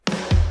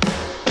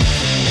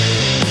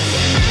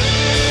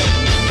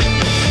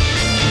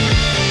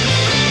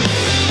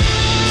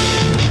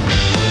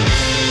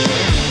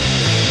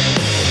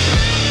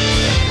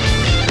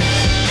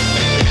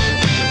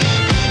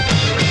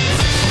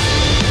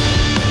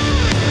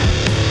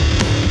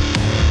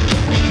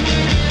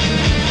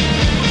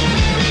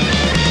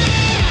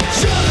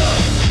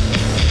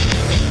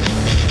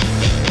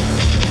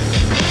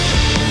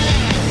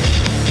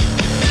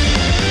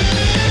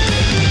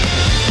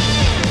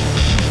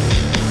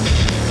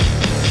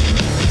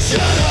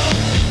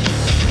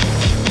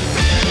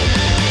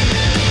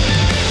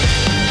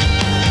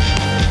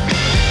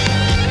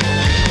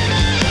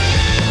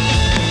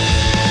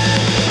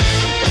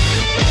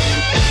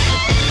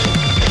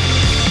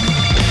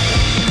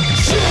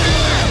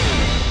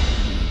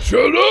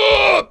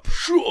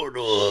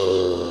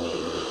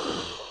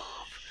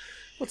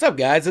What's up,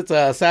 guys? It's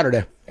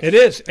Saturday. It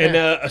is, and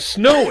a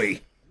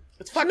snowy.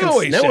 It's fucking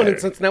snowing in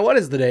Cincinnati. What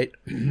is the date?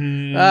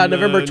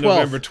 November 12th.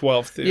 November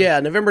 12th. Yeah,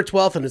 November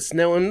 12th, and it's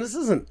snowing. This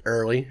isn't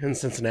early in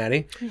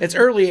Cincinnati. It's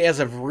early as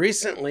of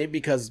recently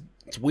because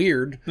it's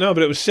weird. No,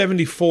 but it was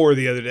 74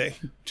 the other day,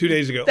 2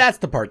 days ago. That's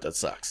the part that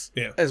sucks.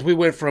 Yeah. As we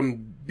went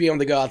from being able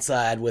to go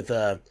outside with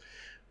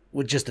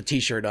just a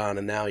t-shirt on,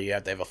 and now you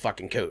have to have a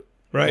fucking coat.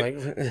 Right.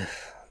 Like,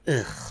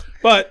 ugh.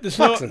 But the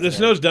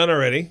snow's done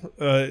already.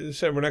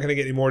 So we're not going to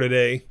get any more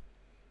today.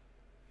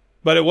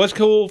 But it was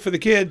cool for the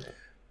kid.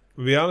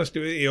 To be honest,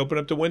 he opened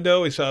up the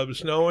window. He saw it was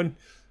snowing.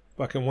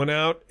 Fucking went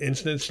out.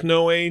 Instant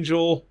snow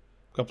angel.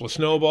 A couple of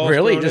snowballs.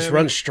 Really? He just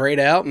runs straight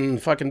out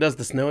and fucking does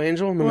the snow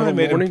angel in the middle of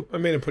the morning? I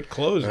made him put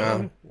clothes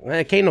on.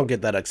 Kane don't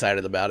get that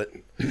excited about it.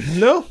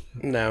 No?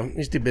 No.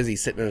 He's too busy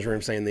sitting in his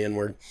room saying the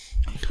N-word.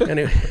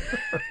 Anyway.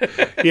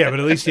 Yeah, but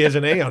at least he has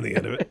an A on the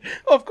end of it.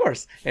 Oh, of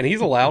course. And he's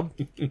allowed.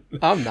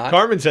 I'm not.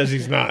 Carmen says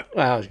he's not.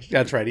 Well,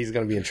 that's right. He's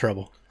going to be in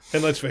trouble.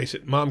 And let's face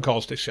it, Mom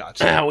calls to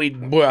shots. We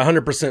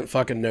 100%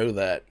 fucking know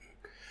that.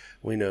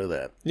 We know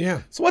that.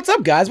 Yeah. So what's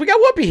up, guys? We got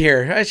Whoopi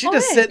here. She's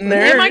just sitting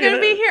there. Am I going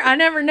to be here? I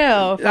never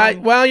know.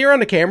 Well, you're on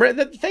the camera.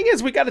 The thing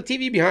is, we got a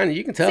TV behind you.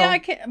 You can tell. See, I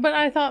can't, but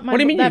I thought what do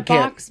you mean that you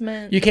can't? box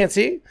meant... You can't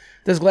see?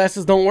 Those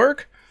glasses don't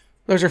work?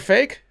 Those are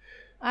fake?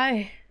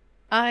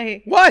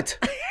 What?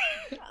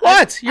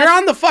 What? You're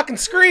on the fucking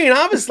screen.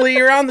 Obviously,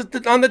 you're on the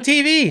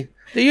TV.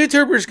 The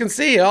YouTubers can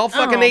see all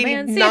fucking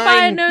 89 See, if I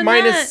had known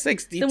minus that,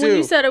 62. Then when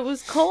you said it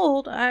was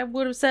cold, I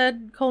would have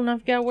said cold enough,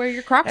 you gotta wear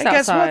your Crocs And outside.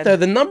 guess what, though?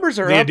 The numbers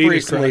are The up Adidas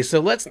recently, Crocs. so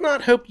let's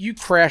not hope you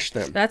crash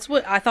them. That's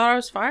what I thought. I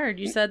was fired.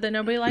 You said that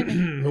nobody liked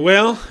me.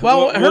 Well,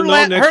 Her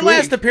know next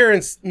last week.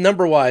 appearance,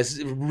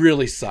 number-wise,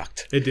 really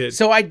sucked. It did.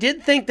 So I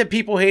did think that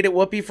people hated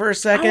Whoopi for a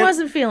second. I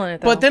wasn't feeling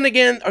it though. But then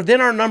again,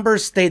 our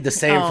numbers stayed the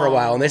same for a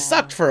while, and they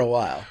sucked for a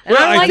while. and I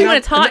don't like think- when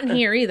it's hot in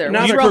here either. Now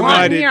When you it's real hot in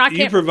provided, here, I you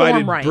can't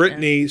provided perform right.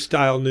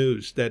 Britney-style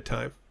news that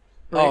time.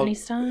 Britney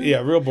style?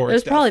 Yeah, real boring It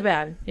was stuff. probably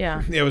bad.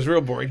 Yeah. Yeah, it was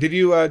real boring. Did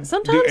you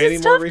Sometimes do any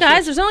it's more tough, research?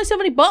 guys. There's only so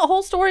many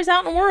butthole stories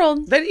out in the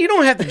world. You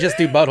don't have to just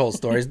do butthole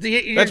stories.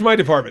 That's my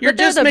department. You're But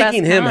they're just the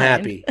making best him kind.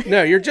 happy.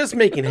 No, you're just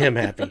making him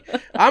happy.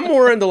 I'm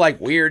more into like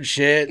weird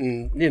shit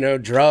and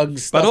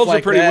drugs. Stuff Buttholes are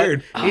like pretty that.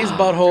 weird. He's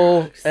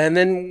butthole, and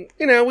then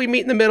we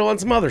meet in the middle on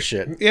some other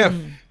shit. Yeah.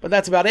 But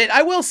that's about it.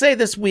 I will say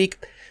this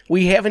week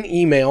we have an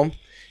email.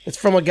 It's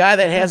from a guy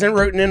that hasn't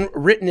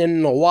written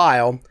in a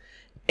while,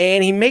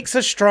 and he makes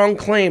a strong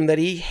claim that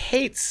he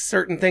hates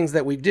certain things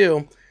that we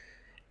do,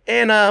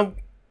 and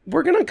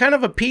we're gonna kind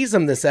of appease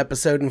him this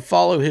episode and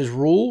follow his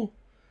rule.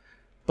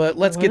 But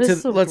let's get to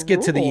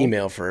the rule?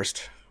 email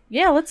first.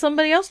 Yeah, let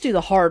somebody else do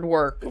the hard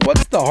work.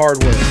 What's the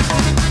hard work?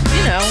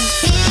 You know.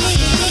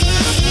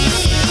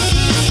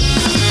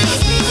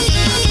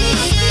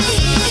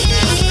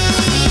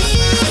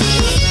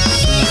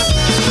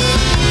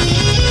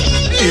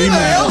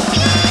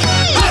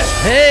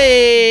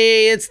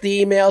 Hey, it's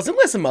the emails. And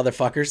listen,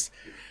 motherfuckers.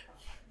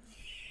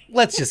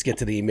 Let's just get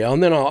to the email,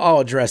 and then I'll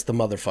address the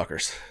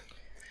motherfuckers.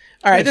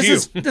 All right,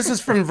 That's this is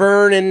from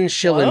Vernon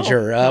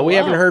Schillinger. We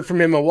haven't heard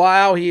from him in a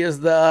while. He is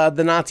the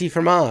Nazi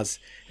from Oz,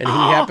 and he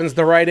happens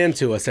to write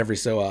into us every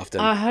so often.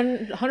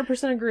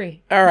 100%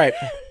 agree. All right.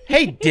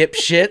 Hey,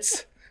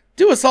 dipshits.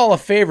 Do us all a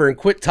favor and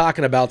quit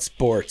talking about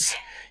sports.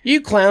 You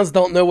clowns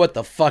don't know what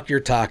the fuck you're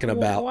talking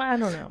about. Well, I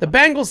don't know. The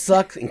Bengals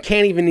suck and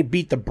can't even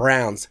beat the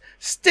Browns.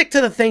 Stick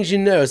to the things you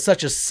know,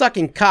 such as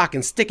sucking cock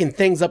and sticking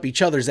things up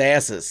each other's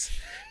asses.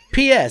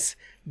 P.S.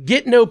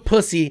 Get no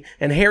pussy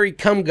and Harry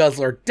Cum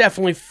Guzzler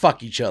definitely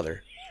fuck each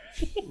other.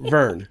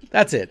 Vern.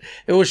 That's it.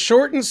 It was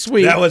short and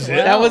sweet. That was it?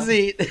 That was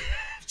it.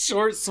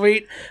 Short,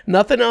 sweet.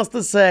 Nothing else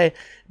to say.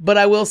 But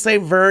I will say,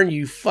 Vern,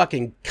 you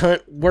fucking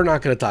cunt. We're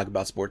not going to talk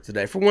about sports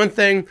today. For one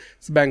thing,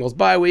 it's the Bengals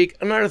bye week.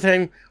 Another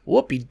thing,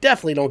 Whoopi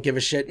definitely don't give a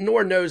shit,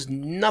 nor knows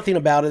nothing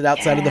about it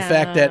outside of the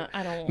fact I that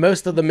don't.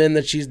 most of the men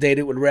that she's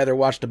dated would rather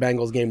watch the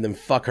Bengals game than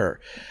fuck her.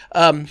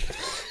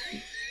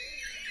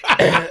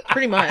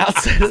 Pretty much.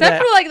 Outside of Except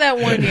that. for like that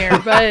 1 year.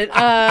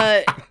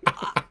 But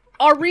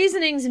our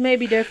reasonings may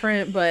be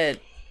different, but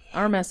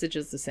our message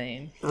is the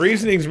same.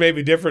 Reasonings may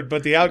be different,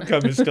 but the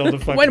outcome is still the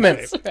fucking Wait a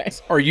minute. same.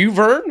 Right. Are you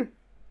Vern?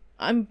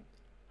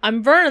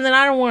 I'm Vern, and then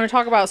I don't want to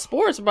talk about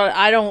sports, but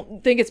I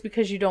don't think it's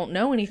because you don't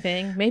know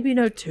anything. Maybe you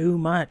know too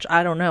much.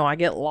 I don't know. I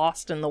get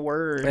lost in the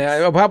words.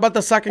 Yeah, how about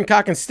the sucking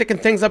cock and sticking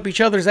things up each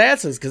other's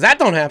asses? Because that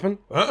don't happen.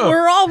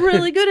 We're all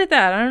really good at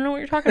that. I don't know what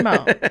you're talking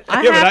about.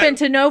 I Yeah, but happen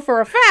to know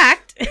for a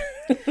fact.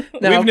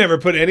 Now, We've never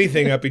put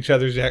anything up each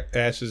other's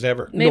asses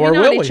ever. Maybe Nor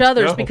not will each we.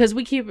 other's No. because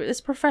we keep it's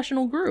a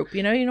professional group.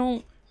 You know, you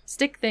don't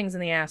stick things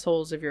in the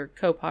assholes of your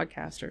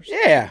co-podcasters.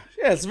 yeah,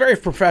 it's very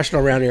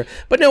professional around here.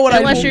 But no, what I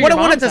Unless you're wanted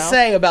your to mom's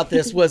say about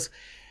this was,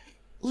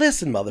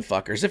 listen,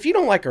 motherfuckers, if you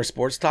don't like our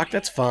sports talk,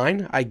 that's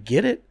fine. I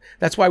get it.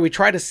 That's why we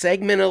try to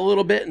segment it a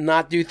little bit and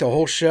not do the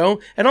whole show.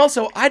 And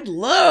also, I'd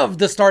love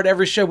to start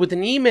every show with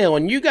an email,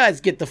 and you guys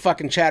get the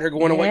fucking chatter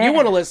going on what you Yeah.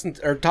 want to listen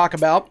or talk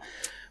about.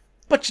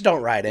 but you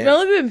don't write in. I've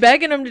only been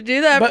begging him to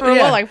do that for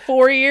yeah. like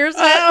 4 years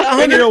now.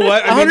 And you know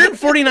what?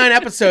 149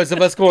 episodes of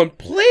us going,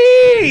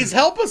 please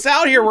help us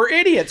out here. We're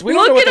idiots. We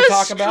don't know Look what at to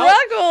us talk about.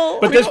 struggle.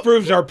 But this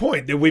proves our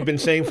point that we've been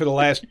saying for the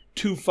last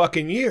 2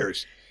 fucking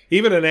years.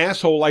 Even an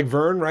asshole like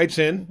Vern writes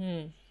in.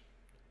 Mm-hmm.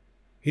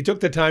 He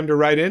took the time to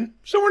write in,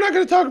 so we're not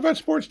going to talk about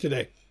sports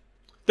today.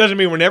 Doesn't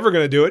mean we're never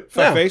going to do it.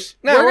 Fuckface.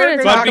 No, We're going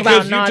to talk because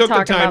about you not took the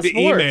talking time about to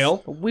sports.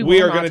 email, We we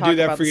will are not gonna talk do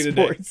that about for the you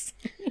today. sports.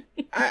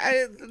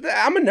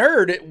 I'm a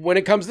nerd when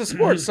it comes to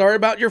sports. Sorry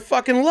about your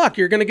fucking luck.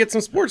 You're going to get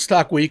some sports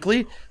talk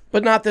weekly,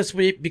 but not this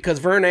week because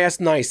Vern asked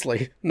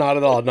nicely. Not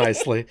at all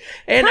nicely.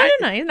 And Kinda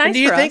nice and do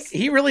you for think us.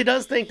 he really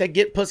does think that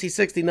Get Pussy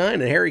 69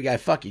 and Harry Guy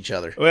fuck each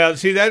other? Well,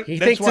 see that He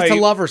that's thinks why it's a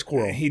lover's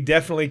quarrel. He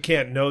definitely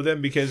can't know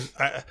them because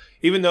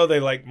even though they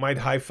like might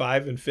high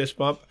five and fist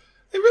bump,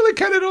 they really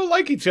kind of don't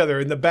like each other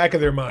in the back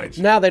of their minds.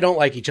 Now they don't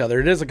like each other.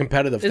 It is a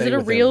competitive Is thing. it a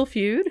with real them.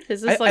 feud?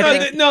 Is this I like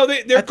think-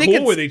 They're I think cool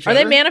it's- with each are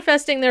other. they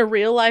manifesting their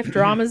real life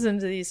dramas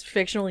into these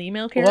fictional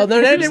email characters? Well, they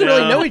didn't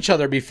really No. know each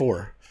other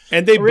before.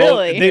 And they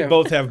Really? both they Yeah.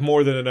 both have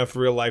more than enough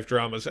real life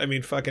dramas. I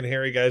mean, fucking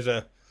Harry Guy's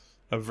a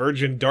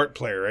virgin dart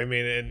player. I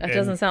mean, and That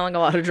doesn't sound like a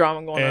lot of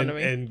drama going on to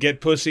me. and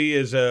Get Pussy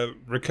is a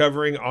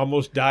recovering,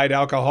 almost died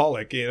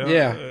alcoholic. You know.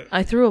 Yeah.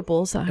 I threw a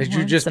bullseye You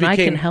once, just and I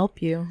became- can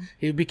help you.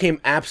 He became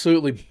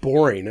absolutely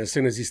boring as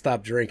soon as he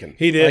stopped drinking.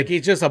 He did. Like,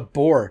 he's just a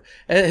bore.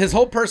 His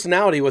whole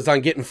personality was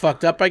on getting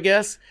fucked up, I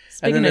guess.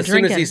 Speaking and then of as soon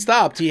as he drinking.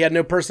 stopped, he had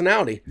no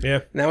personality. Yeah.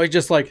 Now he's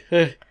just like,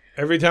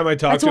 Every time I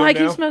talk That's to why I him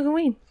keep now, smoking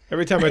weed.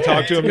 every time I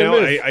talk to him good now,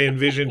 move. I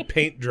envision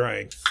paint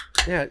drying.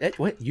 yeah,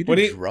 what? You do What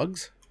do you-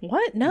 drugs?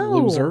 What? No.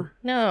 Loser.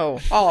 No.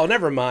 Oh,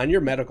 never mind.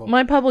 You're medical.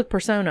 My public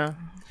persona.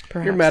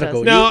 Perhaps You're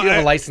medical. does. No, you have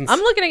I- a license. I'm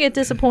looking to get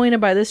disappointed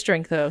by this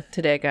drink, though,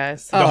 today,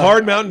 guys. The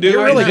hard Mountain Dew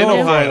You're really is in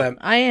going for Ohio. them.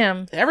 I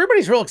am.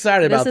 Everybody's real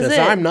excited about This is this.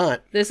 it. I'm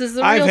not. This is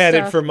the I've real had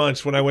stuff. it for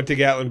months. When I went to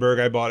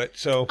Gatlinburg, I bought it.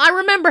 So I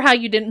remember how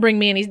you didn't bring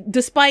me any,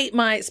 despite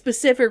my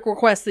specific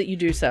request that you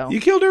do so. you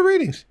killed our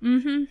ratings.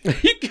 You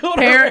killed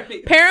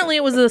already. Apparently,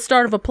 it was the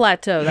start of a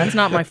plateau. That's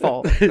not my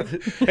fault.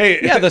 Hey,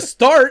 Yeah, the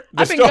start.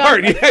 the I've been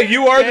start. gone- Yeah,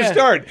 you are Yeah. the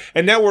start.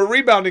 And now we're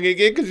rebounding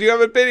again because you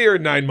haven't been here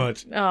in 9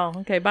 months. Oh,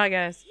 okay. Bye,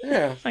 guys.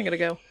 Yeah. I gotta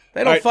go.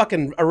 They don't All right.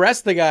 fucking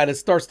arrest the guy that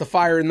starts the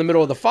fire in the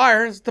middle of the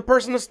fire. It's the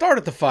person that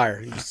started the fire.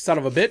 You son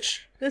of a bitch.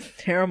 This is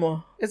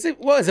terrible. Is it?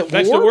 What is it?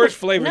 That's warm? the worst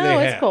flavor No,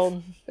 they it's have.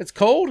 cold. It's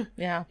cold.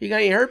 Yeah. You got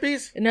any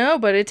herpes? No,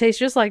 but it tastes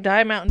just like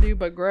Diet Mountain Dew,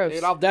 but gross.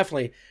 Dude, I'll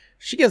definitely.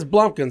 She gets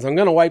Blumpkins. I'm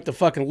gonna wipe the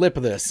fucking lip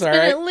of this. All Been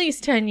right. at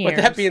least 10 years.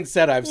 With that being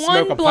said, I've One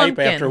smoked a pipe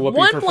Blumpkin. after whoopee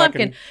One for Blumpkin.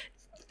 fucking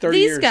 30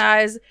 These years.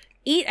 guys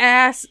eat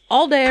ass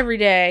all day, every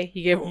day.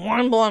 You get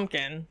one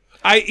Blumpkin.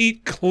 I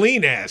eat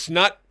clean ass,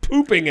 not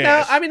pooping No,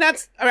 ass. I mean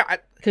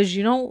Because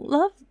you don't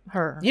love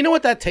her. you know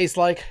what that tastes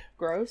like?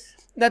 Gross.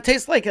 That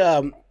tastes like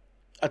a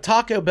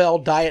Taco Bell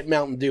Diet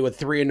Mountain Dew at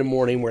 3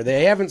 a.m, where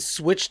they haven't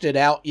switched it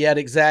out yet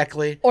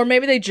exactly. Or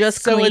maybe they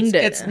just So cleaned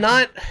it. it's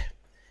not.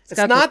 It's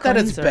got the not that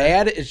it's cleanser.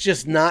 bad. It's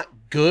just not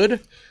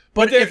good.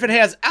 But there- if it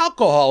has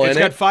alcohol it's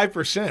in got it,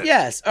 5%.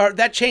 yes, or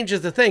that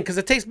changes the thing because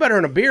it tastes better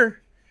in a beer.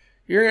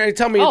 You're gonna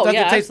tell me it Oh, doesn't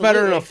yeah, taste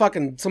better in a absolutely.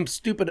 fucking some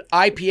stupid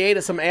IPA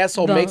that some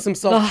asshole the, makes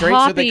himself the drink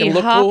so they can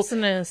look cool.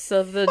 hopsiness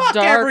of the Fuck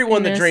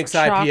everyone that drinks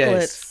IPAs.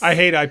 chocolates. I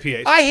hate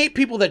IPAs. I hate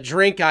people that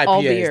drink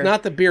All IPAs, beer.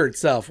 not the beer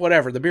itself.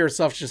 Whatever, the beer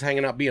itself's just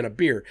hanging out being a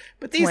beer.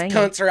 But these Wangy.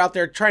 cunts are out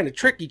there trying to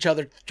trick each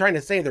other, trying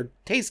to say they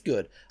taste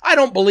good. I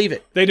don't believe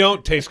it. They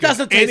don't taste good.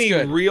 Doesn't taste Any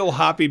good. real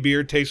hoppy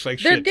beer tastes like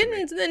They're shit. to getting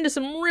me. into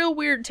some real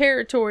weird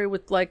territory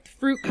with like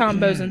fruit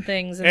combos and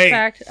things. In Hey.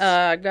 fact,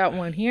 I got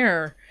one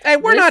here. Hey,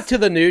 we're This- not to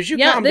the news. You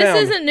Yeah, calm this down.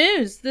 isn't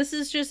news. This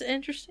is just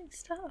interesting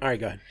stuff. All right,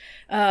 go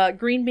ahead.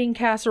 Green bean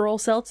casserole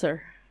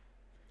seltzer.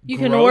 You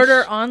can Gross.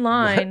 order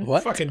online.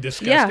 What? Fucking Yeah,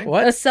 disgusting.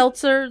 What? a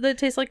seltzer that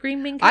tastes like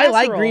green bean I casserole.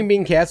 like green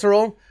bean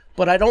casserole,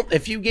 but I don't.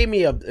 If you gave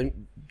me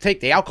take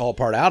the alcohol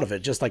part out of it,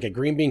 just like a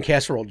green bean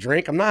casserole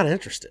drink, I'm not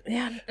interested.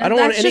 Yeah, I don't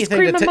want that's just anything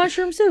cream to and ta-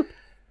 mushroom soup.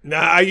 Nah,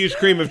 I use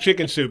cream of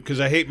chicken soup because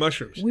I hate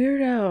mushrooms.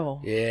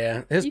 Weirdo.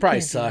 Yeah, his You probably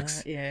can't do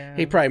sucks. that, yeah.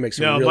 He probably makes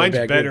No, really mine's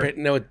bad better. green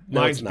pa- No, no,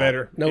 Mine's it's not.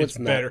 better. No, It's it's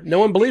not. better. No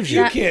one believes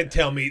you. You can't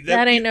tell me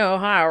That ain't no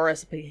Ohio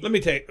recipe. Let me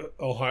take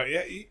Ohio.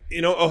 Yeah,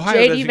 you know Ohio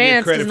JD doesn't get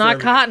Vance credit does for not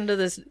everything. cotton to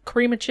this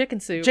cream of chicken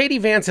soup.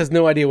 JD Vance has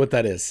no idea what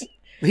that is.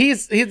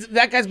 He's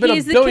that guy's been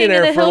He's a the king of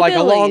billionaire the for like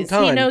a long hillbillies.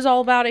 time. He knows all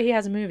about it. He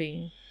has a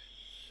movie.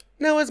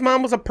 No, his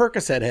mom was a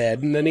Percocet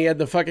head, and then he had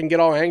to fucking get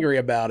all angry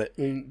about it.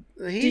 And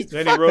Then he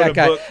fuck wrote that a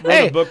guy. book- wrote a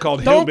hey, book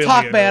called don't Hillbilly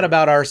talk and bad all.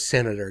 about our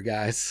senator,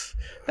 guys.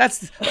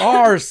 That's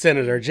our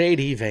senator,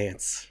 JD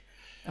Vance.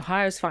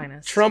 Ohio's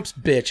finest. Trump's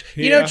bitch.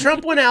 You know, Yeah.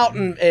 Trump went out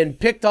and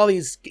picked all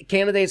these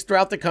candidates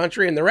throughout the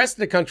country, and the rest of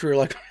the country were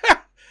like,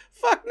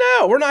 fuck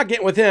no, we're not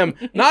getting with him.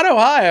 Not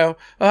Ohio.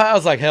 I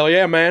was like, hell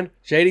yeah, man.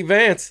 JD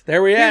Vance.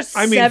 There we at.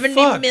 I mean,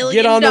 $70 million.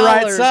 Get on the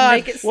right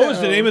side. What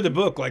was the name of the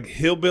book? Like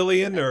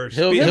Hillbillyin' or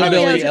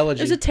Hillbilly Elegy?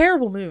 It was a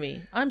terrible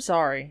movie. I'm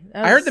sorry.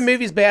 I heard the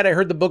movie's bad. I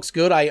heard the book's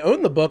good. I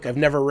own the book. I've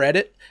never read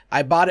it.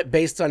 I bought it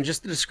based on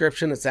just the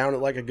description. It sounded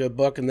like a good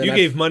book. And then you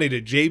gave money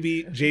to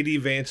JD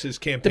Vance's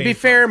campaign. To be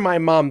fair, my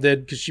mom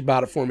did because she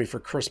bought it for me for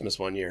Christmas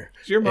one year.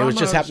 So your mom it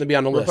just happened to be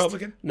on the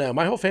Republican? list. No,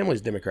 my whole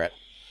family's Democrat.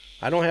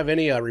 I don't have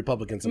any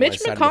Republicans in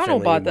Mitch my side McConnell of the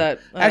family bought anymore.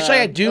 that. Actually,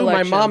 I do.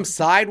 Election. My mom's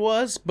side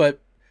was, but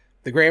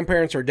the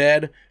grandparents are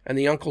dead, and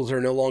the uncles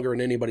are no longer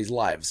in anybody's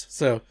lives.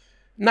 So,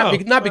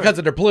 not because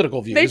of their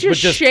political views. They but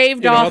just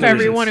shaved off other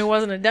everyone reasons. who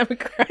wasn't a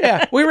Democrat.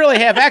 Yeah, we really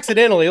have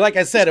accidentally. Like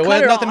I said, it cut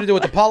had it nothing off. to do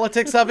with the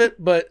politics of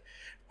it, but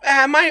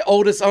my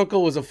oldest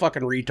uncle was a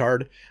fucking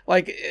retard.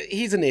 Like,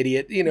 he's an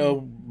idiot,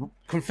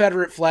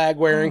 Confederate flag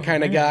wearing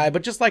kind of guy,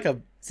 but just like Is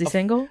he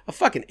single? a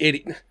fucking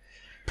idiot.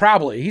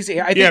 Probably. I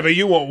think, yeah, but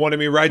you won't want him.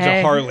 He rides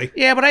a Harley.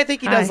 yeah, but I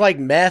think he does like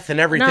meth and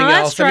everything No,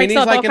 that else. I mean, strikes he's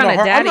up like all in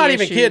the kinda I'm not daddy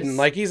even issues. kidding.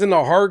 Like he's in the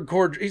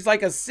hardcore. He's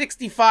like a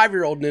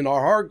 65-year-old in the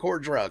hardcore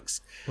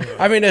drugs.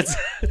 I mean, it's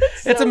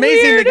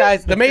amazing weird.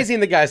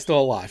 the guy's still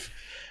alive.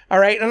 All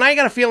right, and I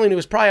got a feeling he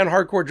was probably on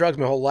hardcore drugs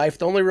my whole life.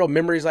 The only real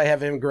memories I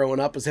have of him growing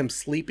up was him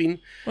sleeping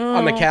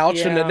on the couch.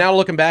 yeah. And now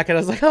looking back, and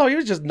I was like, oh, he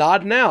was just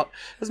nodding out.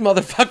 This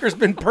motherfucker's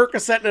been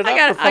Percocetting it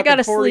up for I got fucking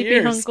a 4 sleepy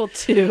years. uncle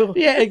too.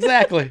 Yeah,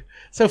 exactly.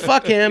 So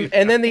fuck him.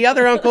 And then the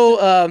other uncle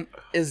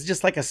is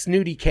just like a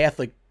snooty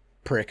Catholic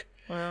prick.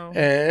 Well,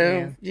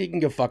 And he can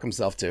go fuck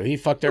himself too. He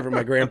fucked over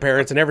my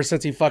grandparents, and ever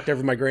since he fucked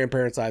over my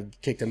grandparents, I've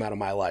kicked him out of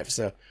my life.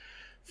 So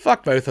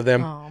fuck both of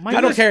them. my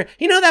I don't care.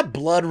 That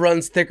blood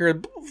runs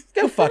thicker.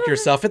 Go fuck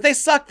yourself. If they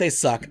suck, they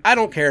suck. I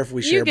don't care if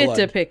we share you get blood.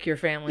 to pick your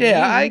family.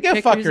 Yeah, You I go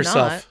pick fuck who's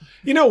yourself. not.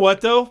 You know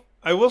what, though?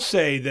 I will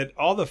say that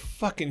all the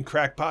fucking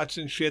crackpots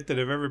and shit that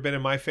have ever been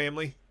in my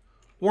family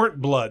weren't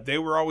blood. They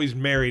were always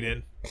married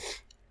in.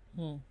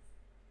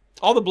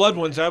 All the blood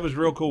ones I was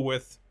real cool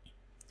with.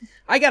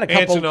 I got a Aunts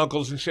couple. and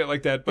uncles and shit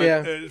like that. But Yeah.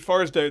 as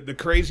far as the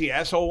crazy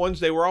asshole ones,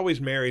 they were always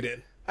married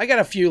in. I got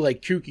a few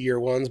like kookier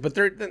ones, but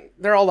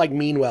they're all like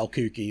meanwell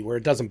kooky, where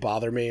it doesn't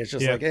bother me. It's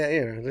just Yeah. like,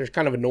 they're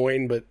kind of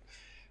annoying, but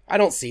I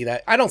don't see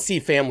that. I don't see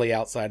family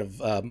outside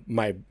of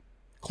my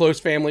close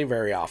family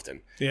very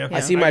often. Yeah, I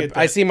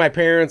see my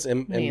parents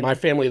and my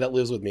family that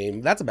lives with me.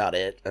 That's about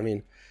it. I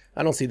mean,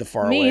 I don't see the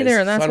far Me ways, either,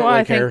 and so that's I don't why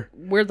really I care.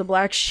 think we're the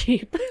black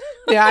sheep.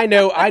 Yeah, I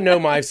know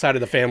my side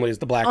of the family is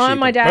the black sheep. On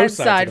my of both dad's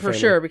sides side of the for family.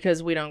 sure,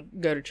 because we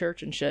don't go to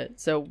church and shit.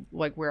 So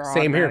like we're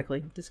Same here.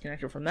 automatically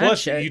disconnected from that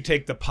Plus, shit. you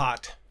take the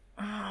pot.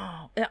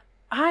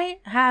 I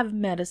have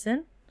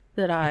medicine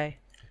that I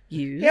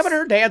use. Yeah, but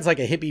her dad's like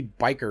a hippie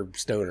biker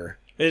stoner.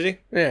 Is he?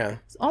 Yeah.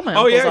 all my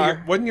Oh uncles yeah,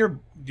 are. wasn't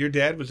your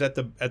dad was at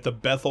the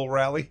Bethel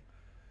rally?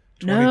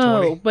 No,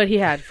 2020? but he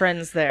had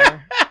friends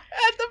there.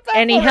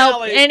 And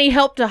he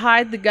helped to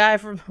hide the guy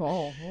from.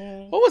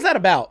 What was that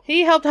about?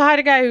 He helped to hide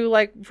a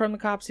guy from the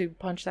cops who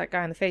punched that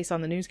guy in the face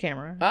on the news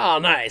camera. Oh,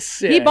 nice.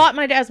 He Yeah. bought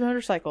my dad's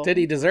motorcycle. Did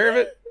he deserve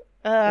it?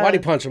 Why'd he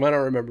punch him? I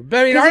don't remember. But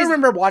I mean, 'cause I he's-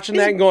 remember watching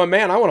that and going,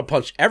 man, I want to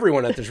punch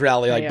everyone at this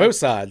rally, like Yeah. both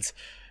sides.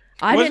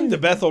 I Wasn't didn't.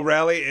 the Bethel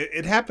rally?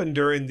 It happened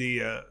during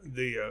the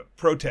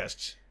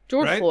protests.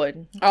 George right?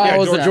 Floyd. Oh, Yeah, it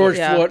was the George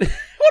Yeah. Floyd.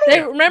 They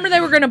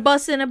were going to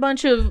bus in a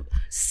bunch of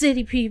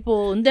city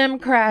people and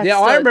Democrats. Yeah,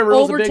 I to remember it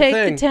was a big overtake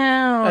thing. the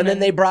town. And then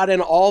they brought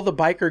in all the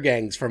biker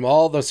gangs from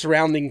all the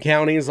surrounding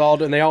counties,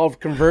 and they all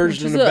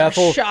converged Which into is a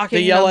Bethel shocking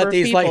to yell number at of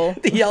these people.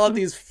 to yell at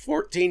these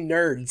 14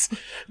 nerds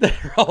that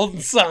are holding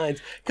signs.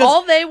 'Cause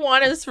all they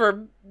want is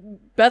for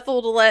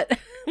Bethel to let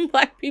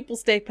black people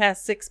stay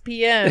past 6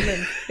 p.m.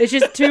 and it's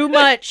just too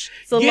much.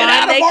 It's a Get line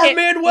out of they our can't-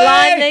 midway!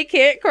 line they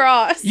can't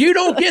cross. you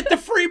don't get the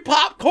free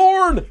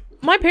popcorn.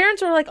 My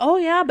parents were like, "Oh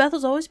yeah,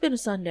 Bethel's always been a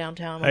sundown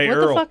town." Like, Hey, what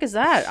Earl. the fuck is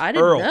that? I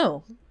didn't Earl.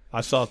 know.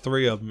 I saw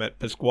 3 of them at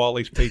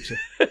Pasquale's Pizza.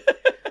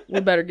 We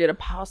better get a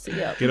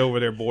posse up. Get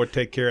over there, boy.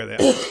 Take care of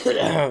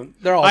that.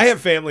 They're all I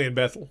have family in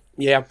Bethel,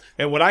 yeah.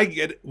 and when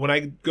I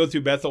go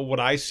through Bethel,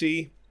 what I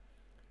see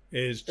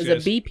is There's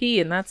just a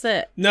BP and that's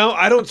it. no.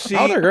 I don't see.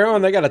 Oh, they're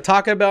growing. They got a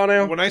Taco Bell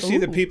now. When I see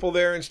the Ooh. people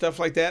there and stuff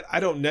like that, I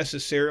don't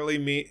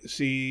necessarily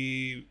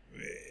see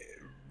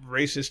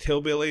racist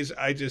hillbillies.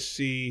 I just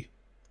see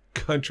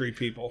country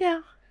people.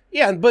 Yeah.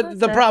 Yeah, but That's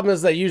the it. problem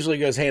is that usually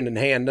goes hand in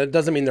hand. That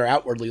doesn't mean they're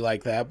outwardly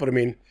like that, but I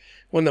mean,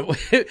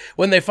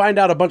 when they find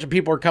out a bunch of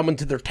people are coming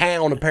to their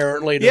town,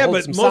 apparently to Yeah, hold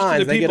but some most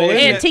signs, of the they get people in.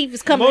 in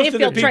Antifa's coming Most to of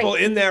the infiltrate. people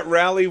in that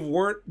rally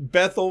weren't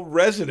Bethel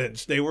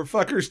residents. They were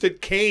fuckers that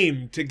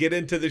came to get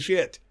into the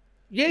shit.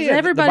 Yeah,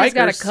 Everybody's the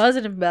got a bikers.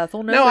 cousin in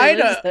Bethel. No, I Nobody had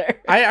lives there.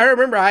 I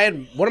remember I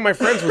had one of my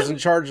friends was in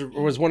charge,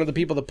 was one of the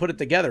people that put it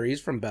together. He's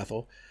from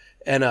Bethel,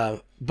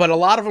 and but a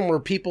lot of them were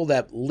people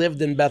that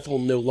lived in Bethel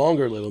and no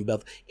longer live in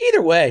Bethel.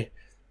 Either way,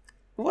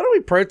 what are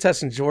we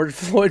protesting George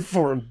Floyd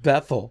for in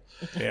Bethel?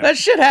 Yeah. That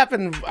shit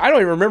happened. I don't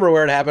even remember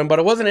where it happened, but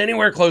it wasn't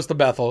anywhere close to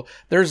Bethel.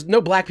 There's no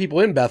black people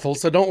in Bethel,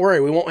 so don't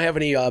worry, we won't have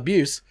any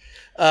abuse.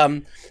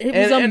 It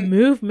was a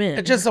movement.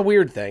 It's just a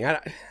weird thing.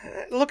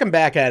 Looking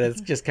back at it,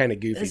 it's just kind of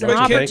goofy. It's an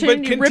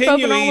opportunity to rip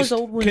open all those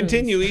old wounds.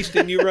 Continue east,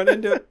 and you run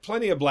into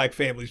plenty of black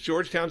families.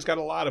 Georgetown's got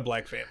a lot of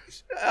black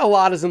families. A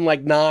lot is in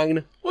like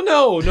 9. Well,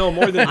 no,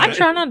 more than that. I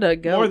try not to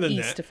go More than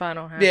east that. if I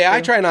don't have Yeah, to.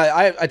 I try not.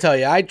 I tell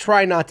you, I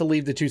try not to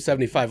leave the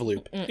 275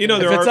 loop. You know,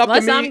 If it's up to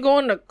Unless me, I'm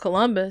going to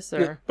Columbus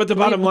or. But the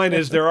bottom line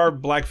is there are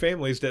black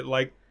families that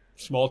like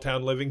small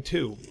town living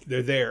too.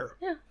 They're there.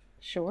 Yeah,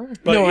 sure.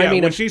 But No, I yeah,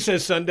 mean, when if- she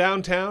says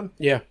sundown town,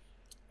 yeah.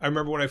 I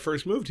remember when I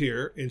first moved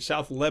here in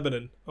South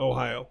Lebanon,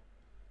 Ohio,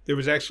 there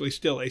was actually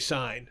still a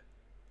sign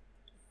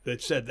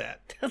that said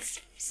that. That's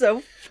so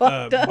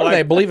fucked up. What do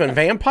they believe in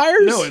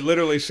vampires? No, it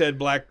literally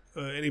said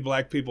any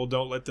black people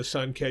don't let the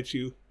sun catch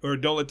you, or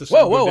don't let the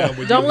sun Whoa, go down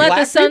with Don't you. let Black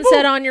the sun people?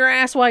 set on your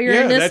ass while you're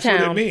yeah, in this that's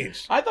town. what it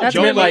means. I thought That's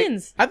you what meant it like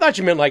means. I thought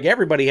you meant like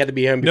everybody had to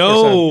be home before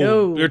No,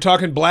 No. they're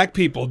talking black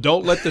people.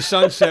 Don't let the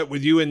sun set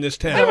with you in this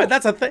sun. Wait a minute, town.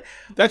 that's a thing.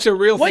 That's a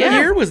real What thing.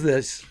 year was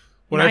this?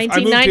 When I moved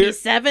here-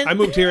 1997? I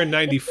moved here in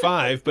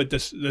 95, but the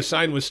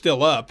sign was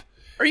still up.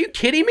 Are you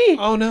kidding me?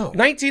 Oh, no.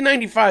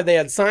 1995, they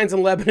had signs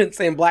in Lebanon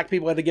saying black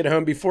people had to get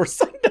home before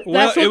sundown.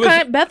 That's it what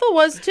was, Bethel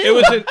was too. it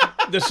was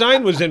the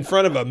sign was in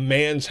front of a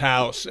man's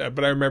house,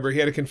 but I remember he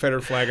had a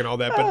Confederate flag and all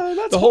that. But Oh,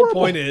 that's the whole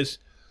horrible. point is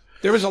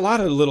there was a lot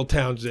of little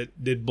towns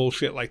that did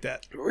bullshit like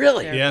that.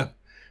 Really? Yeah.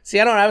 See,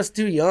 I was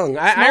too young.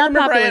 I Small remember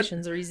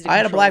populations are easy to I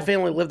had a control. black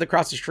family lived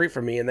across the street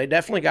from me, and they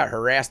definitely got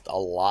harassed a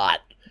lot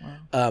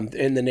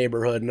in the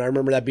neighborhood. And I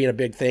remember that being a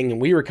big thing,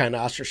 and we were kind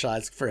of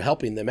ostracized for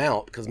helping them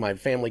out because my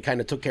family kind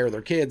of took care of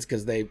their kids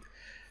because their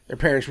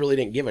parents really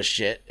didn't give a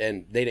shit,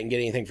 and they didn't get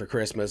anything for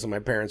Christmas, and my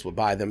parents would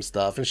buy them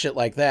stuff and shit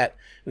like that.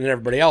 And then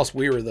everybody else,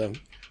 we were the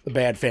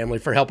bad family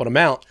for helping them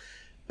out.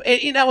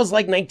 And that was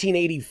like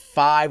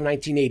 1985,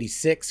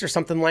 1986 or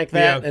something like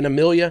that Yeah. in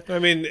Amelia. I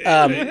mean,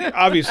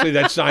 obviously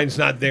that sign's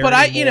not there But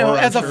anymore,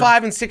 as I'm a sure.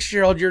 5 and 6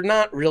 year old, you're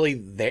not really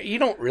there. You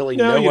don't really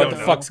No, know you what don't the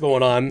know. fuck's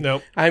going on.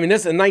 Nope. I mean,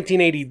 this in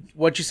 1980.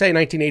 What'd you say?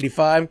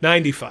 1985,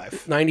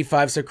 95.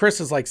 95. So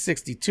Chris is like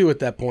 62 at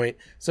that point.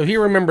 So he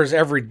remembers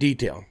every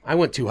detail. I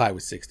went too high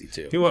with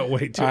 62. You went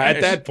way too I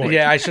at that point.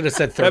 Yeah, I should have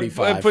said That,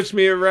 35. that puts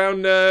me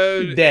around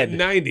Dead.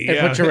 90. It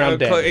yeah. puts you around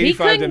dead. 85 He to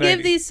couldn't 90.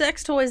 give these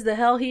sex toys the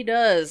hell he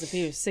does if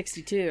he was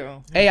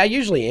 62. Hey, I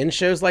usually end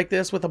shows like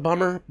this with a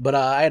bummer, but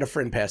I had a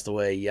friend passed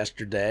away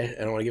yesterday,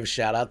 and I want to give a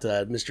shout out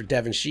to Mr.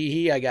 Devin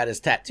Sheehy. I got his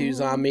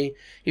tattoos on me.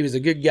 He was a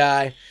good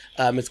guy.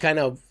 It's kind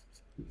of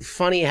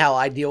funny how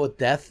I deal with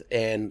death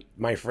and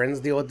my friends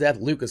deal with death.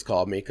 Lucas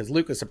called me because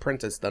Lucas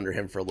apprenticed under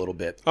him for a little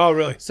bit. Oh,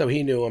 really? So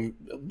he knew him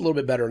a little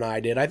bit better than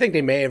I did. I think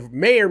they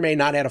may or may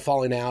not had a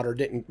falling out or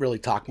didn't really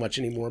talk much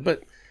anymore,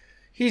 but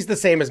he's the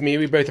same as me.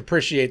 We both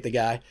appreciate the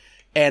guy.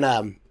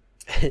 And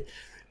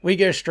we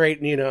go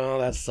straight and,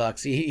 that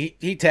sucks.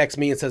 He texts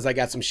me and says, I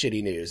got some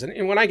shitty news.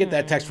 And when I get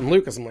that text from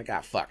Lucas, I'm like,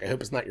 fuck, I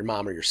hope it's not your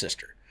mom or your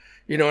sister.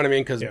 You know what I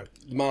mean? Because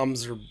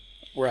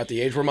we're at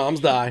the age where moms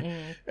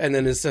die, and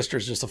then his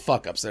sister's just a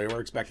fuck up, so they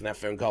weren't expecting that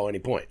phone call at any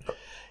point.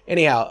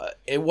 Anyhow,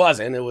 it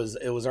wasn't. It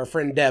was our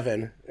friend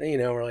Devin.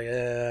 We're like,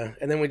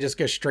 and then we just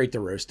go straight to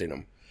roasting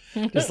him.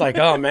 Just like,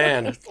 oh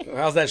man,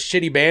 how's that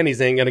shitty band he's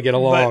in gonna get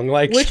along?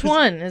 Like, Which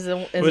one is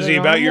Was it he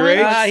about on your one? age?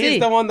 Let's see. he's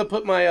the one that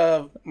put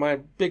my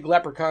big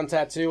leprechaun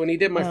tattoo, and he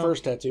did my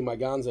first tattoo, my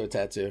Gonzo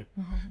tattoo.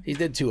 He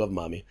did 2 of them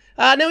on me.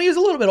 No, he was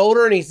a little bit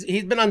older, and he's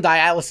been on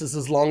dialysis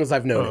as long as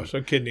I've known Oh, him.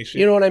 so kidney shit.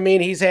 You know what I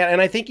mean? He's had,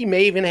 and I think he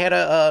may even had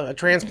a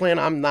transplant.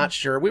 I'm not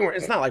sure.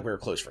 It's not like we were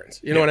close friends.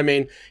 You know what I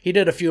mean? He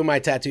did a few of my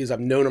tattoos. I've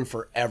known him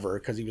forever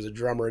because he was a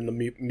drummer in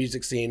the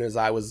music scene as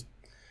I was,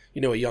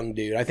 a young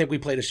dude. I think we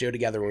played a show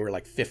together when we were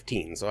like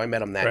 15, so I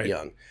met him that Right.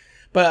 young.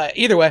 But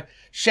either way,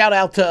 shout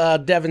out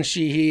to Devin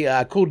Sheehy,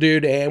 cool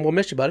dude, and we'll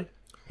miss you, buddy.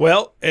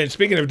 Well, and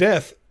speaking of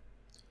death,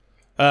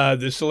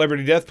 the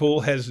celebrity death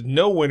pool has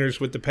no winners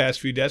with the past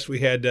few deaths. We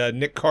had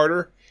Nick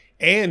Carter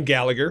and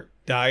Gallagher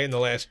die in the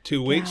last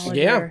 2 weeks.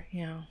 Gallagher,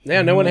 yeah.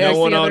 Yeah, no one has. No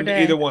one the other on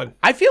day. either one.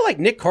 I feel like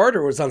Nick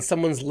Carter was on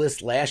someone's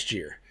list last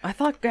year. I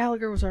thought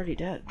Gallagher was already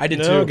dead. I did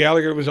No, too.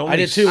 Gallagher was only I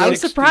did too. I was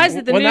 60, surprised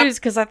at the Well, not- news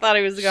because I thought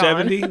he was gone.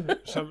 70.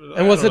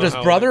 And was it his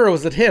brother or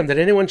was it him? Did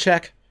anyone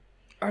check?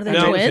 Are they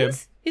No, it was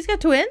twins? He's got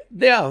twins?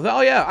 Yeah.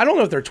 Oh, yeah. I don't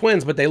know if they're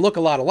twins, but they look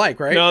a lot alike,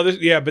 right? No,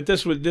 but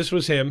this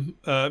was him.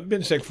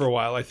 Been sick for a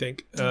while, I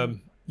think.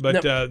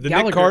 But No, the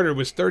Gallagher- Nick Carter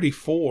was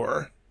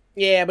 34.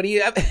 Yeah, but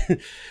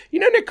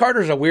Nick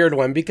Carter's a weird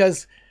one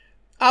because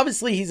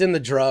obviously he's into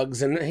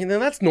drugs, and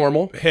that's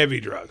normal. Heavy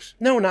drugs.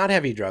 No, not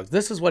heavy drugs.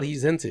 This is what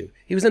he's into.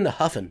 He was into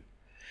huffing.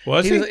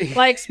 Was he? was-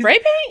 Like spray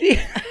paint?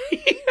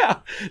 Yeah,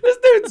 this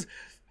dude's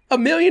a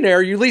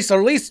millionaire. You at least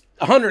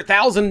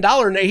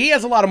 $100,000. He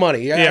has a lot of money.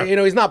 Yeah.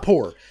 He's not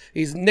poor.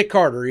 He's Nick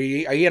Carter.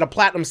 He had a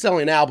platinum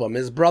selling album.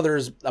 His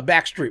brother's a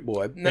Backstreet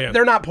Boy. Yeah.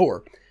 They're not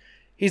poor.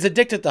 He's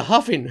addicted to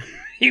huffing.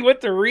 He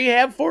went to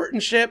rehab for it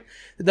and shit.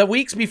 The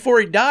weeks before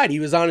he died, he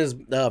was on his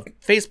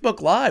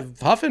Facebook Live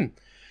huffing,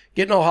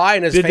 getting all high,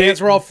 and his fans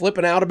were all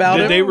flipping out about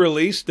Did him. they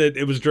release that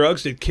it was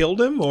drugs that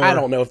killed him? Or I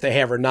don't know if they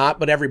have or not,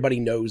 but everybody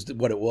knows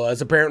what it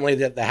was. Apparently,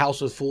 that the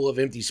house was full of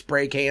empty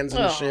spray cans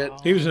and shit.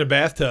 He was in a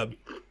bathtub.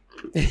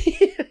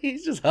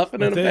 He's just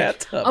huffing in a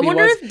bathtub. I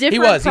wonder if different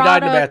he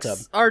died in a bathtub.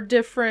 products are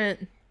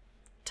different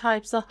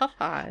types of huff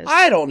highs.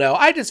 I don't know.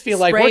 I just feel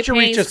like Spray once you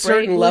reach a paint, spray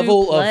certain glue,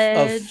 level of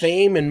pledge.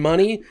 fame and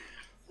money,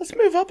 let's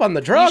move up on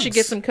the drugs. You should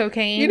get some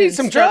cocaine. You need and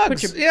some start-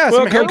 drugs. put your- Yeah,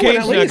 Well, some heroin cocaine's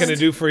at not least. going to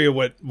do for you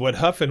what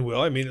huffing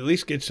will. I mean, at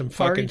least get some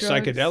fucking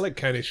Party drugs. psychedelic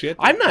kind of shit.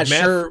 I'm not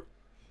Meth. sure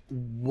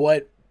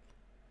what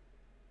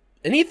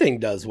anything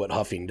does what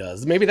huffing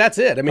does. Maybe that's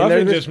it. I mean,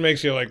 Huffing there's just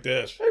makes you like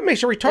this. it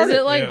makes you retarded. Is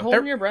it like Yeah.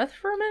 holding your breath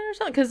for a minute or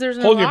something? Because there's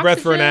no Holding your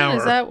breath for an oxygen? hour.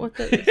 Is that what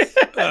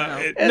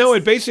the... No,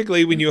 it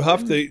basically, when you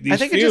huff these I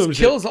think fumes, it just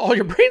kills all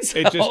your brain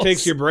cells. it just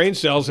takes your brain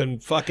cells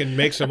and fucking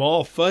makes them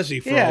all fuzzy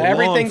for a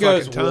everything long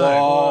goes fucking time.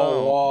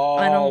 wah, wah,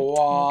 I don't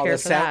wah. care the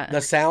for sound, that.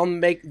 The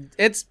sound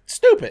it's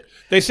stupid.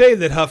 They say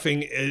that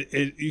huffing,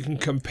 you can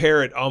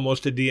compare it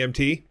almost to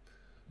DMT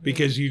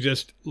because you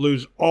just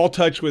lose all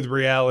touch with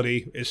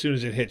reality as soon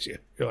as it hits you.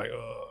 You're like,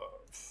 oh,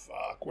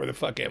 fuck, where the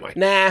fuck am I?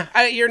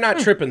 Nah, you're not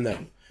tripping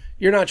though.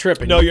 You're not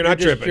tripping. No, you're not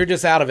just, tripping. You're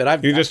just out of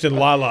it. You're just in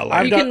la la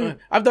land.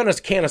 I've done a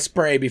can of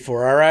spray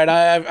before. All right,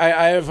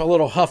 I have a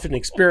little huffing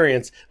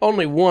experience.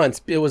 Only once.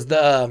 It was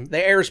the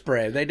air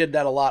spray. They did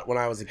that a lot when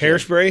I was a kid.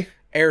 Hairspray?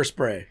 Air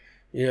spray.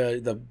 Yeah,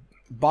 the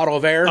bottle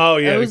of air. Oh,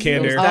 yeah, Those- the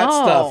canned those- air. That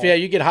Oh. stuff. Yeah,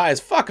 you get high as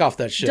fuck off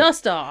that shit.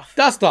 Dust off.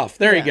 Dust off.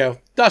 There you Yeah. go.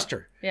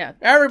 Duster. Yeah.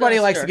 Everybody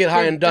likes to Duster. get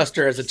high Good in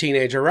duster as a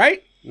teenager,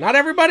 right? Not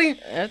everybody.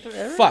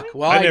 Everybody? Fuck.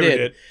 Well, I I never did.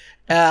 did.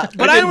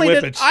 But I I did only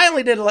whippets. did. I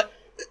only did.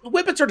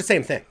 Whippets are the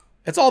same thing.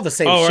 It's all the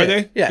same Oh, shit. are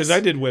they? Yes. Because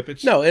I did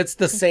whippets. No, it's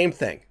the same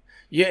thing.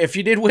 Yeah, if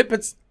you did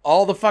whippets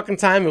all the fucking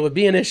time, it would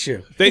be an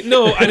issue.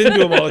 No, I didn't do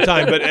them all the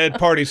time, but at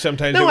parties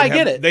sometimes. No, they would I get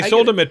have- it. They I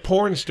sold get them at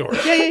porn stores.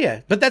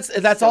 Yeah. But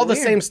that's all the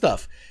weird. same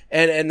stuff,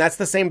 and that's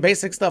the same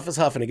basic stuff as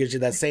huffing. It gives you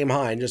that same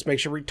high and just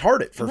makes you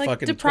retarded for Like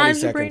fucking 20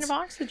 deprives your seconds. brain of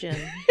oxygen.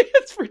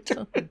 It's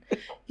retarded.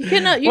 You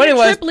can Well, can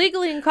anyways, trip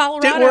legally in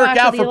Colorado. Didn't work after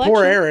out the for election.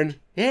 poor Aaron.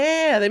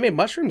 Yeah, they made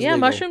mushrooms. Yeah, legal.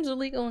 mushrooms are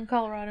legal in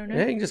Colorado now.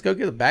 Yeah, you can just go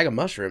get a bag of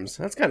mushrooms.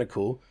 That's kind of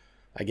cool,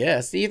 I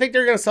guess. Do you think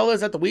they're going to sell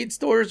those at the weed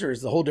stores, or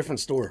is it a whole different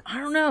store? I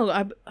don't know.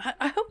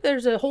 I hope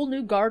there's a whole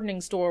new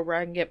gardening store where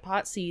I can get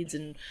pot seeds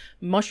and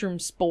mushroom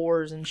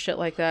spores and shit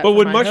like that. But for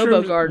would my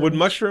hobo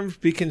mushrooms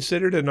garden. be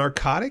considered a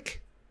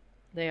narcotic?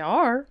 They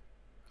are.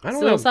 I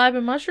don't know.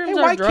 Psilocybin mushrooms Hey,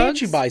 are why drugs.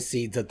 can't you buy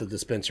seeds at the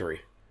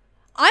dispensary?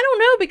 I don't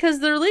know because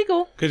they're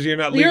legal. Because you're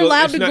not legal. You're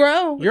allowed it's to not-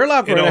 grow. You're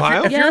allowed to In grow.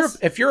 Ohio? Yes.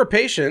 If you're a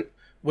patient,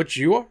 which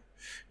you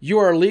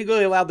are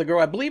legally allowed to grow,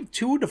 I believe,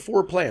 2 to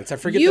 4 plants. I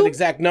forget the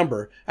exact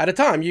number at a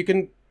time. You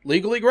can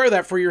legally grow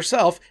that for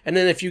yourself. And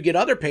then if you get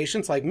other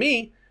patients like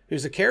me,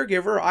 who's a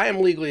caregiver, I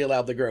am legally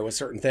allowed to grow a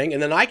certain thing.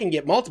 And then I can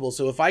get multiple.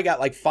 So if I got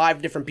like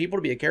 5 different people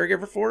to be a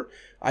caregiver for,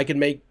 I can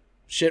make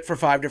shit for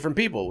 5 different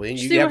people. And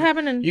you see what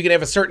happened in- you can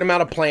have a certain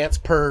amount of plants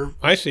per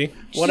I see.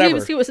 whatever.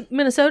 See what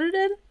Minnesota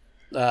did?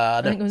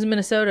 I think it was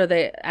Minnesota.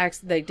 They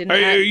didn't.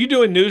 Are you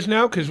doing news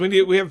now? Because we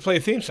have to play a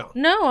theme song.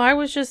 No, I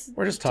was just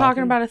We're just talking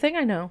talking. about a thing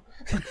I know.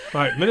 All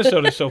right,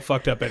 Minnesota's so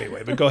fucked up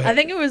anyway. But go ahead. I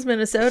think it was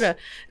Minnesota.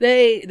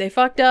 They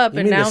fucked up, You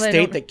and mean now the they state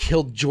don't that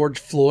killed George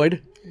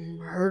Floyd?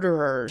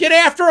 murderers. Get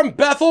after him,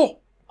 Bethel!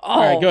 Oh, All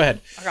right, go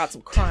ahead. I got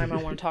some crime I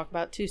want to talk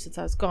about too since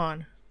I was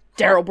gone.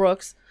 Daryl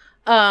Brooks.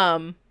 we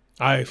talked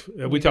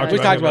We about talked him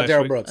about last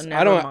Daryl week. Brooks.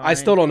 Never I mind.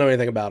 still don't know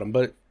anything about him,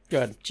 but go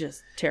ahead.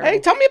 Just terrible. Hey,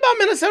 tell me about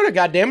Minnesota,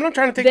 goddammit. I'm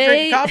trying to take a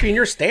drink of coffee and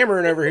you're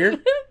stammering over here.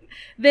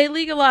 They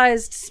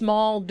legalized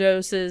small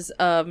doses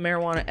of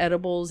marijuana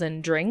edibles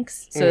and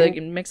drinks so Mm-hmm. they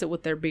can mix it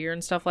with their beer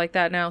and stuff like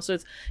that now. So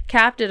it's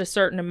capped at a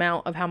certain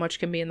amount of how much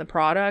can be in the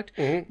product.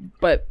 Mm-hmm.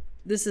 But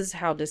this is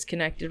how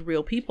disconnected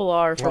real people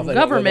are from they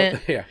don't live government.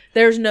 up- yeah.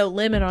 There's no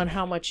limit on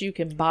how much you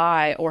can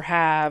buy or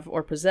have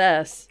or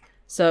possess.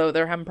 So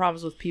they're having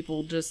problems with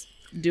people just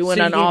doing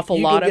So an awful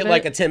you lot can of get it.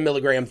 like a 10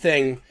 milligram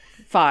thing.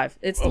 5.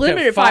 It's Okay,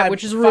 limited at 5,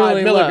 which is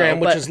really 5 milligram,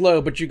 low. which but- is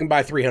low, but you can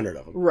buy 300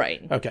 of them.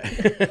 right. Okay.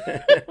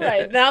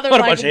 Right. Now they're What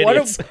a like, bunch of what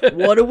idiots.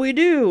 what do we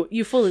do?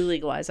 You fully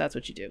legalize. That's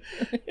what you do.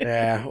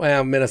 Yeah,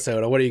 well,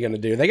 Minnesota, what are you going to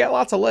do? They got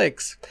lots of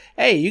lakes.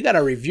 Hey, you got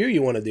a review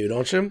you want to do,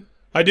 don't you?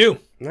 I do.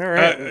 All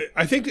right.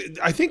 I think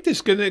this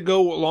is going to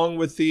go along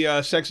with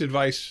the sex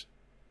advice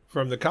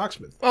from the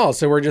Cocksmith. Oh,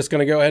 so we're just going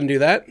to go ahead and do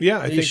that? Yeah,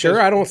 I Are you think sure?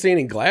 that's- I don't see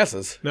any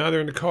glasses. Now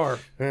they're in the car.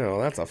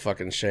 Oh, that's a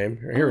fucking shame.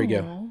 Here we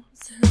go.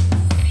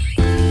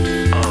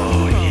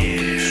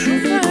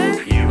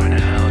 You are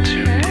now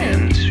tuned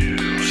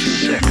into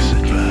Sex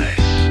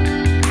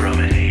Advice from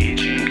an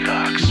aging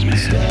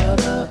cocksmith.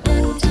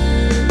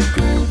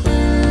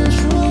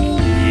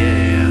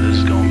 Yeah, this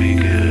is gonna be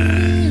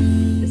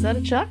good. Is that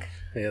a Chuck?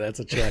 Yeah, that's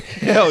a Chuck.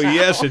 Hell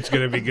yes, it's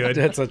going to be good.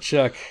 That's a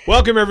Chuck.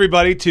 Welcome,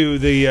 everybody, to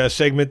the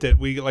segment that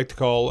we like to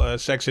call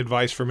Sex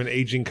Advice from an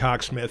Aging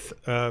Cocksmith.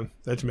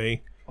 That's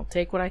me. I'll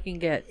take what I can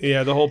get.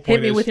 Yeah, the whole point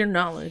Hit me is, with your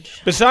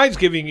knowledge. besides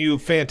giving you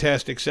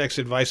fantastic sex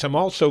advice, I'm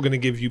also going to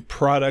give you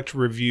product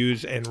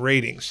reviews and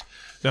ratings.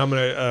 Now, I'm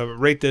going to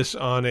rate this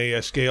on a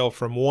scale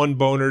from 1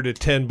 boner to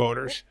 10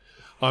 boners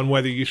on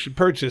whether you should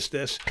purchase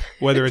this,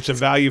 whether it's a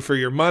value for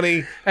your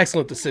money.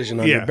 Excellent decision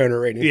on your boner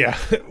rating. Yeah,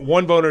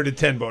 1 boner to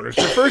 10 boners.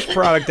 The first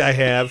product I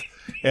have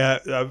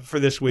for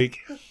this week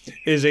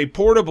is a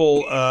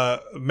portable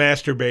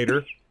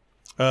masturbator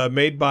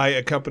made by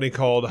a company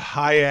called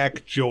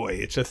Hayak Joy.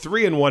 It's a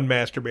 3-in-1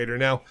 masturbator.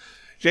 Now,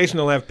 Jason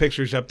will have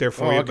pictures up there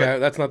for Oh, you. okay,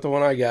 that's not the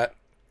one I got.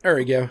 There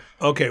we go.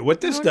 Okay,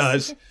 what this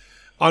does,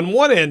 on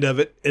one end of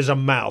it is a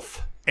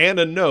mouth and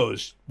a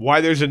nose. Why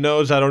there's a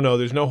nose, I don't know.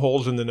 There's no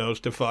holes in the nose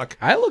to fuck.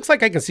 It looks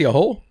like I can see a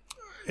hole.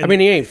 I mean,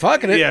 he ain't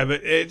fucking it. Yeah,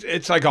 but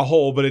it's like a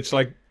hole, but it's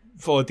like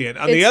full at the end.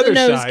 On It's the other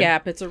nose side,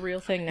 gap. It's a real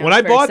thing now. when It's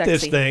I very bought sexy.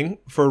 this thing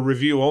for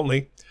review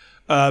only,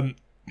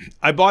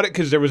 I bought it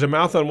because there was a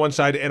mouth on one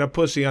side and a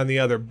pussy on the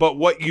other. But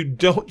what you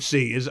don't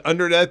see is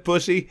under that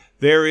pussy,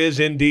 there is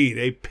indeed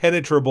a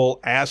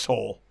penetrable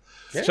asshole.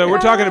 So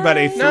we're talking about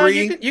a 3. No,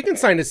 you can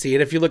sign to see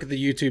it if you look at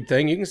the YouTube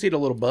thing. You can see the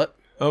little butt.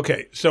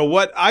 Okay, so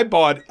what I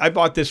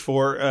bought this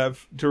for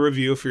to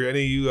review for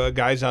any of you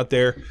guys out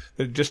there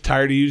that are just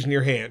tired of using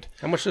your hand.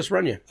 How much does this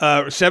run you?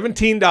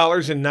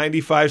 $17.95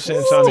 on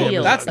Amazon.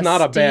 Steal. That's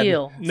not a bad.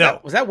 Steal. No,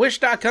 Was that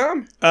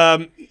Wish.com?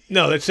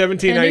 no, that's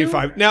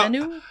 $17.95. Now,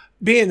 Anu?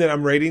 being that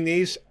I'm rating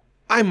these,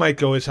 I might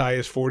go as high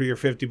as $40 or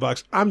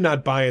 $50. I'm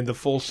not buying the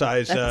full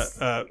size, That's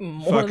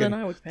more fucking than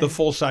I would pay. the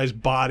full size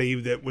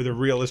body that with a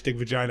realistic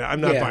vagina.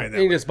 I'm not buying You that.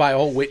 can one. just buy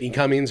old Whitney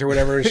Cummings or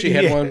whatever, and she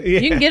had Yeah, one. yeah.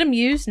 You can get them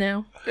used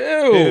now. Ew.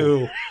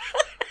 Ew.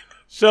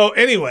 So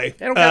anyway,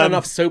 They don't got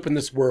enough soap in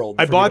this world.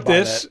 I for me to bought buy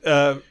this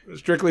that.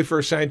 strictly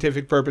for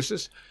scientific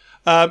purposes.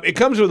 It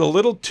comes with a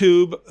little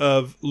tube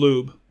of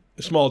lube,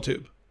 a small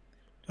tube,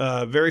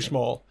 very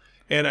small.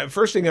 And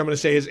first thing I'm going to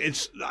say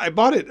is I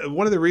bought it.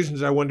 One of the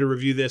reasons I wanted to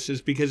review this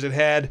is because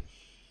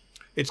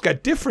it's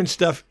got different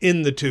stuff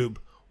in the tube.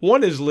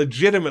 One is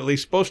legitimately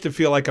supposed to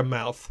feel like a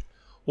mouth.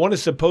 One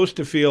is supposed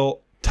to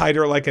feel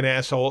tighter like an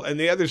asshole, and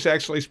the other's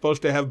actually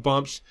supposed to have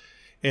bumps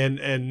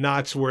and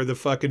knots where the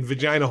fucking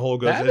vagina hole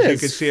goes. That As you is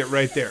can see it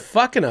right there.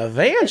 Fucking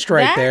advanced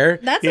right there.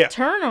 That's Yeah. a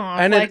turn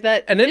off. And like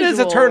that. and it is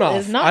a visual turn off.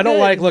 is not I don't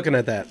good. like looking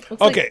at that. Looks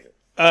like- Okay,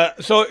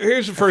 so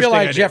here's the I first feel thing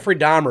like I did. Jeffrey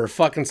Dahmer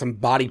fucking some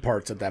body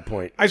parts at that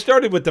point. I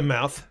started with the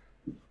mouth.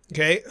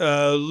 Okay,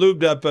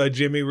 lubed up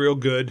Jimmy real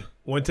good.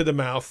 Went to the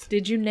mouth.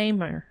 Did you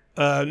name her?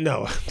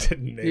 No, I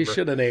didn't name You her.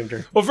 should have named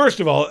her. Well, first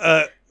of all,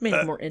 Make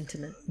it more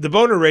intimate. the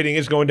boner rating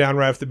is going down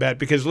right off the bat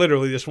because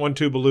literally this one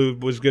tube of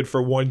lube was good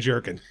for one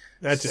jerkin.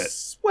 That's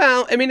it.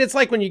 Well, I mean, it's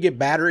like when you get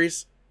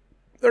batteries.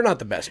 They're not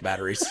the best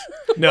batteries.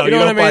 No, You know don't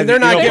what I mean? buy the- They're you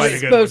not don't giving- buy the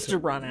It's good supposed ones. to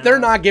run out. They're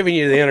not giving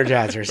you the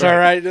Energizers, all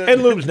right?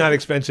 And lube's not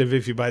expensive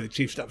if you buy the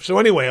cheap stuff. So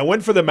anyway, I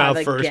went for the mouth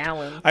the first.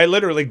 gallon. I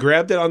literally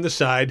grabbed it on the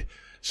side,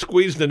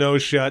 squeezed the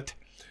nose shut,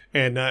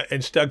 and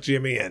stuck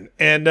Jimmy in.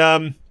 And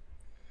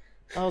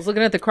I was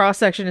looking at the cross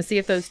section to see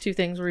if those two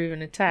things were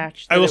even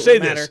attached. I that will it say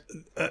would matter.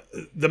 this: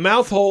 the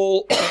mouth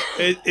hole,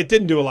 it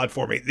didn't do a lot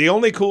for me. The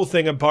only cool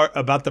thing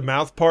about the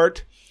mouth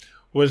part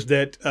was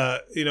that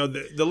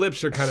the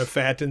lips are kind of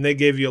fat, and they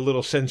gave you a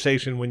little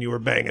sensation when you were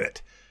banging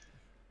it.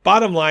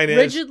 Bottom line is,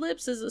 Rigid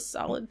lips is a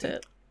solid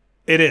tip.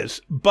 it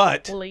is.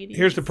 But Ladies.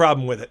 here's the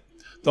problem with it: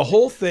 the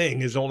whole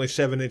thing is only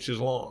 7 inches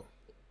long.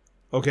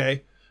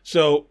 Okay,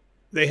 so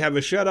they have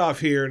a shut off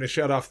here and a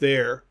shut off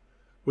there,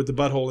 with the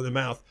butthole in the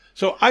mouth.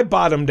 So I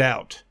bottomed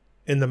out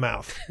in the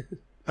mouth.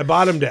 I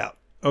bottomed out.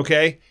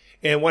 Okay,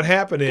 and what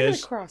happened Look at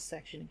is the cross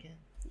section again.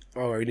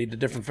 Oh, we need a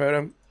different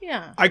photo?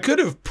 Yeah. I could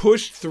have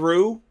pushed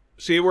through.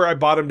 See where I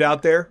bottomed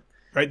out there?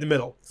 Right in the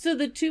middle. So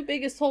the two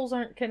biggest holes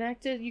aren't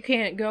connected. You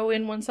can't go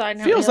in one side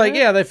and out Feels the like, other?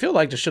 yeah, they feel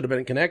like they should have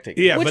been connecting.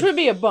 Yeah, Which but would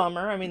be a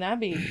bummer. I mean, that'd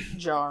be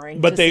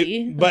jarring. but to they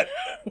see. but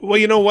well,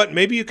 you know what?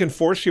 Maybe you can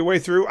force your way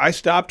through. I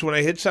stopped when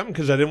I hit something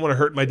because I didn't want to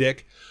hurt my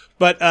dick.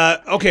 But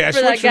okay, I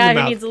for that switched from guy the who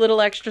mouth. needs a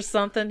little extra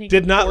something, he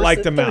Did can not force like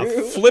it the mouth.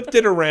 through. Flipped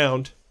it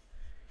around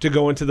to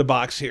go into the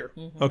box here.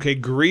 Okay,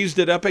 greased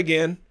it up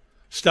again.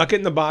 Stuck it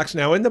in the box.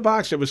 Now in the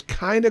box, it was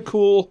kind of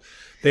cool.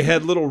 They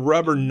had little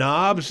rubber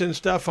knobs and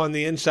stuff on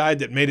the inside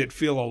that made it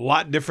feel a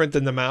lot different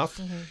than the mouth.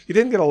 You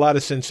didn't get a lot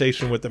of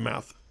sensation with the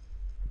mouth.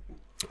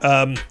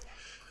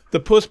 The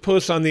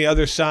puss on the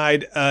other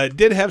side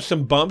did have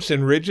some bumps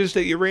and ridges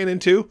that you ran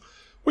into,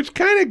 which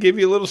kind of give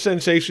you little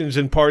sensations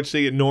in parts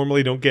that you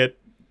normally don't get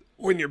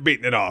when you're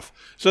beating it off.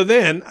 So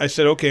then I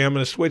said, okay, I'm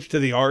going to switch to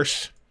the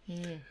arse.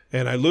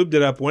 And I lubed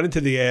it up, went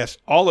into the ass.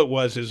 All it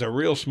was is a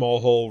real small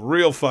hole,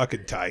 real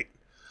fucking tight.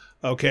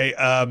 Okay.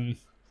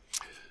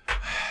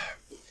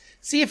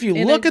 See, if you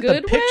In look a at the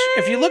good picture,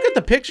 if you look at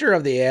the picture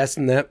of the ass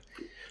in that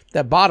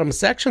bottom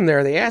section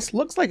there, the ass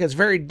looks like it's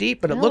very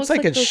deep, but it Yeah, looks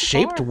like it's those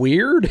shaped are.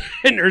 weird,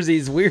 and there's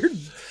these weird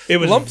It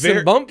was lumps very,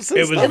 and bumps and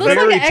it was stuff. It looks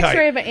very like an tight.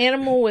 X-ray of an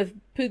animal with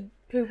poop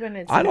in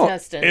its I don't-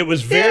 intestine. It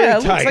was very Yeah,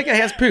 it tight. looks like it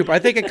has poop. I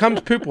think it comes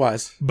poop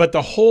wise. But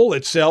the hole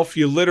itself,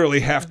 you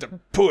literally have to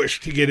push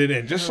to get it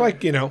in. Just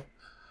like,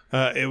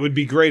 it would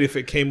be great if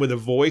it came with a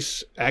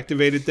voice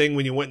activated thing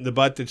when you went in the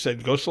butt that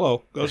said, go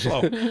slow, go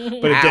slow. But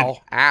it didn't.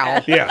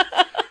 Ow. Yeah.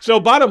 So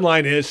bottom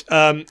line is,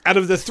 out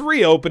of the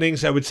 3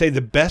 openings, I would say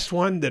the best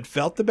one that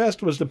felt the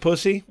best was the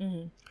pussy.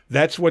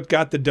 That's what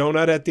got the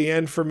donut at the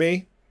end for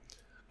me.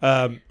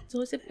 So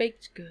is it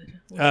baked good?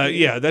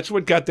 Yeah, that's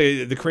what got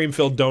the cream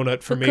filled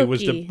donut for The me was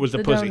cookie, the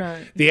the pussy.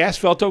 donut. The ass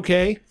felt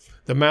okay.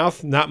 The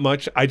mouth, not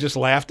much. I just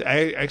laughed.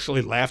 I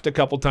actually laughed a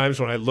couple times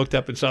when I looked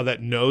up and saw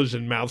that nose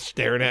and mouth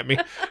staring at me.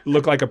 It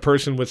looked like a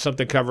person with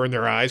something covering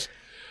their eyes.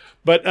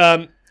 But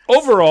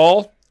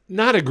overall,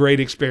 not a great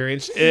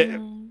experience.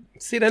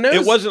 See, the nose?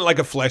 It wasn't like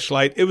a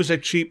fleshlight. It was a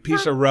cheap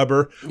piece of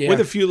rubber with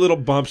a few little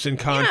bumps and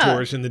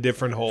contours in the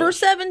different holes. For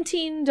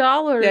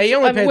 $17. Yeah, you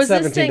only paid was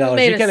this $17. thing You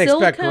made can't of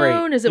expect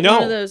silicone? great. Is it No.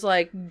 one of those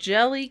like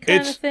jelly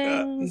kind of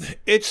things?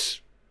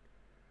 It's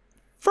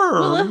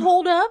Will it firm.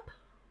 hold up?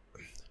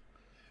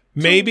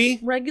 Maybe.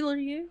 Regular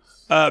use?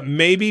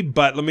 Maybe,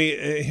 but let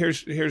me.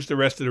 Here's the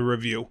rest of the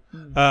review.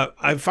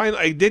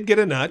 I did get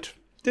a nut.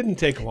 Didn't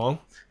take long.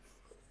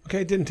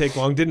 Okay, it didn't take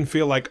long. Didn't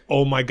feel like,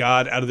 oh my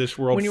god, out of this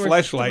world When you were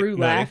fleshlight. through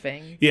nutty.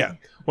 laughing. Yeah,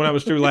 when I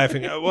was through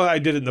laughing. Well, I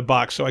did it in the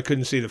box, so I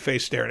couldn't see the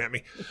face staring at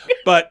me.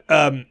 But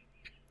and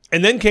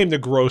then came the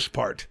gross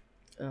part,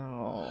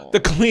 Oh. the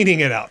cleaning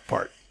it out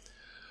part.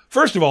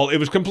 First of all, it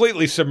was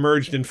completely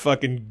submerged in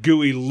fucking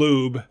gooey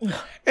lube,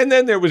 and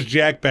then there was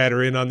jack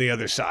batter in on the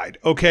other side.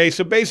 Okay,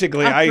 so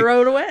basically, I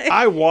throw it away.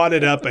 I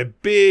wadded up a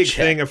big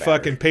thing of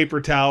fucking paper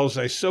towels.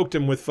 I soaked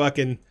them with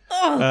fucking.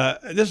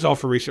 This is all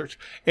for research.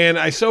 And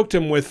I soaked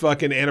them with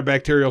fucking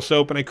antibacterial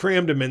soap, and I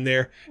crammed them in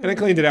there, and I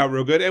cleaned it out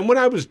real good. And when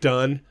I was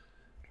done,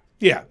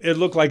 yeah, it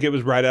looked like it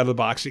was right out of the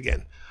box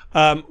again.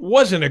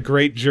 Wasn't a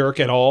great jerk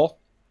at all.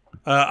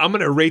 I'm going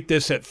to rate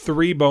this at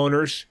 3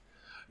 boners.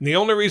 And the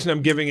only reason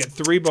I'm giving it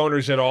 3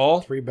 boners at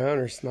all, 3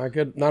 boners. Not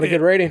good. Not a good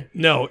rating.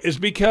 no, is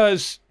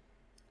because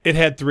it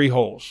had 3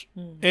 holes.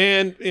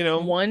 And, you know,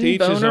 One to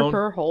each his boner own.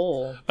 per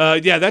hole.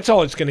 Yeah, that's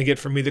all it's going to get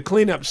from me. The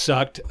cleanup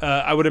sucked.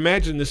 I would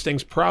imagine this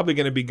thing's probably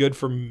going to be good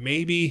for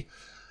maybe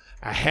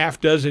a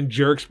half dozen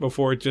jerks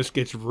before it just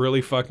gets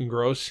really fucking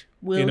gross.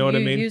 Will you know what I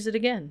mean? use it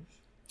again?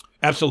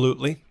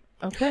 Absolutely.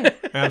 Okay.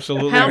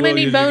 Absolutely. How I will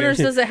many use it again. boners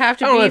does it have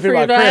to I don't know be if for you're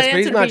you about to Chris, but answer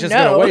he's to not be just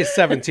no? going to waste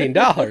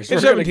 $17.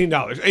 It's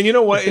 $17. And you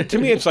know what? To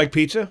me, it's like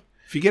pizza.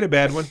 If you get a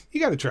bad one, you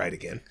got to try it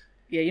again.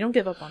 Yeah, you don't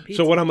give up on pizza.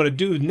 So what I'm going to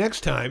do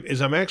next time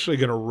is I'm actually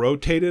going to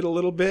rotate it a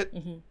little bit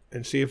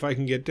and see if I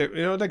can get,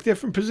 like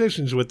different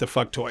positions with the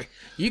fuck toy.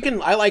 You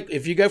can. I like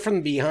if you go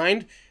from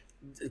behind,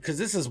 because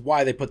this is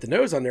why they put the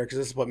nose on there. Because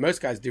this is what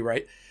most guys do,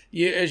 right?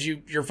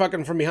 You're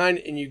fucking from behind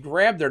and you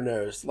grab their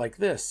nose like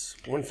this,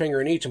 one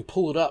finger in each, and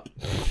pull it up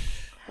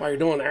while you're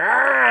doing.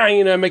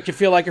 Make you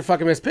feel like you're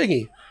fucking Miss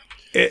Piggy.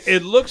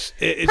 It looks.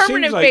 It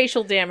Permanent seems like.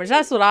 facial damage.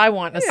 That's what I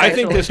want. In a I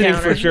think sexual this thing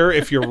encounter. for sure.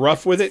 If you're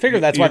rough with it, Figure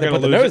that's why you're they gonna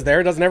put the lose nose it.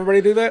 there. Doesn't everybody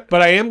do that?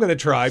 But I am going to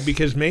try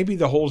because maybe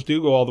the holes do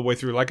go all the way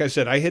through. Like I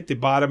said, I hit the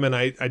bottom and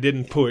I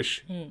didn't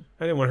push. I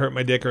didn't want to hurt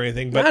my dick or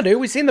anything. But Nah, dude,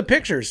 we've seen the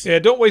pictures. yeah,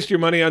 don't waste your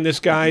money on this,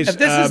 guys. If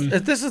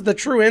this is the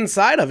true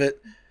inside of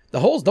it, the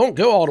holes don't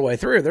go all the way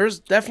through. There's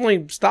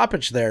definitely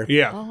stoppage there.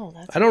 yeah. Oh,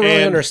 that's I don't really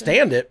And-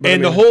 understand it. But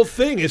And I the mean, whole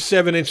thing is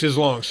 7 inches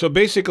long. So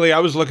basically, I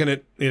was looking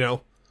at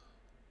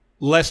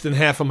less than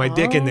half of my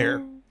dick in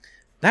there.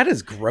 that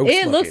is gross.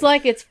 It looks looking.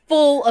 like it's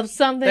full of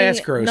something That's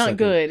gross. not looking.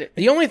 good.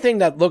 The only thing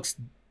that looks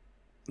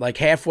like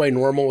halfway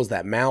normal is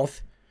that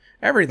mouth.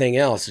 Everything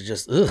else is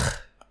just ugh.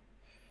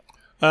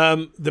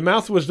 The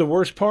mouth was the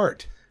worst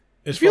part.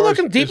 If you're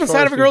looking deep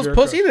inside of a girl's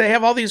pussy, they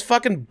have all these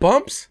fucking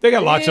bumps. They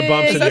got lots of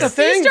bumps Yeah, in that there. a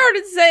thing? He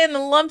started saying the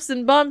lumps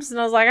and bumps, and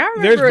I was like, I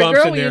There's remember a bumps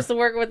girl in we there. used to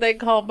work with they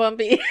call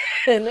bumpy.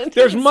 And it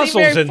There's didn't seem muscles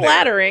very in there.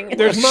 flattering.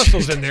 There's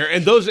muscles in there,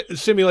 and those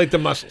simulate the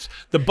muscles.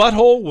 The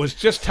butthole was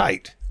just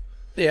tight.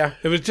 Yeah.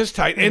 It was just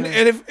tight, and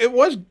if it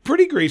was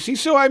pretty greasy.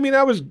 So I mean,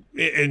 I was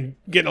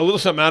getting a little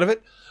something out of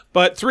it.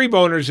 But 3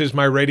 boners is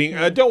my rating.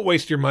 Don't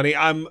waste your money.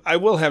 I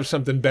will have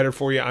something better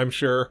for you, I'm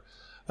sure.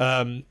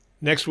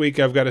 Next week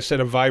I've got a set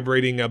of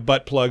vibrating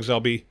butt plugs.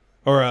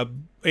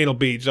 Anal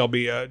beads. I'll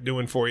be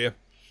doing for you.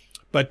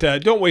 But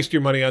don't waste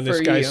your money on this,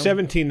 For guys. you.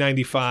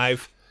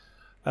 $17.95.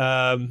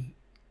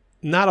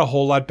 Not a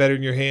whole lot better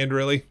in your hand,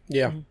 really.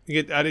 Yeah.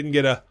 I didn't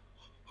get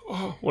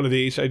one of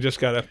these. I just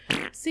got a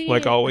See,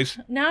 like always.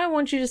 now I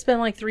want you to spend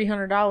like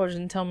 $300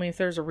 and tell me if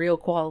there's a real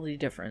quality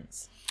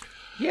difference.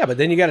 Yeah, but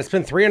then you got to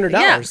spend $300.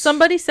 Yeah,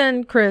 somebody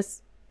send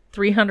Chris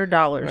 $300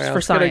 for it's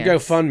gonna science. go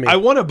fund me. I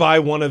want to buy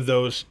one of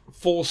those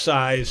full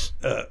size,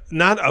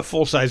 not a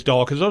full size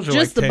doll because those are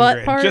Just like the 10 butt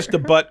grand. part? Just the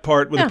butt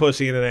part with Yeah. a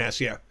pussy and an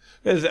ass. Yeah,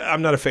 'Cause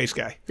I'm not a face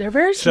guy. They're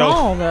very So-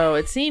 small, though.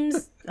 It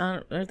seems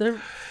they're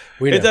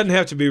we It know. doesn't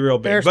have to be real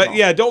big, They're but small.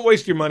 yeah, don't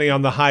waste your money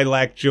on the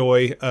Hylac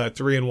Joy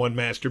 3-in-1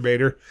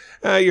 masturbator.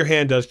 Your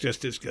hand does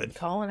just as good.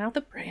 calling out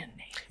the brand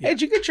name. Hey,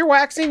 did you get your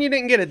waxing? You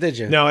didn't get it, did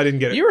you? No, I didn't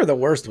get it. You were the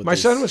worst with My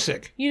these. son was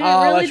sick. You didn't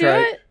Oh, really that's do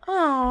right. it?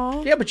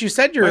 Oh. Yeah, but you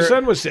said My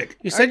son was sick.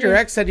 you said your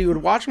ex said he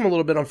would watch him a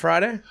little bit on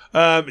Friday.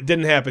 It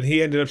didn't happen.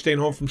 He ended up staying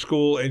home from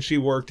school, and she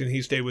worked, and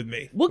he stayed with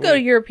me. We'll go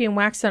to European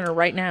Wax Center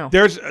right now.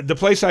 There's the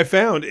place I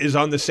found is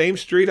on the same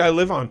street I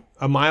live on,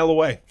 a mile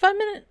away. 5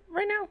 minutes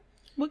right now.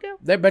 We'll go.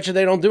 They bet you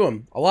they don't do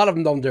them. A lot of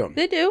them don't do them.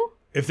 They do.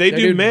 If they do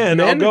do men,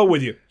 I'll men? go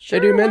with you. They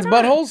do Sure, men's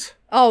why not? buttholes.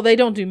 Oh, they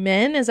don't do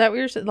men? Is that what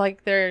you're saying?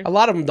 Like they're. A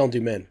lot of them don't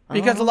do men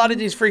because a lot of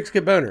these freaks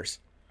get boners.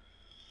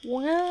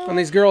 Well, And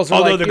these girls are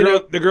Although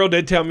like, the girl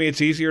did tell me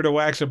it's easier to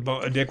wax a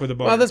dick with a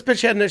boner. well, this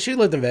bitch she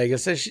lived in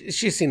Vegas, so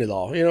she's seen it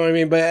all. You know what I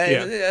mean? But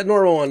a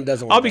normal one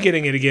doesn't. Want I'll be that.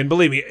 getting it again.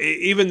 Believe me.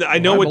 Even I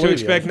know I what to believe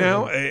you. expect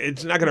now.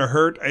 It's not going to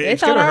hurt. they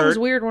It's thought going to I hurt. was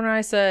weird when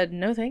I said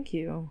no, thank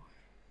you.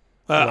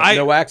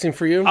 No waxing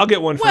for you. I'll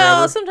get one Well,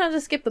 forever. sometimes I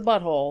skip the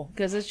butthole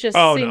because it just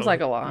Oh, seems no.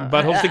 like a lot.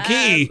 Butthole's the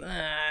key.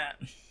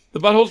 The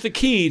butthole's the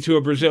key to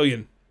a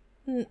Brazilian.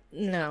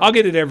 No, I'll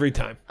get it every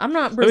time. I'm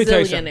not Let me tell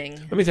you something. Brazilianing.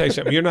 Let me tell you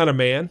something. You're not a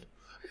man.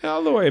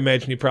 Although I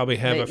imagine you probably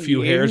have a That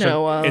few you hairs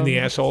know in the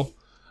of. asshole.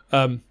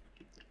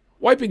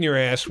 Wiping your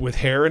ass with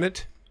hair in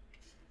it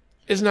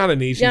is not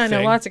an easy Yeah, I thing.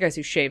 know lots of guys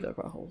who shave their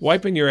buttholes.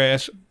 Wiping your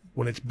ass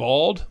when it's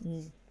bald,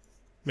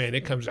 man,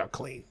 it comes out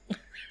clean.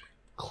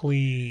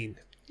 Clean.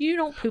 You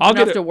don't poop I'll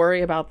get enough it- to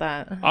worry about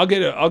that. I'll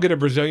get a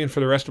Brazilian for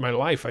the rest of my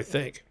life, I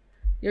think.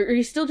 Are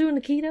you still doing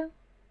the keto?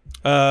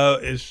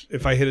 Is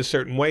if I hit a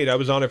certain weight. I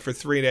was on it for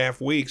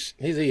 3.5 weeks.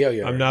 He's a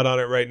yo-yo. I'm not on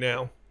it right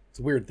now. It's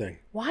a weird thing.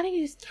 Why do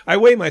you I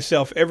weigh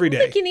myself every I day.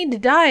 think you need to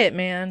diet,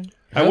 man?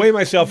 I weigh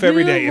myself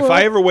every You day. If look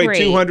I ever weigh great,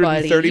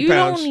 230 buddy. You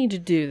pounds, don't need to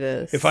do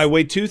this. if I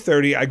weigh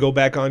 230, I go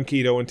back on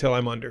keto until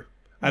I'm under.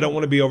 I don't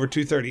want to be over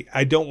 230.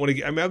 I don't want to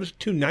get. I mean, I was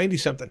 290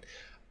 something.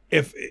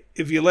 If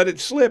you let it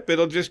slip,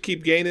 it'll just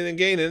keep gaining and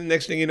gaining.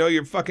 Next thing you know,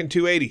 you're fucking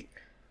 280.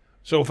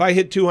 So if I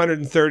hit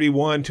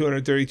 231,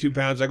 232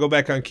 pounds, I go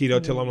back on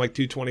keto till I'm like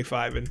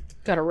 225 and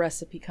got a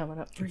recipe coming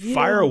up for you.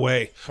 fire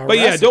away. A But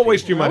yeah, recipe. don't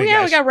waste your Oh money, yeah,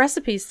 guys. we got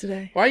recipes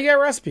today Why you got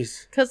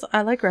recipes? because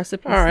I like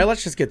recipes. All right,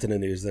 let's just get to the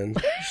news then.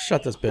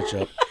 Shut this bitch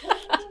up.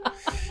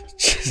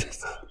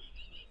 Jesus.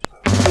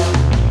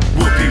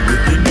 Whoopi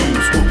with the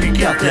news,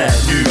 Whoopi got that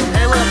news.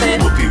 Hey, Whoopi.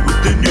 Whoopi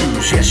with the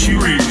news, yeah, she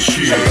reads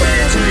shit.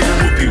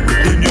 Whoopi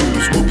with the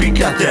news, Whoopi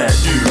got that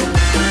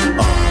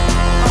news.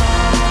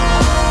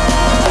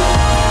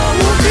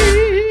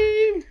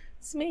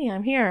 It's me.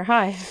 I'm here.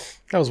 Hi.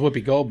 That was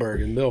Whoopi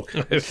Goldberg and Milk.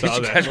 I saw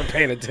You that. guys were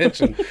paying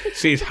attention.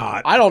 She's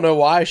hot. I don't know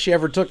why she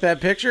ever took that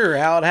picture or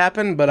how it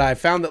happened, but I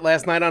found it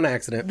last night on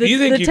accident. The, You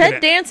think the you Ted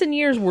can- Danson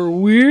years were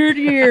weird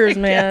years,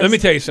 man. Let me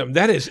tell you something.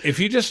 That is, if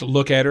you just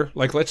look at her,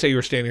 like let's say you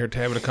were standing here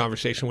having a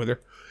conversation with her,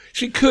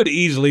 she could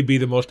easily be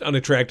the most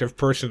unattractive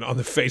person on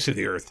the face of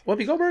the earth.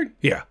 Whoopi Goldberg?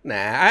 Yeah.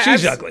 Nah.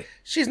 She's ugly.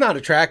 She's not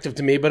attractive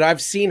to me, but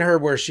I've seen her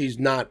where she's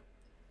not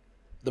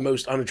the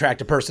most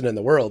unattractive person in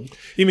the world.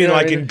 You mean know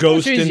like what I in mean?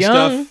 Ghost She's and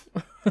young.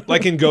 stuff?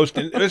 Like in Ghost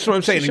and that's what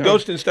I'm saying. In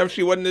Ghost and stuff,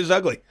 she wasn't as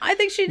ugly. I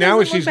think she Now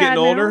doesn't as she's look bad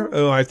getting older, now.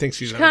 oh, I think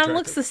she's She kind of unattractive.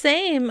 looks the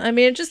same. I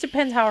mean, it just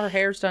depends how her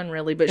hair's done,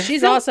 really. But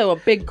she's also a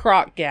big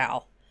croc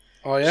gal.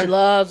 Oh, yeah? She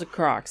loves the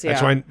crocs. Yeah,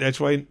 That's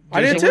why. I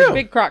did Jason- She's a too.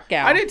 big croc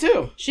gal. I did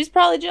too. She's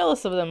probably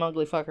jealous of them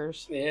ugly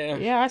fuckers. Yeah.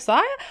 Yeah, I saw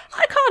it.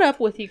 I caught up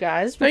with you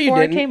guys No, before you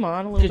I didn't. came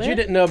on a little Did bit. you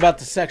didn't know about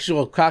the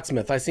sexual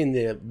cocksmith? I seen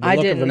the I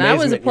look didn't. of That amazement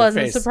was a in your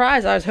pleasant face.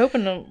 surprise. I was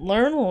hoping to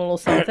learn a little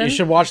something. You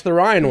should watch the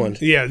Ryan one.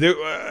 Yeah,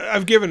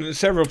 I've given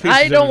several pieces.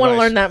 I don't want to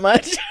advice. learn that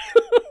much.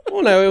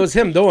 Well, no, it was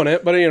him doing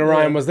it, but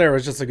Ryan was there. It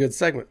was just a good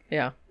segment.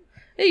 Yeah,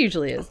 it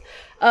usually is.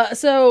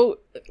 So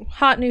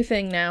hot new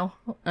thing now.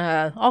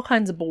 All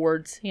kinds of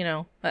boards.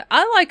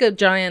 I like a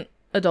giant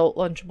adult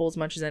Lunchable as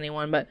much as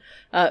anyone, but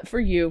for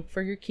your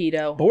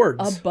keto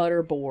Boards. a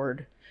butter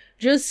board.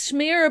 Just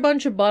smear a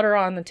bunch of butter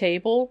on the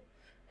table,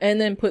 and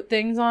then put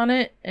things on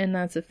it, and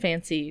that's a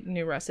fancy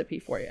new recipe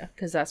for you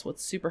because that's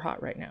what's super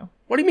hot right now.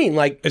 What do you mean?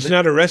 Like, It's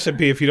not a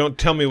recipe if you don't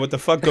tell me what the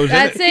fuck goes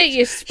That's in it. it.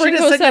 You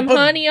sprinkle said you some put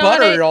honey on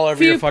butter it, all over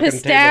few your fucking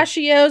table.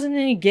 pistachios, and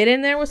then you get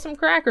in there with some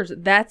crackers.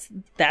 That's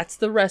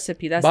the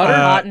recipe. That's Butter. the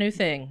hot new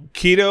thing.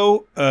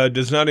 Keto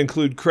does not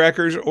include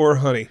crackers or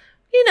honey.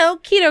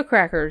 Keto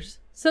crackers.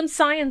 Some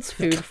science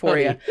food for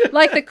you.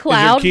 Like the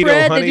cloud keto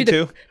bread. honey They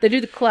do too? they do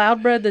the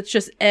cloud bread that's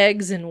just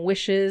eggs and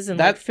wishes and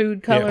like That-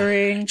 food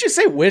coloring. did you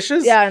say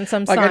wishes? Yeah, and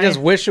some Like, I just science.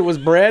 wish it was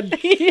bread.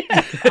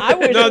 I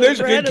wish No, it was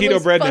there's good it keto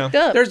was bread fucked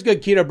now. Up. There's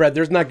good keto bread.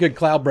 There's not good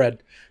cloud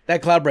bread.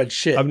 That cloud bread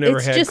shit. I've never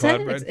It's had just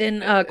cloud eggs bread.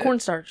 in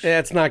cornstarch. Yeah,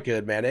 it's not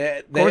good,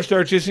 man.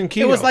 Cornstarch isn't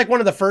keto. It was like one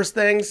of the first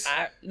things.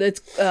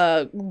 It's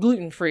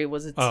gluten free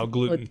was its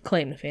gluten.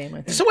 claim to fame,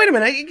 I think. So wait a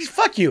minute.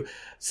 Fuck you.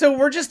 So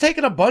we're just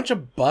taking a bunch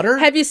of butter?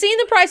 Have you seen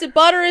the price of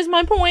butter? Is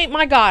my point.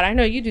 My God, I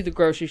know you do the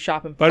grocery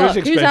shopping. Butter's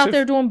Fuck, who's out expensive.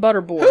 there doing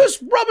butter boards?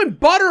 Who's rubbing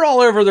butter all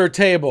over their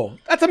table?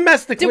 That's a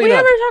mess to Did clean we up.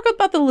 ever talk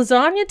about the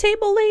lasagna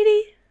table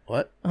lady?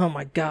 What? Oh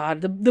my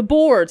God, the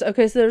boards.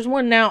 Okay, so there's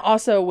one now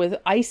also with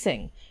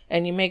icing,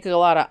 and you make a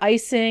lot of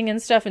icing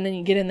and stuff, and then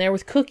you get in there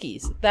with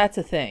cookies. That's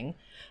a thing.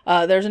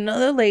 There's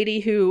another lady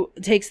who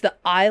takes the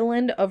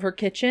island of her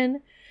kitchen,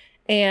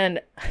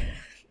 and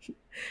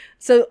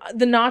so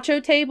the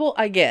nacho table,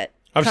 I get.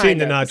 I've seen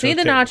the nacho See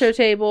the tables. nacho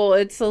table.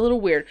 It's a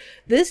little weird.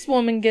 This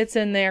woman gets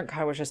in there. God,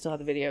 I wish I still had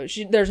the video.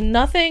 There's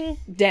nothing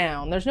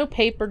down. There's no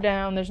paper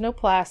down. There's no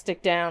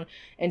plastic down.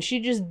 And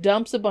she just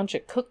dumps a bunch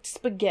of cooked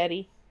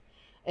spaghetti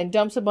and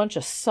dumps a bunch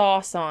of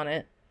sauce on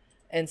it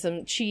and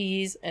some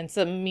cheese and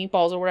some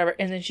meatballs or whatever.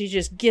 And then she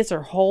just gets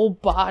her whole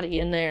body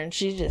in there and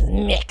she's just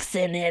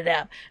mixing it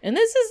up. And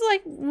this is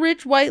like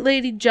rich white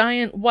lady,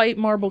 giant white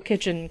marble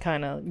kitchen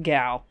kind of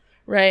gal,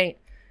 right?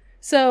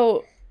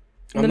 So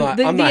I'm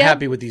not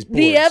happy with these boards.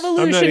 The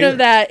evolution either. of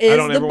that I is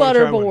don't the ever wanna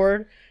butter try one.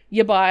 board.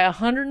 You buy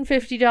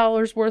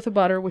 $150 worth of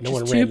butter, which No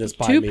one is ran this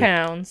by 2 me.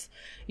 pounds.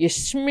 You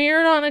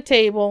smear it on a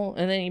table,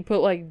 and then you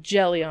put like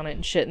jelly on it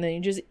and shit, and then you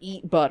just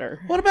eat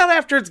butter. What about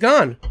after it's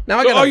gone? Now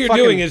I So got all you're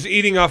doing is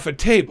eating off a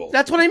table.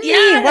 That's what I mean.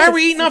 Yes! Why are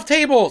we eating off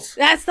tables?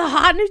 That's the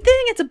hot new thing.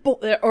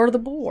 It's or the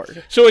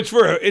board. So it's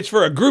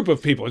for a group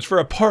of people. It's for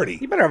a party.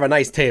 You better have a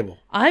nice table.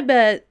 I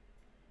bet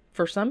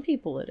for some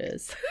people it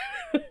is.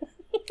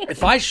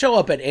 If I show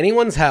up at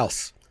anyone's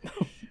house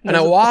and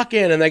I walk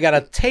in and they got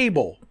a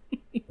table,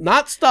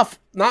 not stuff,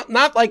 not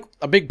like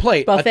a big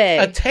plate, Buffet.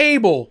 a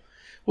table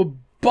with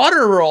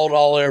butter rolled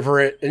all over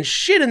it and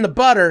shit in the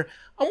butter,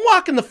 I'm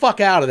walking the fuck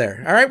out of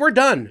there. All right, we're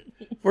done.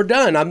 We're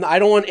done. I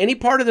don't want any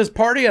part of this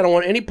party. I don't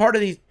want any part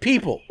of these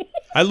people.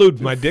 I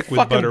lubed my dick with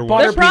Fucking butter butter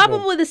once. They're people.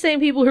 probably the same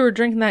people who are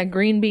drinking that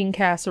green bean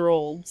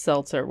casserole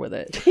seltzer with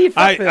it.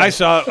 I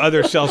saw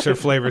other seltzer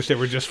flavors that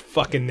were just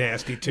fucking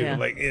nasty too, Yeah.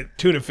 like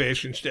tuna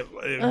fish and stuff.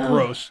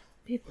 Gross.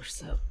 People are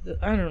so,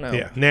 I don't know.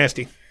 Yeah,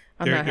 nasty.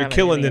 I'm They're not having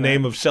killing any the of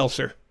name that. of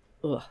seltzer.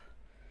 Ugh.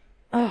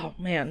 Oh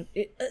man.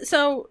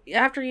 So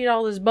after you eat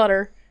all this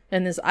butter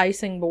and this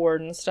icing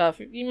board and stuff,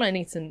 you might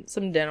need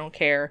some dental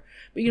care,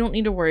 but you don't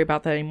need to worry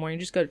about that anymore. You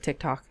just go to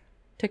TikTok.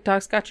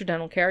 TikTok's got your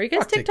dental care. Are you guys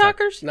Fuck TikTok.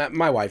 TikTokers? Not,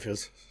 my wife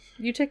is.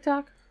 You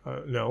TikTok?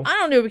 No. I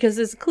don't do it because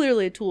it's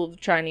clearly a tool of the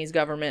Chinese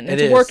government. And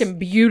It it's is. working And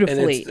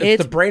beautifully.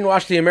 it's to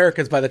brainwash the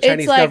Americans by the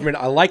Chinese like government.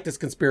 I like this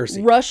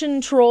conspiracy.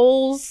 Russian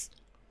trolls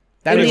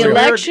That in is the a-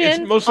 election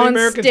It's mostly on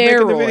Americans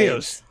steroids. making the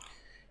videos.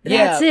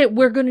 That's it.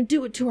 We're going to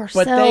do it to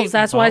ourselves.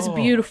 That's why it's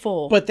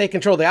beautiful. But they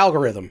control the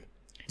algorithm.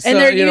 So, And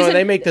they're using-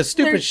 they make the they're-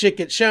 stupid shit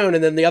get shown,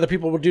 and then the other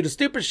people will do the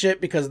stupid shit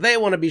because they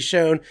want to be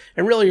shown,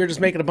 and really you're just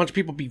making a bunch of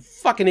people be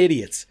fucking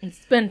idiots.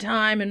 spend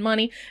time and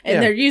money, and Yeah.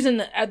 they're using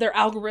their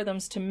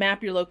algorithms to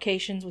map your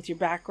locations with your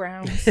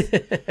backgrounds.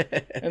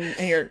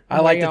 and I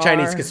like where the you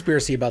Chinese are.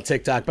 conspiracy about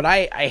TikTok, but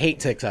I hate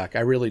TikTok.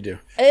 I really do.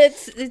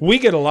 It's We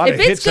get a lot if of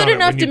it's hits good on it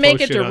enough when to you make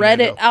post it to shit on there,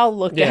 Reddit, though. I'll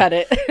look Yeah. at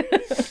it.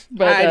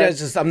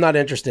 But I'm not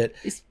interested.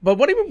 But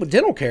what even with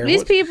dental care? these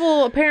What-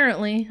 people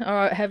apparently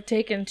have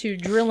taken to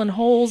drilling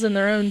holes in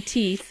their own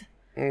teeth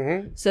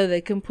so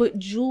they can put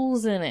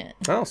jewels in it.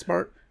 Oh,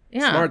 smart.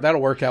 Yeah. Smart.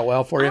 That'll work out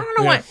well for you. I don't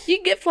know why. You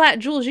can get flat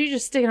jewels. You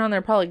just stick it on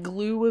there. Probably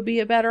glue would be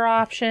a better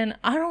option.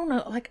 I don't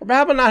know. Like,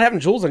 How about not having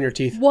jewels on your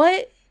teeth?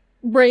 what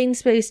brain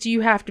space do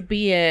you have to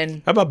be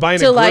in? How about buying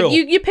So a like grill?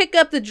 you pick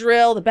up the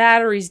drill, the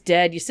battery's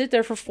dead. You sit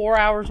there for 4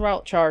 hours while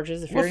it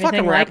charges. If What you're fucking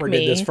anything like rapper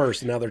me, did this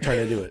first, and now they're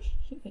trying to do it?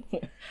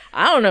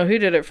 I don't know who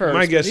did it first.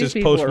 My but guess these is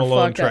people Post are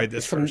Malone fucked up. tried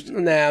this first.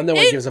 Nah, no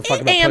one gives a fuck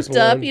It about Post amped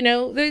Malone. up. You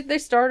know, they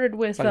started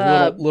with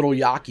Like little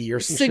Yaki or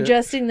some shit.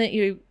 suggesting that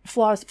you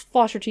floss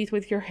your teeth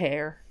with your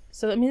hair.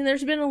 So I mean,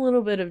 there's been a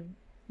little bit of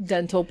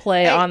dental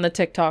play on the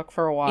TikTok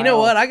for a while. You know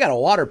what? I got a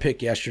water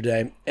pick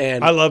yesterday,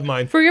 and I love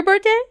mine. For your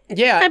birthday?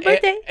 yeah, My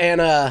birthday?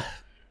 and I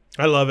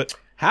love it.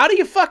 how do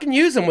you fucking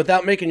use them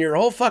without making your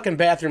whole fucking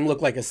bathroom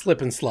look like a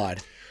slip and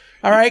slide?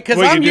 All right, because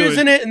What you I'm do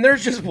using it, and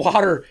there's just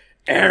water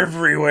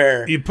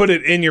everywhere. You put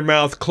it in your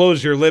mouth,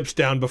 close your lips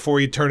down before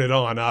you turn it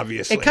on,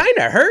 obviously. It kind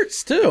of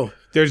hurts too.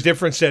 There's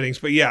different settings,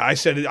 but yeah, I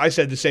said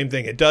the same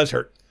thing. It does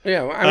hurt.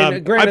 Yeah, well, I mean, I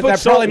granted, put that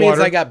salt probably means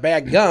water. I got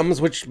bad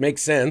gums, which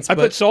makes sense. I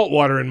but put salt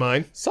water in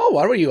mine. salt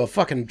water? What are you, a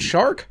fucking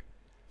shark?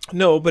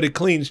 No, but it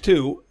cleans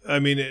too. I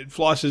mean, it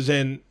flosses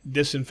and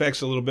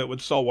disinfects a little bit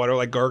with salt water,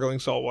 like gargling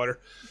salt water.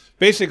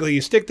 Basically, you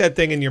stick that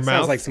thing in your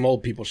Sounds mouth. like some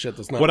old people shit.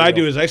 That's not. What real. I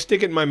do is I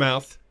stick it in my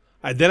mouth,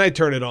 then I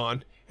turn it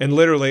on, and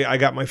literally I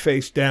got my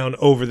face down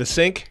over the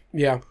sink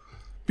yeah.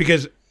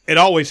 because it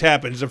always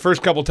happens. The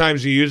first couple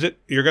times you use it,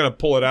 you're gonna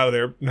pull it out of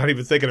there, not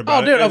even thinking Oh,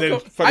 about dude, it. and then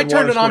of course. fucking I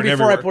turned water's it on squirting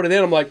before I everywhere. put it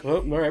in. I'm like, oh,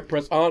 all right,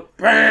 press on.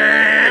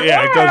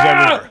 Yeah, it goes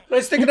everywhere. I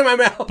stick it in my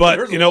mouth. But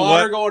There's you know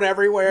water what? going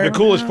everywhere. The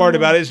coolest part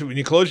about it is when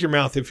you close your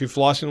mouth, if you're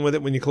flossing with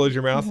it, when you close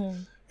your mouth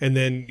and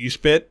then you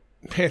spit,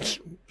 man,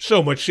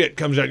 so much shit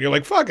comes out. And you're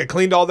like, fuck, I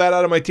cleaned all that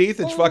out of my teeth.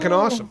 It's fucking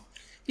awesome.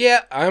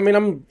 Yeah, I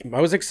mean, I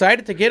was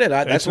excited to get it.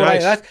 That's That's what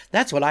nice.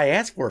 that's what I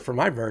asked for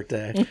my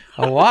birthday.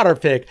 A water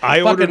pick.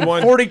 I ordered Fucking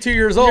one. 42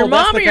 years old. Your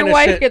that's mom the or your kind of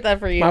wife shit- get that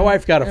for you? My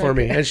wife got it for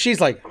me, and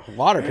she's like,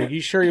 "Water pick? You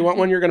sure you want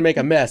one? You're gonna make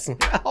a mess."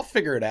 I'll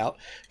figure it out.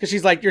 Because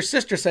she's like, "Your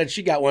sister said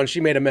she got one. She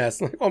made a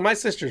mess." I'm like, well, my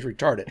sister's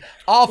retarded.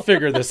 I'll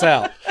figure this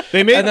out.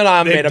 They made, And then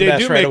I made a they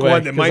mess do right make away,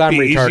 one that 'cause might I'm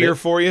be retarded. easier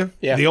for you.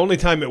 Yeah. The only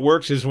time it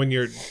works is when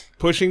you're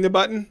pushing the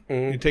button.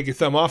 Mm-hmm. You take your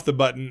thumb off the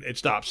button, it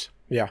stops.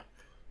 Yeah,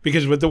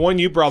 Because with the one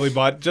you probably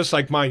bought, just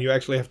like mine, you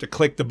actually have to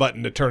click the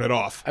button to turn it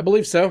off. I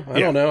believe so. I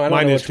don't know. I don't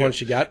mine know is which too. one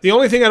she got. The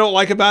only thing I don't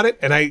like about it,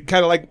 and I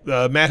kind of like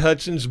Matt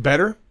Hudson's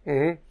better.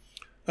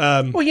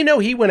 Well, you know,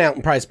 he went out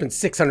and probably spent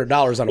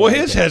 $600 on. Well, water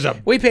his pick. has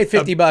a. We paid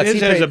 $50. His He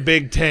has paid- a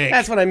big tank.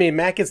 That's what I mean.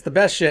 Matt gets the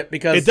best shit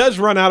because It does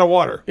run out of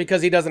water.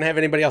 because he doesn't have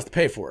anybody else to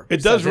pay for.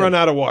 It does run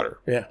out of water.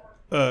 Yeah.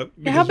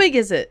 How big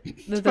is it?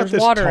 That About there's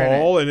this water in it.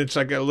 tall, and it's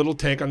like a little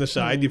tank on the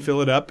side. You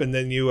fill it up, and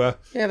then you.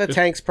 Yeah, the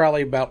tank's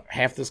probably about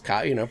half this,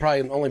 probably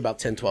only about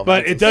 10, 12 But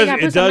ounces. it does. gotta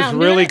put It some does Mountain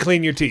Dew really in it?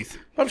 clean your teeth.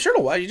 I'm sure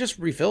it'll. You just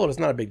refill it. It's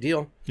not a big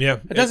deal. Yeah.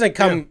 It doesn't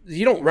come.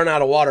 You don't run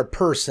out of water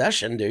per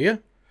session, do you?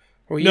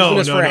 Were you using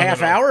this for a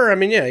half hour? I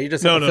mean, yeah, you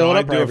just have to fill it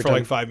up I do it every for time.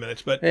 like 5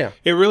 minutes, but Yeah.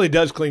 it really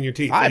does clean your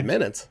teeth. 5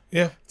 minutes?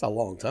 Yeah. It's a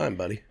long time,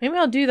 buddy. Maybe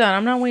I'll do that.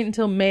 I'm not waiting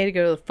until May to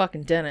go to the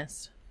fucking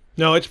dentist.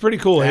 No, it's pretty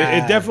cool. It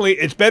definitely,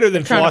 it's better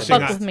than trying to flossing.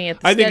 fuck with me at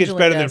the I think it's scheduling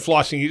better than desk.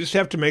 flossing. You just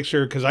have to make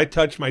sure, because I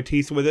touch my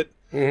teeth with it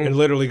and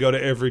literally go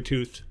to every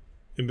tooth,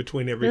 in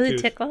between every Really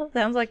tooth. tickle?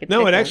 Sounds like it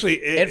No, it tickles. actually,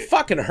 It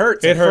fucking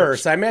hurts It at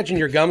hurts. first. I imagine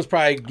your gums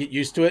probably get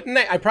used to it. And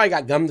I probably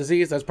got gum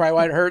disease. That's probably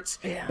why it hurts.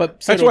 Yeah.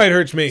 But so that's do- why it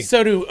hurts me.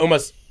 So do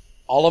almost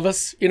all of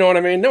us. You know what I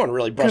mean? No one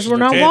really brushes Because we're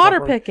their not teeth.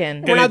 water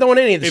picking. We're not doing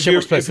any of the if shit you're,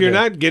 we're supposed if to you're do.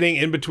 not getting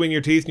in between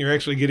your teeth and you're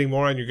actually getting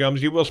more on your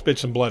gums, you will spit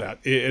some blood out.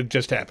 It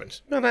just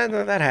happens. No,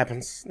 that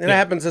happens. It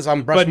happens as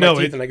I'm But brushing no,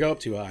 my teeth it- and I go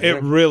up too high.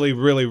 It really,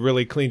 really,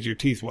 really cleans your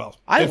teeth well.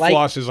 I It like-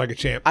 flosses like a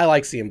champ. I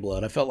like seeing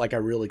blood. I felt like I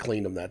really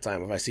cleaned them that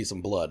time if I see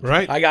some blood.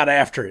 Right. I got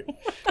after it.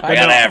 I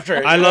got after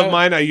it. I you love know?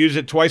 mine. I use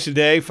it twice a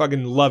day.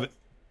 Fucking love it.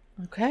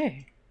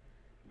 Okay.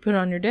 Put it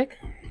on your dick?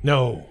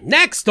 No.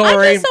 Next I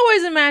story. just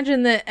always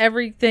imagine that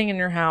everything in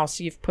your house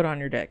you've put on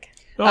your dick.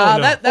 Oh,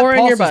 no. That Or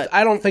in your pulses- butt.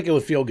 I don't think it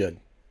would feel good.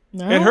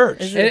 No? It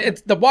hurts. Is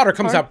It's the water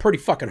comes out pretty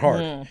fucking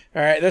hard. All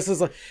right, this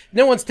is like,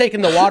 no one's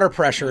taking the water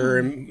pressure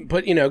and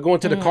going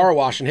to the car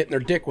wash and hitting their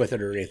dick with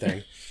it or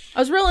anything. I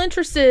was real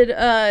interested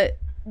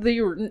that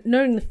you were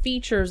noting the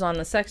features on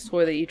the sex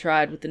toy that you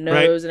tried with the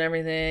nose and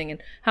everything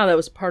and how that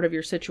was part of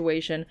your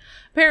situation.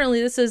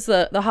 Apparently, this is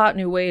the hot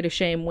new way to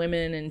shame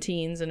women and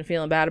teens and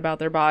feeling bad about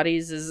their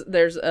bodies. Is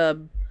there's a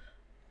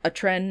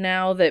trend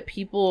now that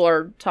people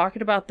are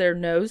talking about their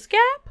nose gap?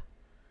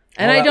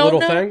 And Oh, I that don't little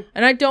know. thing?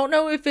 And I don't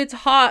know if it's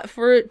hot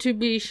for it to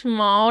be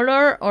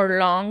smaller or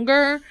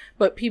longer,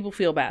 but people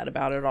feel bad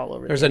about it all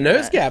over. There's the a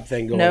nose internet. gap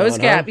thing going Nose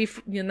on. gap.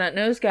 Huh? In that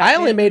nose gap. I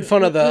only made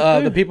fun of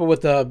the people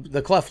with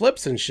the cleft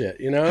lips and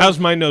shit. You know, How's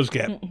my nose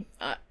gap?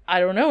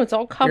 I don't know. It's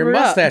all covered your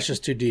up. mustache is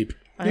too deep.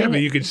 Yeah,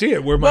 but you can see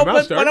it where my mouth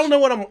But starts. I don't know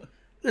what I'm.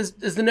 Is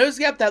the nose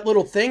gap that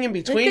little thing in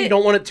between? they- You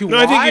don't want it too No,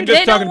 I wide. think you're just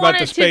They talking don't want about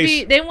the it to space.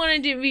 be. They want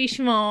it to be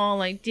small,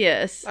 like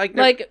this, Like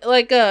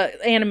like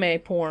anime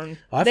porn.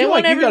 I They feel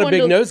want like you got a everyone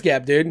big to- nose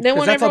gap, dude. They 'cause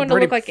want that's a everyone to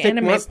pretty look like thick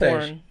anime mustache.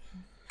 porn.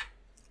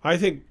 I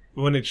think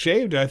when it's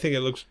shaved, I think it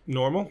looks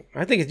normal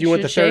I think if you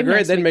went to should shave third grade,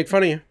 next they'd week. make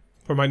fun of you.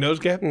 for my nose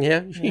gap.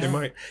 Yeah, They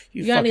might.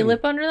 You got any fucking-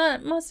 lip under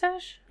that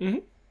mustache?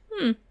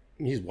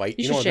 He's white.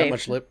 You You don't should have that shave.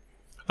 much lip.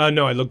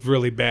 No, I look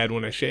really bad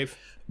when I shave.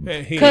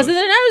 He Because of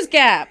knows. the nose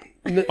gap.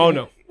 Oh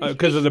no,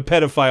 because of the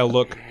pedophile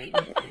look.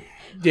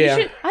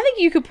 Yeah. I think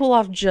you could pull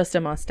off just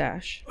a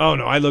mustache. Oh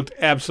no, I looked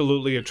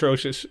absolutely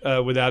atrocious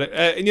without it.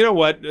 And you know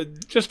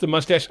what? Just the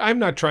mustache. I'm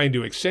not trying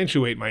to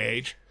accentuate my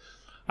age.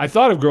 I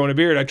thought of growing a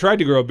beard. I tried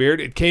to grow a beard.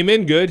 It came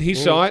in good. He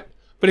saw it,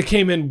 but it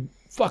came in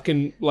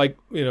fucking like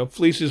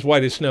fleece as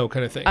white as snow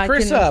kind of thing.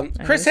 Chris I can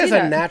has see a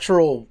that.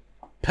 natural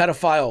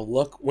pedophile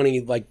look when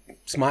he like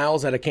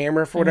smiles at a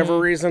camera for whatever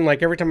reason.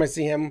 Like every time I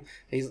see him,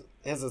 he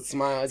has a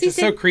smile. It's just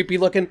so creepy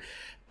looking.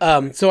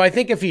 So I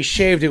think if he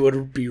shaved, it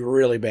would be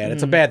really bad.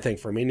 It's a bad thing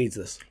for him. He needs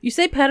this. You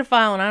say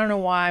pedophile, and I don't know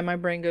why my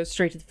brain goes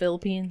straight to the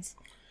Philippines.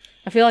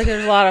 I feel like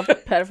there's a lot of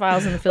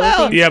pedophiles in the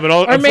Philippines. yeah, but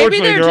Or maybe unfortunately,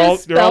 they're they're all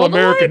just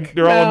American. spelled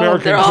They're all No,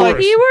 American They're all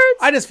tourists. keywords?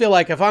 I just feel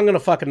like if I'm gonna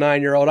fuck a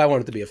 9-year-old, I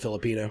want it to be a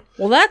Filipino.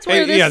 Well, that's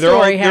where this yeah, they're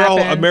all story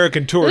happened.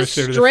 American tourists.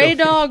 There's that are the stray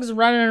Philippines. dogs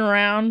running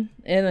around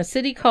in a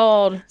city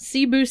called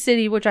Cebu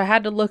City, which I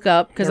had to look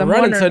up because They're I'm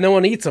running wondering, so no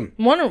one eats them.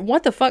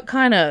 what the fuck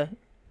kind of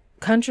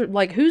country,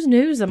 like whose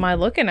news am I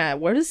looking at?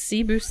 Where does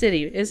Cebu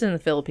City? It's in the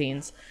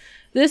Philippines.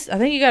 I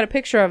think you got a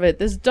picture of it.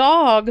 This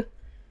dog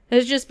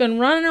has just been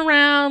running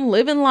around,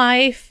 living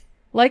life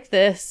like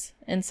this.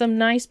 And some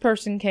nice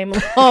person came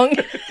along,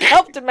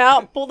 helped him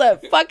out, pulled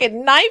that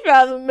fucking knife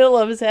out of the middle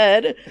of his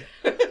head.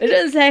 It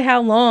doesn't say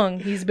how long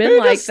he's been Who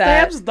like just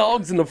that. stabs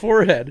dogs in the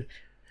forehead?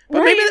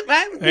 But Right?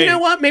 maybe Hey. you know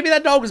what? Maybe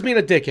that dog was being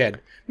a dickhead.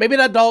 Maybe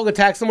that dog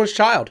attacked someone's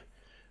child.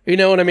 You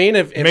know what I mean?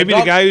 If Maybe a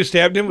dog, the guy who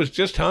stabbed him was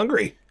just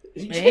hungry.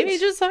 Maybe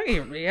just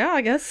yeah,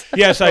 I guess.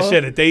 Yes, I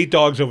said it. They eat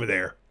dogs over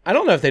there. I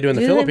don't know if they do in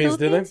the Do they in Philippines,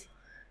 do they?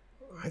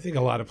 I think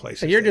a lot of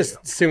places. You're they just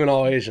assuming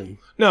all Asian. do.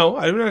 No,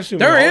 I'm not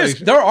assuming. all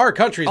Asian. There are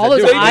countries All that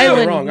do those it. You're not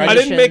island wrong. I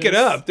didn't make it nations.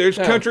 up. There's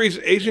countries,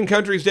 Asian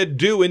countries that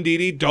do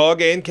indeed eat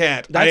dog and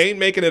cat. I ain't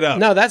making it up.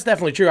 No, that's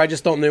definitely true. I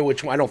just don't know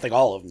which one. I don't think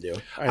all of them do.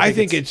 I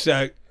think it's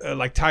like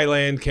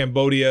Thailand,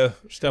 Cambodia,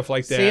 stuff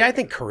like that. See, I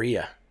think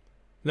Korea,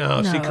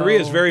 no, see, Korea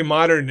is very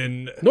modern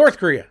and North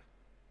Korea.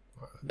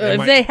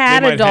 If they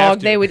had might a dog, have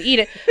to. they would eat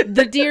it.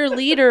 The deer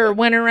leader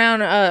went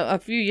around a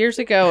few years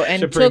ago and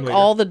Supreme took leader.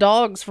 all the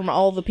dogs from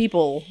all the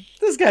people.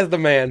 This guy's the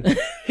man.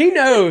 He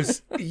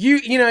knows.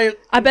 You know,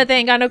 I bet they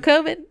ain't got no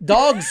COVID.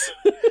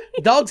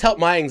 dogs help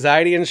my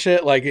anxiety and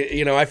shit. Like,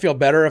 I feel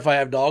better if I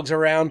have dogs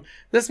around.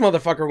 This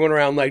motherfucker went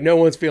around like no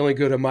one's feeling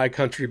good in my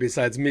country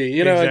besides me.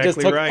 And just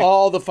Exactly took right.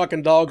 all the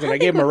fucking dogs and I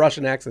gave him a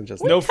Russian accent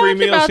just no now. free Talked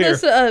meals about here.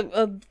 this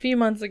a few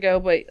months ago,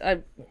 but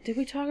did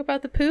we talk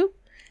about the poop?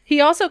 He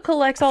also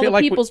collects all feel the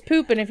like people's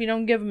poop, and if you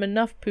don't give him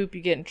enough poop,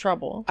 you get in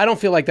trouble. I don't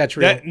feel like that's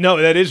real.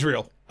 That is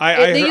real. I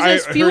They use heard it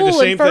as the fuel same and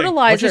thing.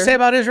 fertilizer. What'd you say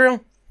about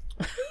Israel?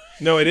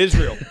 No, it is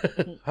real.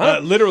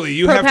 Literally,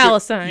 you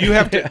Pro-Palestine. you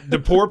have to. The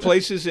poor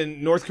places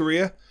in North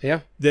Korea,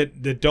 Yeah.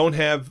 that don't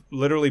have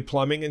literally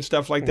plumbing and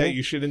stuff like that.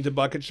 You shit into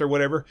buckets or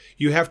whatever.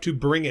 You have to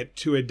bring it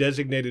to a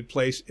designated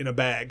place in a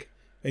bag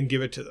and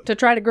give it to them. To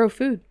try to grow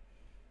food.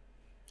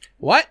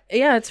 What?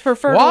 Yeah, it's for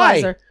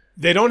fertilizer.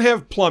 They don't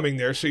have plumbing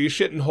there, so you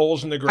shit in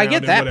holes in the ground. I get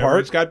and that whatever. part.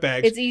 It's got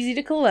bags. It's easy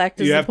to collect.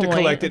 You have to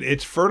collect it.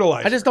 It's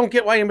fertilizer. I just don't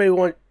get why anybody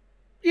want.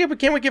 Yeah, but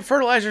can't we get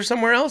fertilizer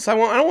somewhere else? I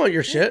don't want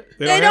your shit.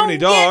 They don't have any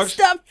dogs.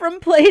 get stuff from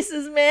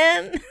places,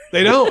 man.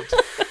 They don't.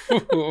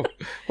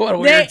 What a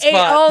They weird ate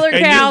all spot.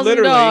 their cows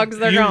and dogs.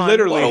 They're you gone.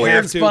 literally What a weird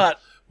have to. spot.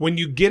 When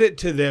you get it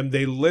to them,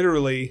 they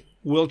literally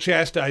will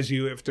chastise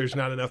you if there's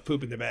not enough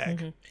poop in the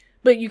bag.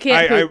 But you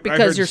can't I poop heard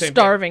because the you're same thing.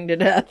 starving to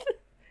death.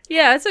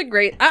 Yeah, it's a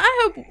great.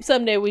 I hope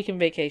someday we can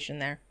vacation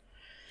there.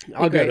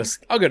 I'll go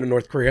to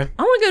North Korea.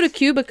 I want to go to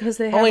Cuba because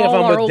they have Only if all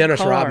I'm our with old Dennis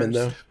cars. Rodman,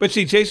 though. But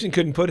see, Jason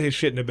couldn't put his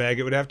shit in a bag.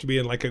 It would have to be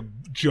in like a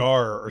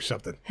jar or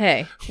something.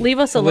 Hey, leave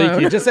us alone.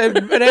 Leaky. Just it'd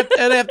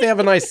have to have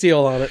a nice seal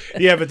on it.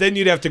 Yeah, but then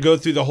you'd have to go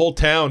through the whole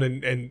town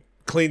and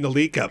clean the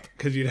leak up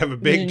because you'd have a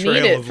big You need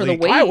trail it of for the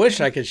leak. weight. I wish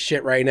I could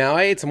shit right now.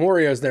 I ate some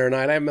Oreos the other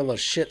night. I haven't been able to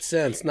shit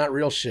since. Not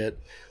real shit.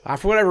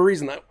 For whatever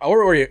reason,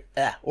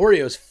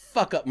 Oreos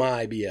fuck up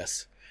my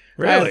IBS.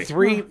 I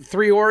Really? had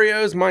three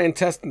Oreos. My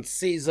intestines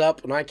seize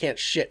up, and I can't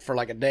shit for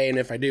like a day. And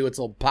if I do, it's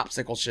little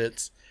popsicle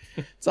shits.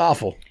 It's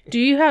awful. Do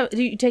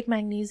you take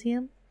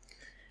magnesium?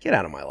 Get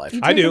out of my life. You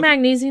I take do. a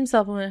magnesium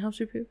supplement. It helps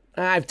you poop.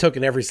 I've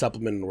taken every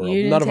supplement in the world. You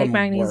didn't None of take them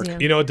magnesium.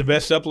 work. You know what the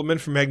best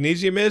supplement for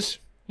magnesium is?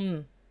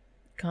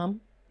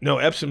 Come. No,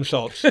 Epsom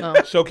salts. Oh.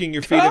 Soaking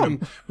your feet in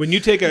them. When you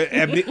take a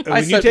I soak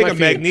my feet in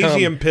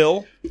magnesium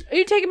pill,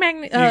 You take a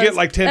magnesium. You get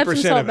like 10% Epsom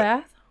salt of it.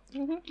 bath.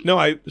 no,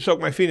 I soak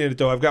my feet in it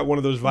though. I've got one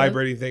of those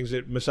vibrating things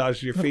that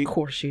massages your feet. Of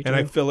course you do. And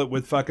I fill it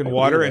with fucking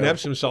water and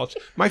Epsom salts.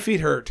 My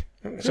feet hurt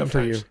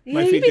sometimes. you.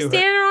 My Yeah, you feet be do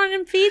standing hurt. on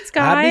them feet, I'd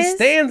guys. be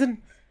standing.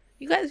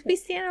 You guys be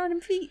standing on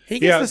them feet. He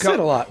Yeah, gets to sit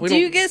a lot. We Do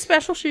don't- you get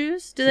special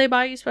shoes? Do they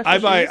buy you special I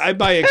shoes? buy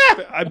Bias.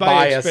 You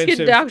get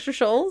expensive. Dr.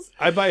 Scholl's?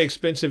 I buy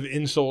expensive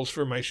insoles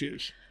for my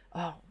shoes.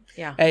 Oh,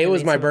 yeah. Hey, it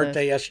was makes my some of those.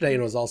 birthday yesterday,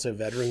 and it was also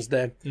Veterans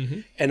Day. Mm-hmm.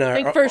 And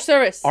Thank first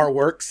service. our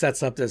work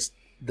sets up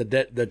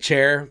the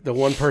chair, the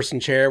one person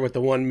chair with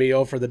the one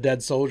meal for the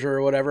dead soldier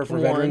or whatever for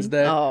Veterans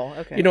Day. Oh,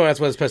 okay. You know that's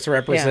what it's supposed to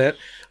represent.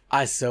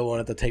 I so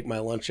wanted to take my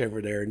lunch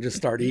over there and just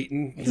start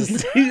eating.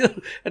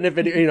 And if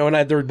and I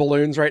had their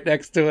balloons right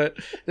next to it.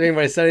 If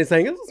anybody said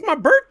anything, this is my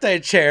birthday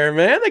chair,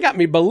 man. They got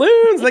me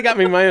balloons. They got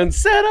me my own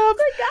setup.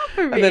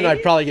 for And then me.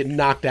 I'd probably get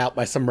knocked out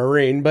by some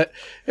Marine, but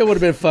it would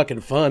have been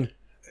fucking fun.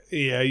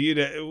 Yeah, you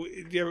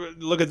ever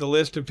look at the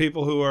list of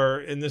people who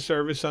are in the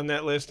service on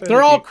that list?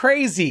 They're all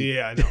crazy.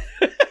 Yeah, I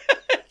know.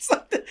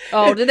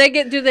 Oh, do they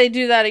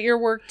do that at your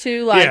work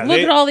too? Like, Yeah, look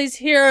at all these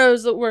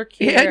heroes that work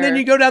here. Yeah, and then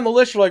you go down the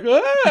list, you're like,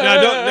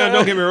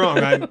 Don't get me wrong.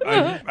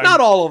 not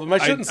all of them. I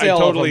shouldn't say all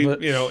totally, of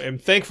them. But am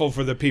thankful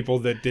for the people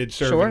that did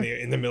serve Sure.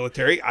 in the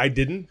military. I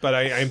didn't, but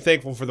I am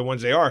thankful for the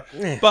ones they are.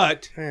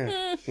 But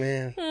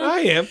man. I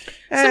am.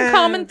 some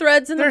common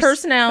threads in the There's-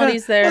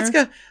 personalities there. Let's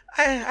go.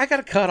 I got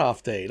a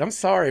cutoff date. I'm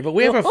sorry, but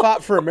we haven't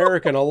fought for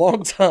America in a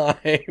long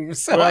time.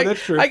 So Well,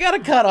 that's true. I got a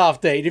cutoff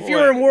date. If you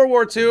were in World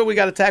War II, we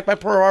got attacked by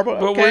Pearl Harbor.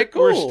 But Okay,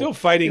 cool. we're still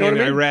fighting You know in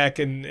what I mean? Iraq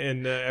and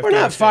Afghanistan. We're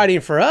not fighting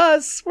for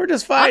us. We're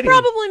just I'm fighting.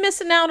 probably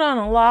missing out on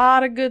a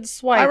lot of good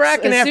swipes.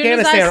 Iraq and as soon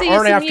as I Afghanistan see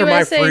aren't some after my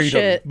USA freedom.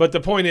 shit. But the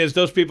point is,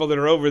 those people that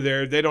are over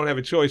there, they don't have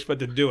a choice but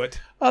to do it.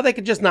 Oh, they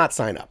could just not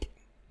sign up.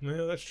 Yeah,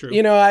 that's true.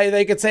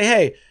 They could say,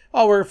 "Hey,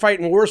 we're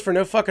fighting wars for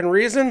no fucking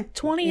reason."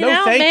 20 no, and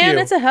out, thank man. you.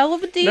 That's a hell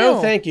of a deal.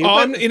 No, thank you.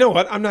 Oh, But- you know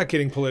what? I'm not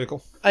getting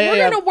political. We're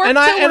gonna work and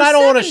till I we're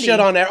don't want to 70. shit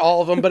on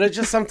all of them, but it's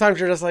just sometimes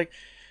you're just like,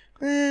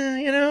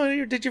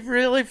 did you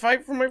really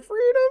fight for my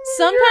freedom?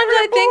 Sometimes You're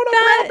I think blowing up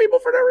brown that- people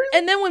for no reason.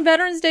 And then when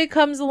Veterans Day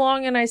comes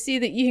along and I see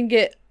that you can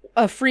get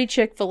a free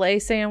Chick-fil-A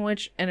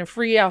sandwich and a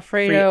free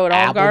Alfredo at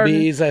Olive Garden,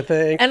 Applebee's, I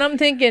think. and I'm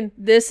thinking,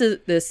 this is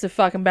the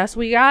fucking best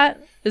we got.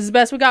 This is the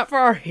best we got for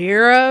our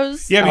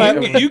heroes. Yeah,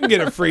 but you can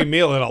get a free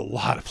meal at a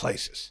lot of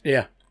places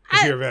Yeah.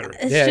 if you're a veteran.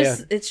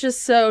 It's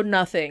just so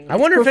nothing. I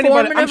wonder if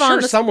anybody. I'm Performative on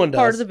sure the someone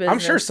part does. of the I'm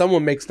sure business.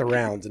 someone makes the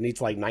rounds and eats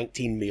like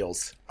 19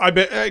 meals. I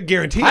bet, I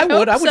guarantee. I it.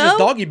 would. I hope would just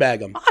so. doggy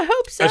bag them. I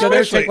hope so. So they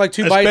Especially- take like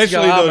 2 bites. And go,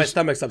 especially my those-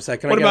 stomach's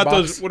upset. Can What I get about a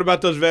box? those? What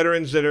about those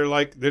veterans that are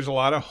like? There's a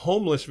lot of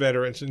homeless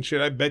veterans and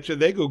shit. I bet you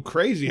they go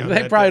crazy on They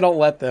that. probably don't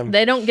let them.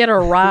 They don't get a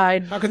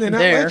ride. How can they not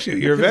there. let you?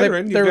 You're a Because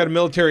veteran. You've they're- got a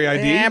military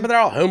ID. Yeah, but they're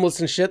all homeless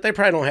and shit. They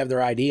probably don't have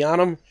their ID on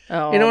them.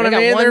 Oh, You know what they I got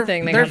mean? one They're,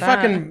 thing they they're got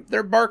that. fucking.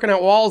 They're barking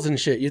at walls and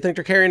shit. You think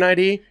they're carrying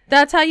ID?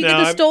 That's how you No, get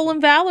the I'm- stolen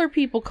valor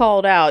people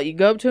called out. You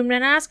go up to them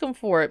and ask them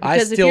for it. I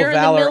Because if steal you're in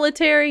valor- the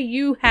military,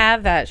 you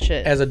have that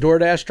shit. As a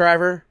DoorDash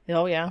driver,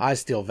 Oh, yeah. I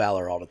steal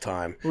valor all the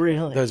time.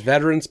 Really? Those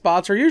veteran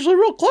spots are usually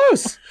real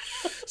close.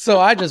 So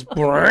I just,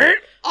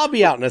 I'll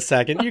be out in a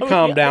second. You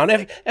calm down.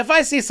 If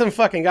I see some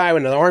fucking guy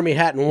with an army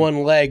hat and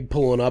one leg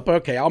pulling up,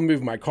 okay, I'll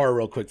move my car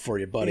real quick for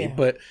you, buddy. Yeah.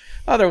 But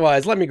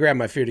otherwise, let me grab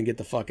my food and get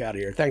the fuck out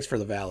of here. Thanks for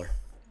the valor.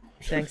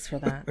 Thanks for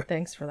that.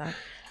 Thanks for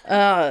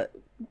that.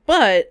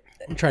 But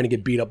I'm trying to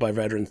get beat up by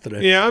veterans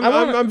today. Yeah,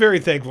 I'm very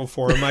thankful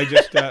for him.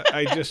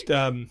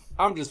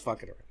 I'm just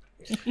fucking around.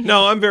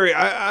 No,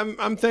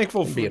 I'm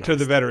thankful to honest.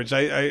 the veterans.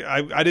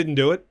 I didn't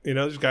do it. You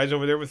know, there's guys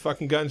over there with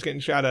fucking guns getting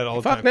shot at all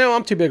the Fuck time. no,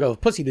 I'm too big of a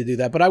pussy to do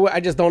that. But I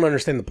just don't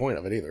understand the point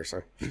of it either.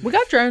 So We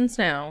got drones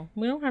now.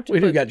 We don't have to We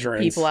do put got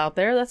drones. people out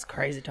there. That's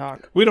crazy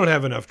talk. We don't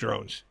have enough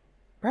drones.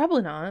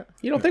 Probably not.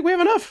 you don't think we have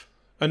enough?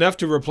 Enough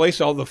to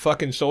replace all the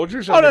fucking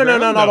soldiers? Oh, no,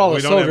 underground? not all the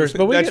we don't have- soldiers,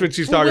 but we that's get- what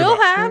she's talking We'll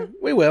about. have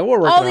We will. We're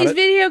working all on these it.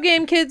 video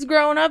game kids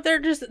growing up.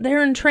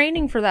 They're in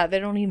training for that. They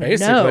don't even know.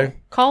 Basically.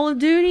 Call of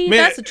Duty. Man,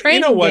 That's a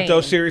training you know what game.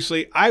 though?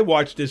 Seriously, I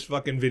watched this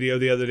fucking video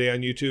the other day on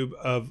YouTube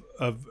of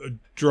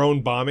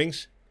drone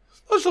bombings.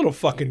 Those little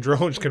fucking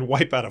drones can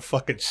wipe out a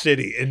fucking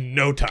city in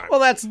no time. Well,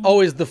 that's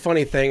always the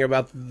funny thing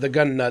about the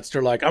gun nuts.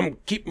 They're like, I'm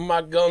keeping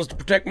my guns to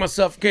protect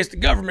myself in case the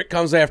government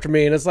comes after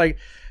me. And it's like,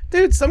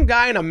 dude, some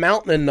guy in a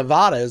mountain in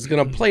Nevada is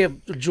going to play a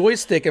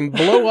joystick and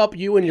blow up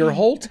you and your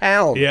whole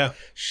town. Yeah.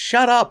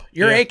 Shut up.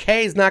 Your Yeah. AK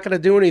is not going to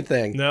do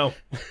anything. No,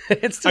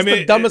 It's just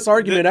the dumbest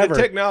argument ever.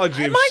 The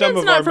technology of My some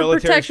gun's of our not for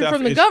military protection stuff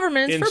from the is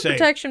government. It's for insane.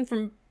 protection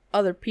from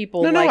other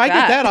people. No, like I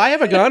get that. I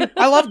have a gun.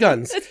 I love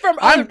guns. It's from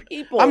other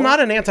people. I'm not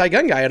an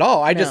anti-gun guy at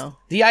all. I just No.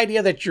 the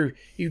idea that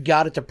you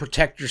got it to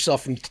protect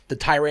yourself from the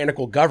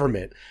tyrannical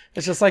government.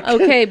 It's just like,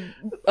 Okay,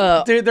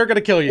 dude, they're gonna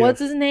kill you. what's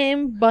his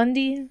name?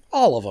 Bundy?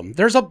 All of them.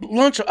 There's a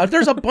bunch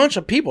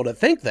of people that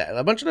think that.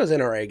 A bunch of those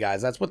NRA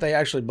guys. That's what they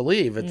actually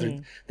believe.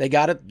 They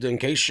got it in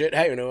case shit.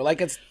 Hey,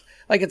 like it's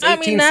I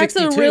mean, 1862.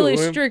 that's a really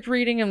strict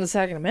reading of the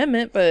Second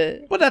Amendment,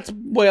 but But that's the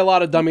way a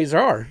lot of dummies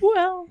are.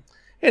 well,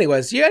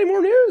 Anyways, you got any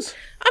more news?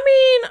 I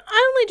mean,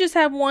 I only just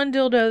have one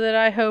dildo that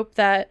I hope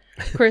that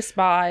Chris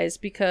buys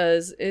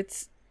because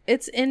it's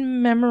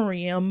in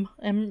memoriam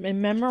and in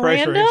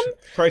memorandum.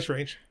 Price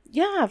range.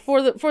 Yeah,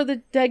 for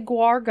the dead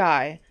Guar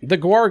guy. The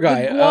Guar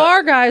guy.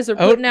 Guar guys are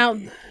putting out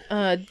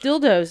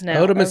dildos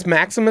now. Otimus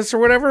Maximus or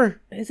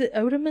whatever. Is it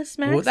Otimus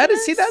Maximus? Well,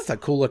 that's a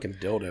cool looking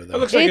dildo It though.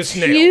 looks like It's a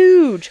snail.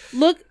 huge.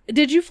 Look,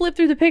 did you flip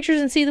through the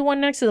pictures and see the one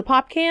next to the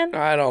pop can?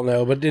 I don't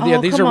know, but yeah,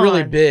 Oh, these come are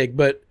really on. big.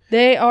 But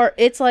They are.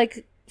 It's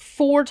like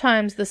 4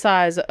 times the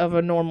size of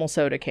a normal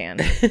soda can.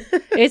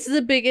 It's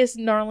the biggest,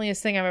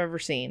 gnarliest thing I've ever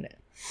seen.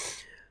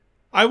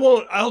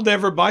 I'll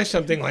never buy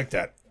something like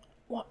that.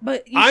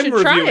 But you I'm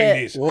should try reviewing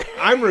it. these.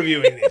 I'm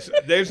reviewing these.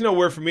 There's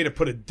nowhere for me to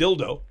put a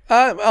dildo.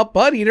 a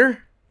butt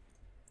eater.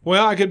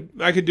 Well, I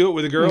could do it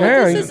with a girl.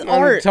 Yeah, This is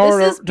art. Tell her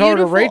This is to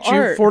beautiful rate you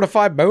art. 4 to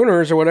 5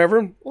 boners or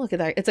whatever. Look at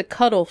that. It's a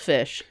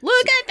cuttlefish.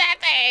 Look at that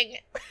thing.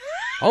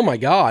 Oh my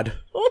god,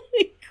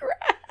 Holy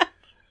crap.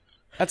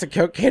 that's a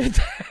Coke can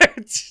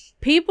attached.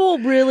 People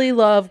really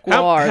love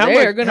How- guar. how They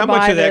much- are going how to much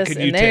buy of that this, could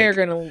and you they're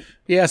take? going to.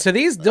 Yeah, so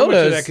these How much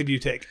of that dildos, could you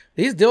take?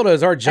 these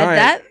dildos are At giant.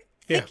 that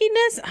Yeah.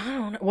 thickiness? I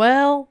don't know.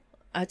 Well,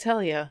 I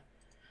tell you,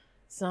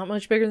 it's not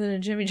much bigger than a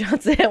Jimmy John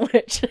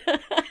sandwich.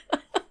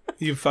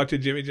 You fucked a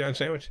Jimmy John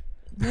sandwich?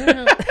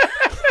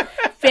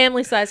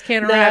 Family size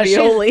can of Nah, she-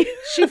 ravioli.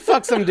 She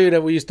fucked some dude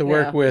that we used to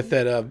work Yeah. with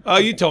that Oh,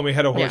 you told me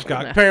had a horse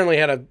cock. apparently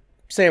had a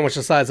sandwich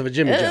the size of a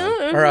Jimmy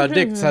John or a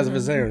dick the size of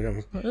a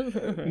sandwich.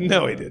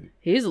 No, he didn't.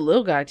 He's a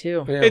little guy,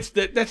 too. Yeah.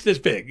 That's this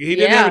big. He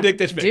didn't have a dick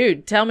this big.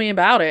 Dude, tell me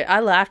about it. I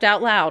laughed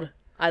out loud.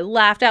 I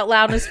laughed out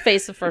loud in his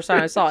face the first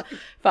time I saw it.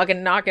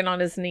 Fucking knocking on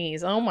his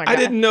knees. Oh my god. I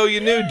didn't know you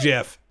knew,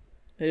 Jeff.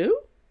 Who?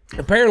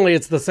 Apparently,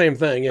 it's the same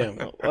thing. Yeah,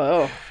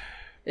 Oh.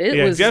 It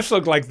Yeah, was. Jeff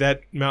looked like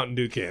that Mountain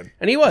Dew can.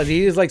 and he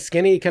was like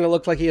skinny. He kind of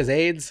looked like he has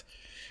AIDS.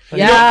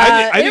 Yeah,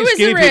 I think it was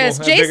skinny a people risk.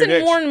 have bigger Jason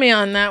dicks. warned me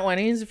on that one.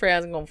 He was afraid I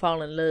was going to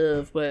fall in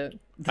love, but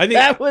I think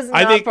that was not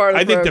I think, part of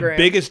the I think the program.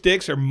 biggest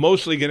dicks are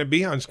mostly going to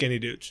be on skinny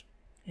dudes.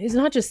 He's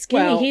not just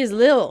skinny. Well- he's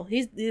little.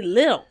 He's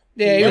little.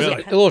 Yeah, he was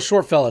Really? a little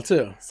short fella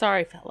too.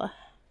 Sorry, fella.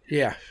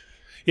 Yeah,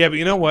 Yeah, but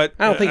you know what?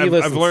 I don't think he I've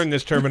listens. learned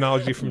this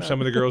terminology from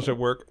some of the girls at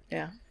work.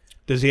 Yeah.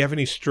 Does he have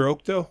any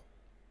stroke though?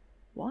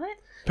 What?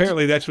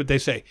 Apparently, that's what they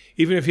say.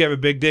 Even if you have a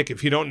big dick,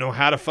 if you don't know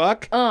how to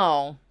fuck,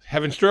 Oh.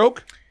 having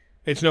stroke,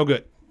 it's no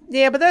good.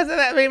 yeah, but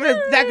I mean,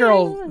 that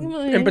girl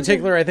in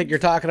particular, I think you're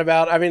talking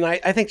about. I mean, I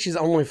think she's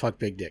only fucked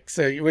big dicks.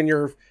 So when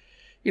you're,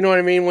 you know what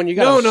I mean? When you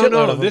got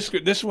No. of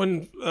them. This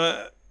one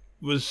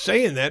was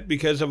saying that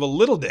because of a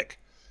little dick.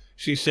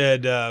 She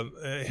said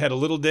had a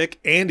little dick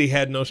and he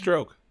had no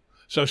stroke.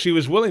 So she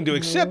was willing to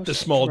accept the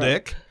small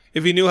dick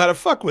if he knew how to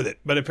fuck with it.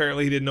 But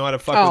apparently he didn't know how to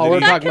fuck Oh, with we're it.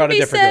 That either. talking about can a be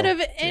different said girl.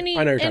 of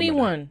I know you're talking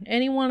about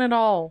anyone at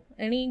all.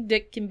 Any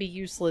dick can be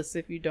useless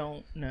if you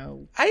don't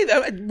know.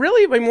 I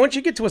really, I mean, once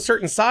you get to a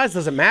certain size,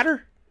 does it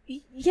matter?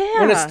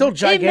 Yeah. When it's still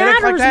gigantic it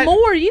like matters that?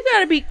 more. You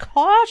got to be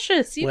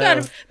cautious. You Well,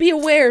 got to be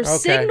aware of okay.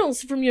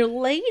 signals from your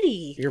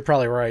lady. You're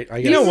probably right.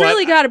 I guess. You know what?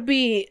 really got to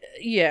be,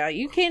 yeah.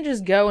 You can't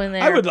just go in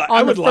there I would on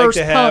like the to first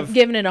have- pump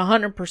giving it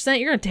 100%.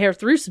 You're gonna tear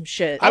through some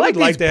shit. I like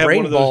would like these to have brain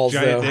one of those balls,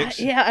 giant though. dicks.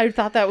 Yeah, I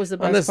thought that was the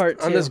best on this part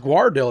too. on this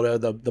Guar dildo,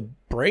 the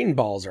brain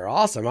balls are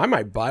awesome. I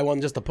might buy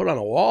one just to put on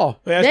a wall.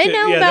 That's they ju-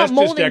 know yeah, about that's just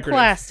molding decorative.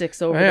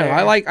 plastics over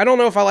Yeah, there. I don't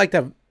know if I like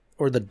that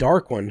or the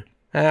dark one.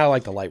 I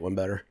like the light one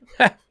better.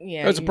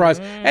 Yeah, No surprise.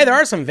 Hey, there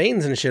are some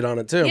veins and shit on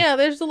it too. Yeah,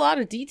 there's a lot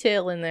of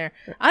detail in there.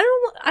 I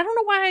don't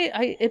know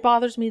why it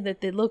bothers me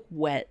that they look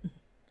wet.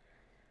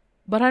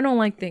 But I don't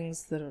like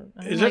things that are.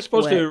 Is that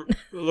supposed to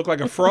look like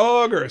a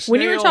frog or a snail?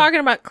 When you were talking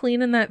about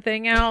cleaning that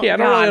thing out, Yeah, I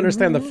don't God. really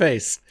understand the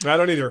face. I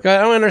don't either. I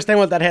don't understand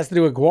what that has to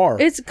do with Guar.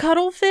 It's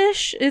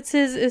cuttlefish. It's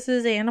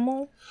his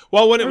animal.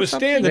 Well, when it was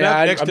something. standing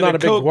Yeah, up next I'm to not the a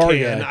big Coke Guar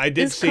can, guy. I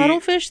did Is see.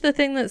 cuttlefish the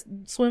thing that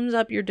swims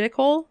up your dick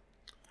hole?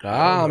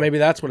 Maybe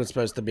that's what it's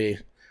supposed to be.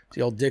 It's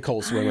the old dick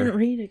hole I swimmer. didn't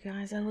read it,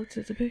 guys. I looked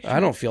at the picture. I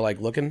don't feel like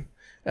looking.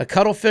 A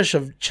cuttlefish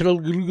of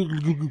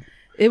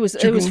It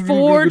was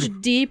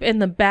forged deep in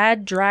the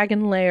bad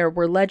dragon lair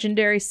where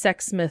legendary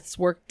sexsmiths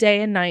work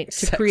day and night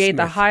to create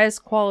the Sexsmith.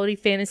 highest quality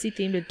fantasy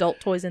themed adult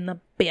toys in the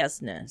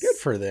business. Good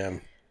for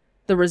them.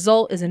 The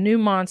result is a new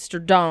monster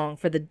dong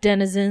for the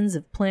denizens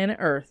of planet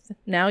Earth.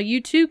 Now you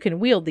too can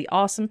wield the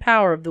awesome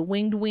power of the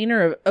winged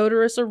wiener of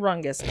Odorous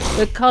Orungus,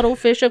 the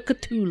cuttlefish of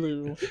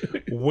Cthulhu.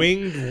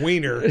 Winged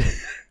wiener.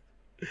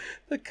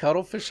 The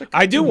cuttlefish. Of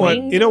I do want.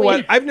 Winged You know what?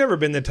 wiener. I've never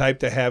been the type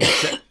to have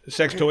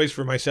sex toys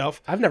for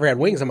myself. I've never had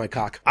wings on my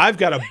cock. I've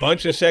got a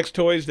bunch of sex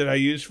toys that I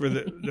use for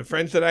the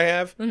friends that I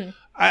have. Mm-hmm.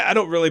 I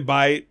don't really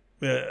buy.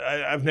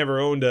 I've never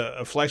owned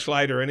a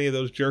Fleshlight or any of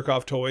those jerk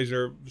off toys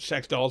or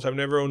sex dolls. I've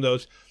never owned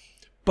those.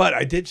 But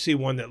I did see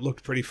one that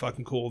looked pretty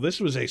fucking cool. This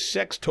was a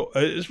sex toy.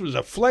 This was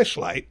a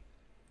Fleshlight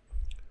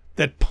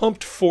that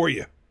pumped for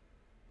you.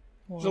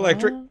 It's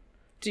electric.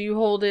 Do you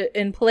hold it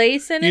in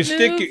place and You it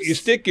stick moves? you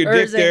stick your Or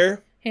dick is it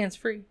there, hands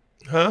free?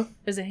 huh?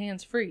 Is it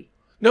hands free?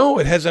 No,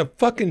 it has a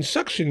fucking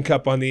suction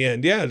cup on the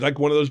end. Yeah, it's like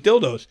one of those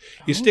dildos.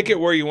 You stick it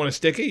where you want to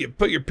stick it. You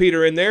put your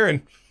Peter in there,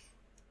 and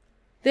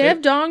They have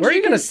dongs. Where are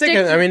you can going to stick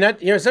it? to- I mean,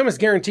 it's almost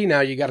guaranteed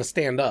now you got to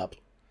stand up.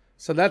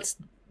 So that's.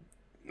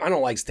 I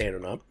don't like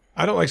standing up.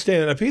 I don't like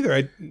standing up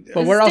either.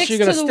 But where else are you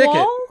going to the stick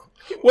wall?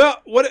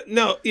 Well, what?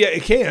 No, yeah,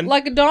 it can.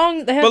 Like a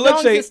dong. They have But let's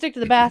dongs say- that stick to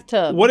the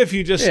bathtub. What if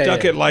you just Yeah,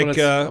 stuck yeah. it like Well, it's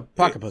a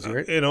pocket pussy,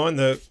 right? you know, on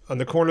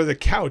the corner of the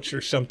couch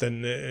or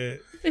something?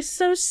 It's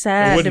so It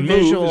sad to wouldn't move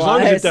visualize. as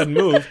long as it doesn't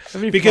move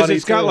That'd be because funny,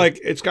 it's got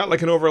too.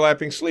 like an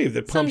overlapping sleeve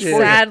that Some pumps for you.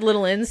 sad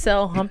little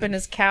incel humping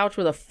his couch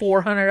with a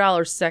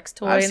 $400 sex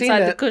toy I've seen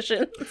inside the that.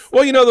 cushion.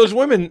 Well, you know those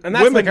women. And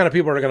that's the kind of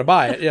people that are going to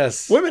buy it,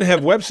 yes. Women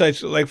have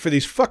websites like for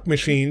these fuck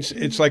machines.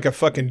 It's like a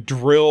fucking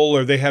drill,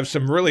 or they have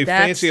some really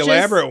fancy,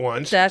 elaborate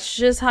ones. That's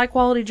just high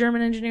quality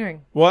German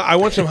engineering. Well, I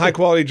want some high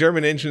quality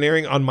German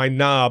engineering on my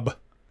knob.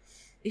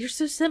 You're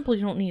so simple,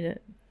 you don't need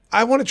it.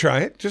 I want to try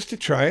it, just to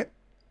try it.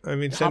 I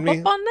mean, send Hop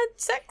me. up on the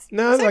sex.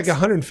 No, sex. like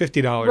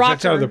 $150.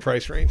 That's out of the Rocker.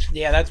 price range.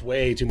 Yeah, that's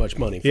way too much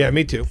money. Yeah,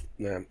 me too.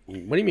 Yeah.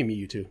 What do you mean, me,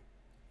 you too?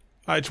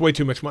 It's way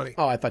too much money.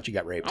 Oh, I thought you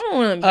got raped. I don't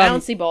want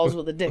bouncy balls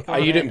with a dick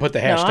on You it. didn't put the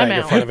No, I'm hashtag in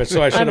out. front of it,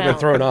 so I should I'm have been out.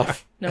 thrown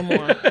off. No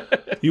more.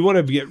 You want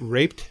to get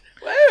raped?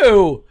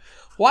 Ew.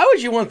 Why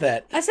would you want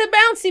that? I said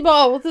bouncy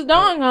ball with a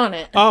dong on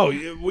it. Oh,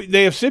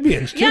 they have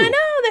Sybians too. Yeah, I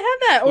know they have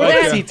that. Or What they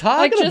is have, he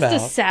talking like just about? a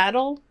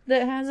saddle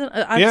that has it.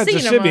 I've Yeah, seen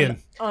it's a them Sybian,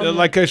 on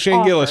like a Shane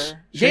offer. Gillis.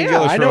 Shane Yeah,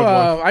 Gillis I know.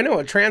 rode one. I know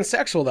a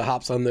transsexual that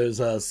hops on those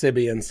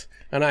Sybians,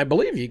 and I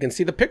believe you can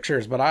see the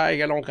pictures, but I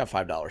don't got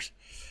 $5,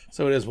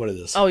 so it is what it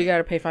is. Oh, you got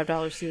to pay $5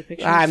 to see the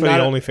picture. I'm For the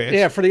not OnlyFans.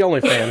 Yeah, for the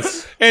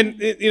OnlyFans. And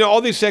you know all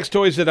these sex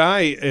toys that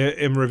I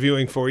am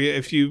reviewing for you.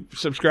 If you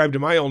subscribe to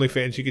my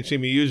OnlyFans, you can see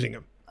me using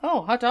them.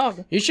 Oh, hot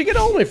dog. You should get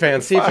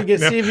OnlyFans. See if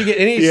you get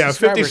any. Yeah,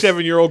 subscribers.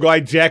 57-year-old guy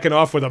jacking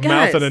off with a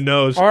mouth and a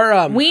nose.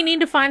 Or We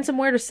need to find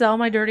somewhere to sell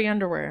my dirty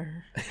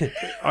underwear.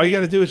 All you got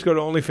to do is go to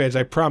OnlyFans.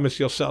 I promise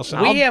you'll sell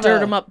some. I'll have dirt a-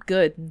 them up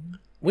good.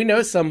 we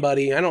know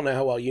somebody. I don't know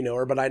how well you know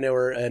her, but I know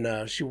her,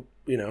 and she,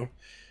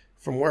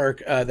 from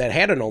work, that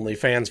had an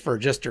OnlyFans for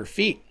just her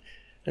feet,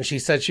 and she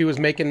said she was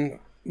making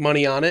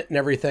money on it and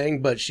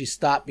everything, but she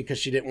stopped because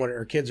she didn't want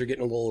her kids are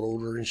getting a little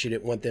older, and she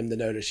didn't want them to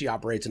know that she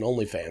operates an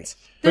OnlyFans.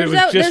 But it was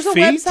just There's a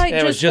feet? website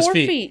Yeah, it was just just for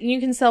feet. feet. And you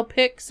can sell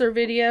pics or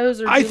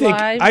videos or I do think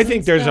lives I and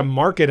think there's a stuff.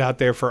 market out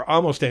there for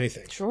almost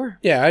anything. Sure.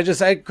 Yeah,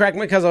 I cracked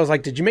my because I was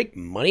like, "Did you make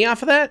money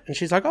off of that?" And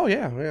she's like, "Oh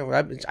yeah,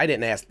 I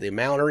didn't ask the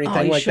amount or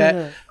anything you like that.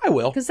 should've. I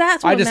will 'Cause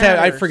that's I what just I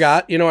matters.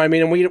 forgot, you know what I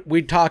mean? And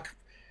we talk.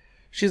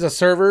 She's a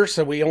server,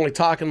 so we only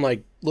talk in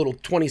like little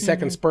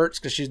 20-second spurts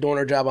because she's doing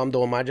her job, I'm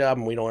doing my job,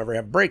 and we don't ever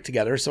have a break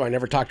together. So I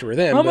never talk to her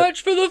then. How but,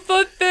 much for the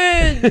foot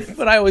thing?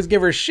 But I always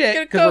give her Get shit a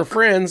because we're Coke.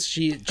 friends.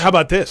 She How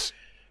about this?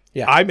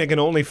 Yeah. I make an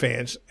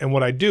OnlyFans, and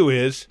what I do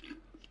is,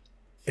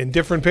 in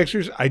different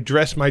pictures, I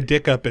dress my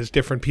dick up as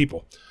different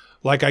people.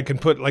 Like I can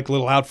put like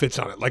little outfits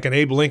on it, like an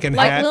Abe Lincoln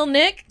like hat. Lil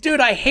Nick?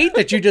 Dude, I hate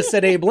that you just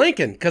said Abe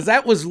Lincoln because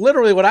that was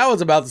literally what I was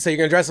about to say. You're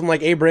gonna dress him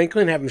like Abe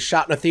Lincoln, have him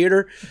shot in a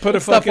theater, Put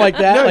a stuff fucking, like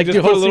that. No, like just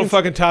do put a whole little scenes.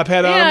 fucking top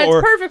hat on Yeah, him, it's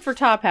or perfect for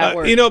top hat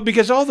work.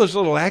 because all those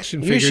little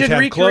action You figures should have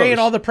recreate clothes.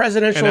 all the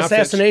presidential and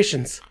outfits.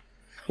 assassinations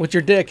with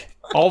your dick.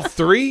 All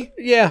three.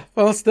 Yeah,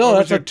 well, still, Or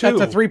was that's there a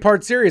two?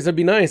 3-part series. That'd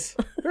be nice.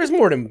 There's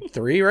more than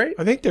 3, right?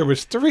 I think there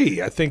was 3.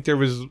 I think there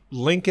was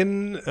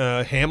Lincoln,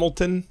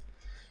 Hamilton.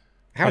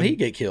 How'd he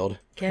get killed?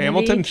 Kennedy?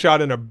 Hamilton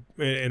shot in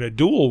a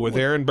duel with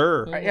Aaron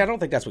Burr. I don't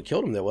think that's what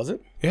killed him, though, was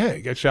it? Yeah,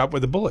 he got shot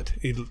with a bullet.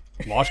 He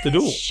lost the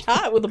duel.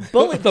 Shot with a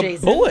bullet, The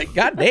Jason. bullet.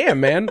 Goddamn,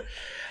 man.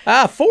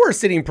 4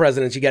 sitting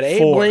presidents. You got Abe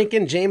 4.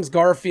 Lincoln, James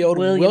Garfield,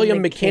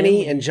 William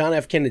McKinney, McKinney. and John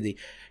F. Kennedy.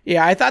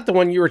 Yeah, I thought the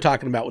one you were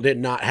talking about did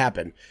not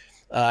happen.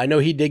 I know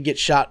he did get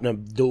shot in a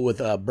duel with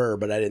Burr,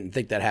 but I didn't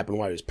think that happened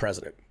while he was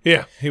president.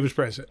 Yeah, he was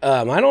president.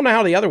 I don't know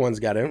how the other ones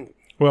got in.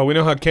 Well, we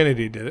know how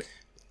Kennedy did it.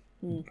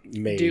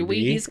 Maybe. Do we?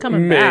 He's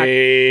coming back.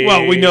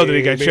 Well, we know that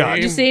he got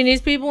shot. You seeing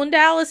these people in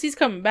Dallas? He's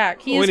coming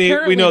back. He is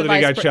currently we know the that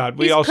he vice got shot.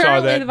 We he's all saw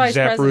currently that the vice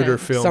Zapruder president.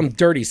 film. Some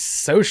dirty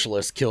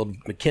socialist killed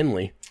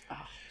McKinley.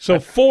 So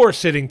 4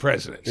 sitting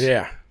presidents.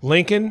 Yeah.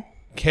 Lincoln,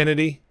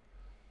 Kennedy,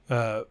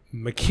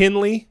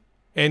 McKinley,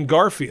 and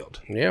Garfield.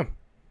 Yeah.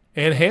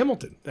 And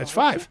Hamilton. That's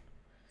 5.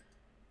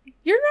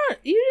 You're not.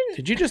 You didn't.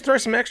 Did you just throw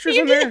some extras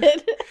You in there?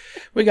 did.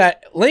 We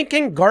got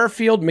Lincoln,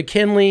 Garfield,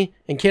 McKinley,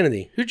 and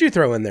Kennedy. Who'd you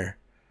throw in there?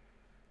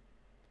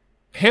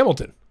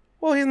 Hamilton.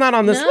 Well, he's not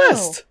on this No.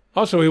 list.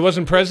 Also, he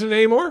wasn't president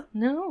anymore?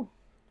 No.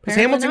 Was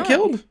Apparently Hamilton not.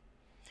 killed?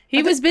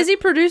 He was busy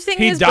producing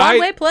He his died-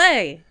 Broadway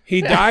play.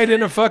 He died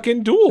in a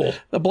fucking duel.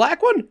 The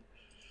black one?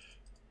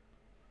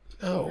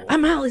 Oh.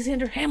 I'm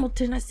Alexander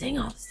Hamilton. I sing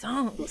all the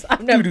songs.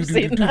 I've never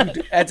seen that.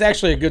 That's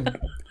actually a good.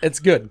 It's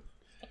good.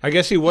 I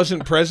guess he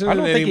wasn't I president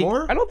don't think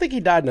anymore? I don't think he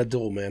died in a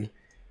duel, man.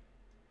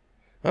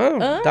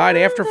 Oh, died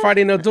after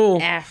fighting a duel.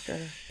 After.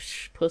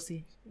 Psh,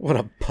 pussy. What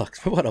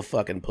a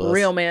fucking puss.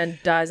 Real man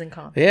dies in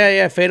combat.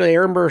 Yeah, fatally.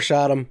 Aaron Burr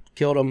shot him,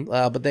 killed him.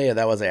 But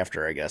that was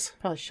after, I guess.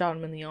 Probably shot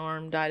him in the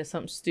arm. Died of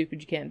something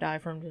stupid you can't die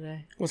from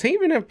today. Was he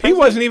even a He president?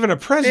 wasn't even a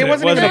president. He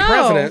wasn't even a No.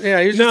 president.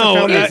 Yeah, he was just a No,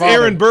 founding father.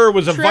 Aaron Burr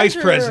was a vice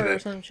Treasurer or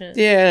president. some shit.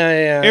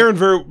 Yeah. Aaron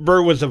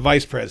Burr was a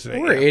vice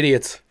president. We're yeah.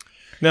 idiots.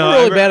 No, We're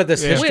really bad at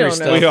this We history don't know.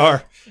 stuff. We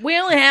are. We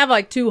only have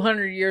like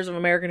 200 years of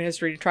American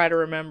history to try to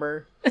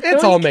remember.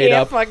 It's We all made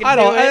can't up. fucking I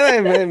don't. do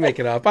it. I make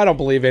it up. I don't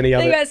believe any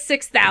of They it. got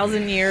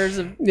 6,000 years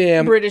of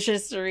Yeah. British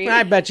history.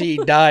 I bet you he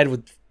died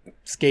with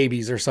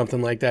scabies or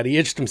something like that. He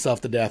itched himself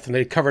to death, and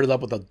they covered it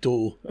up with a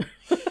duel.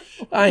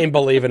 I ain't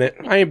believing it.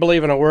 I ain't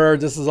believing a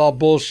word. This is all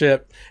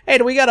bullshit. Hey,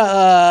 do we got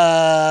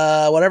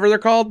a whatever they're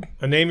called?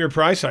 A name your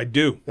price? I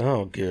do.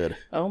 Oh, good.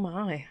 Oh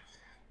my.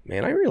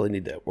 Man, I really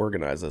need to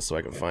organize this so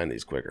I can find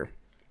these quicker.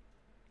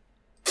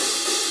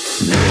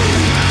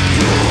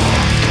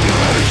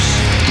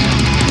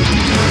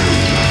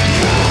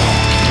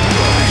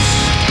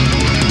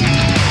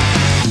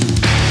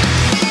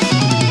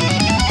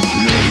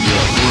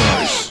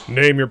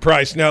 Name your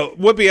price. Now,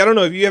 Whoopi, I don't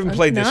know if you haven't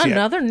played this Not yet.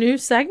 another new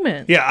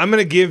segment. Yeah, I'm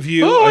going to give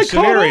you Oh, a I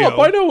scenario. caught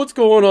up. I know what's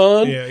going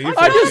on. Yeah, you I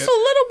forget. just a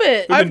little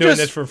bit. We've been doing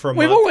this for a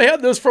We've month. only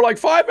had this for like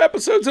 5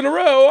 episodes in a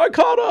row. I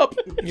caught up.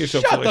 You're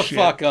so Shut full the of shit.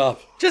 fuck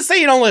up. Just say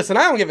you don't listen.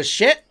 I don't give a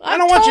shit. I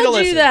don't I've want you to told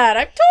listen. that.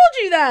 I've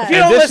told you that. If you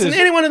And don't this listen, is-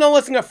 anyone who don't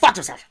listen, go fuck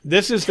yourself.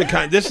 This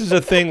is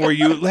a thing where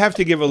you have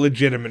to give a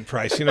legitimate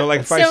price. You know,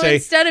 like if I So say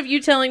instead of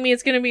you telling me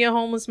it's going to be a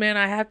homeless man,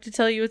 I have to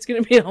tell you it's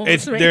going to be a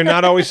homeless man. they're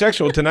not always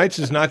sexual. Tonight's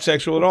is not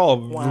sexual at all,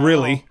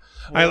 really.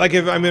 I like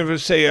if I'm going to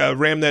say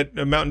ram that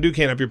Mountain Dew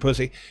can up your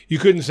pussy. You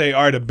couldn't say,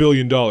 all right, $1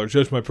 billion.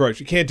 That's my price.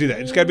 You can't do that.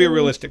 It's got to be a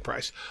realistic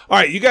price. All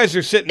right, you guys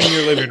are sitting in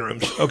your living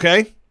rooms,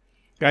 okay?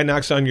 Guy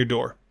knocks on your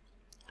door.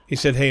 He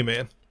said, hey,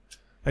 man,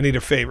 I need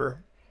a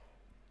favor.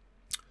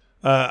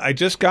 I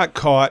just got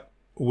caught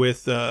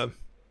with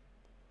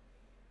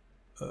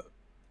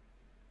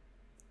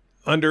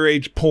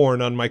underage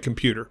porn on my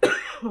computer.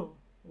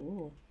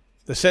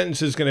 The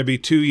sentence is going to be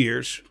 2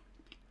 years.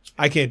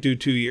 I can't do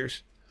 2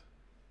 years.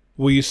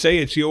 Will you say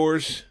it's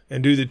yours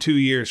and do the 2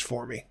 years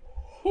for me?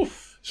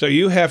 So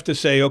you have to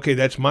say, okay,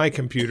 that's my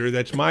computer.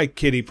 That's my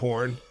kiddie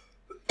porn.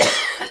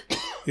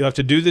 You'll have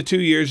to do the 2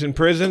 years in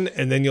prison,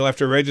 and then you'll have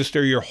to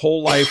register your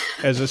whole life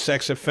as a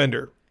sex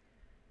offender.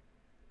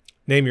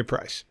 Name your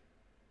price.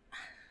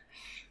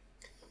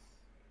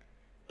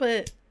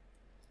 But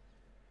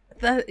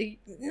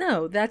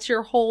that's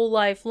your whole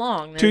life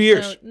long. 2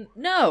 years.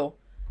 No,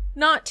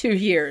 not 2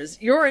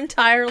 years. Your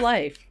entire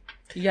life.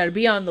 You got to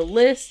be on the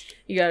list.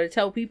 You got to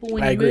tell people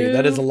when I you agree. move.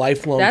 That is a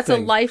lifelong That's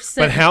thing. a life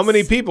sentence. But how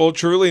many people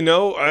truly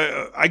know?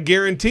 I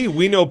guarantee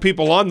we know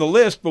people on the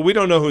list, but we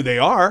don't know who they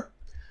are.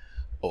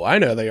 Oh, I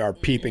know they are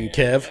peeping,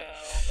 Kev.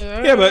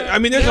 Yeah, but I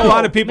mean, there's a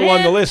lot of people on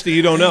the man. list that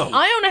you don't know.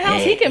 I own a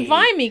house. He can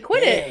find me.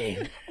 Quit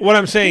it. What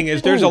I'm saying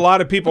is there's a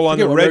lot of people on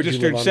the forget what road you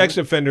registered live on, sex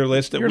man. offender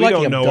list that You're we lucky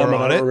don't I'm know dumb are and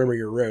I on don't it. remember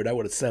your road. I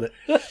would have said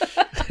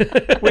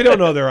it. We don't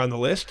know they're on the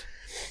list.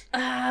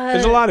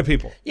 There's a lot of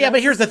people. Yeah,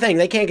 but here's the thing.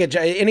 They can't get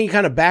any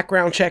kind of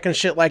background check and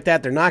shit like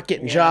that. They're not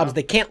getting jobs.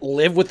 They can't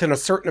live within a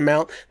certain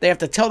amount. They have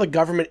to tell the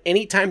government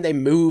anytime they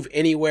move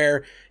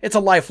anywhere. It's a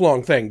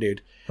lifelong thing,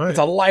 dude. Right. It's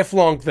a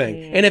lifelong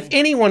thing. And if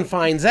anyone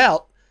finds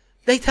out,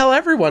 they tell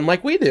everyone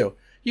like we do.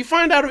 You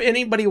find out if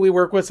anybody we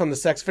work with on the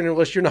sex offender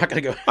list, you're not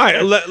going to go. All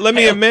right, let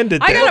me amend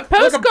it I then. got a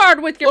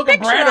postcard with your Look at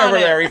picture Brad on over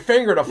it. there. He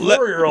fingered a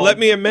 4-year-old. Let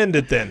me amend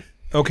it then,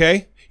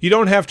 okay? You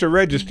don't have to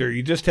register.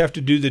 You just have to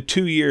do the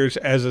 2 years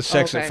as a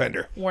sex Okay.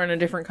 offender. We're in a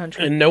different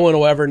country. And no one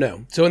will ever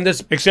know. So in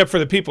this, Except for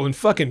the people in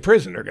fucking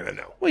prison are going to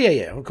know. well,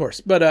 yeah, of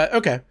course. But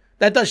okay,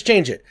 that does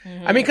change it.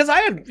 I mean, because I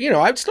had,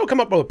 I'd still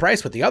come up with a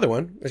price with the other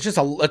one. It's just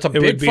it's a would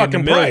big be in the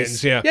fucking millions,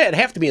 price. yeah. Yeah, it'd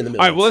have to be in the All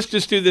millions. right, well, let's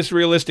just do this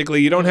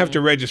realistically. You don't have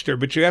to register,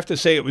 but you have to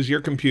say it was your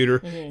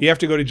computer. You have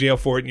to go to jail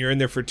for it, and you're in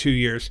there for 2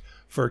 years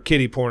for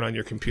kiddie porn on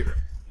your computer.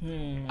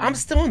 I'm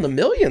still in the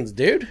millions,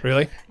 dude.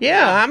 Really?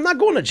 Yeah, I'm not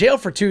going to jail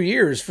for 2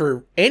 years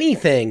for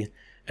anything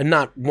and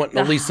not wanting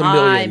at least some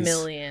millions.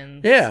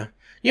 Millions. Yeah.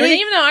 You And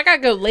ain't, even though I got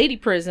to go lady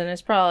prison,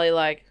 it's probably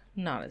like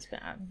not as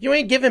bad. you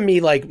ain't giving me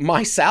like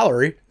my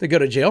salary to go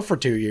to jail for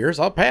 2 years.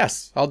 I'll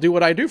pass. I'll do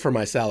what I do for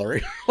my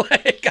salary.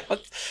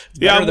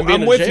 Yeah,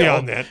 I'm with you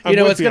on that. I'm You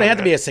know, with it's you going to on have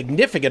to that. be a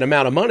significant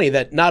amount of money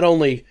that not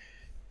only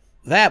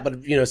that,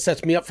 but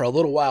sets me up for a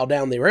little while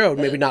down the road.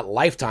 Maybe not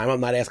lifetime. I'm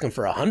not asking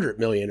for 100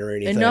 million or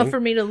anything. Enough for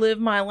me to live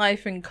my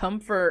life in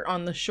comfort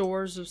on the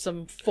shores of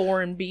some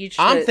foreign beach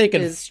I'm that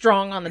thinking- is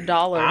strong on the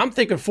dollar. I'm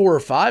thinking 4 or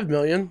 5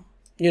 million.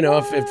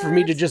 If for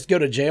me to just go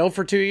to jail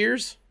for 2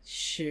 years.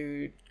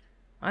 Shoot.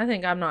 I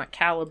think I'm not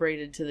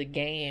calibrated to the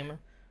game.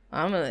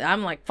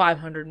 I'm like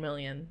 500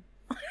 million.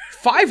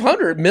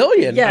 500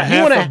 million. Yeah.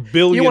 You want $500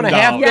 million. You want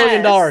 $500 million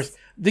Yes. dollars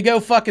to go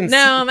fucking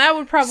No, that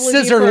would probably be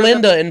scissor for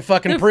Linda in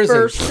fucking the prison.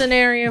 first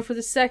scenario. For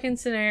the second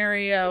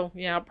scenario,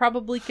 yeah,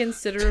 probably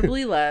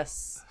considerably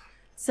less.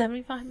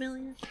 75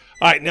 million.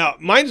 All right, now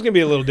mine's going to be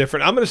a little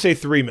different. I'm going to say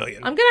 $3 million.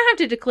 I'm gonna have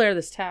to declare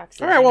this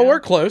tax. All right, well, we're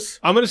close.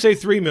 I'm going to say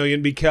 $3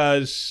 million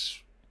because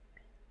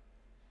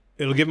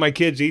it'll give my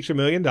kids each $1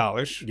 million.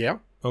 Yeah,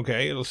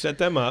 Okay, it'll set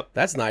them up.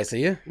 that's nice of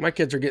you. My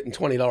kids are getting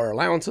 $20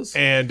 allowances.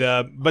 And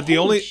but the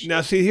only now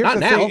see here's Not the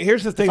now. thing.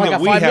 Here's the thing If I that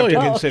got we $5 have to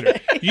million. consider.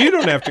 You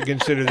don't have to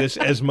consider this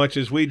as much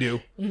as we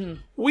do.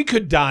 We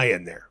could die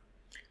in there.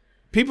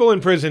 People in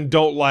prison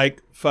don't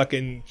like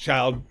fucking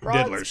child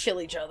diddlers.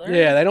 kill each other.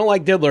 Yeah, they don't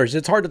like diddlers.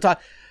 It's hard to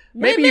talk.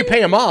 Maybe you pay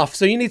them off,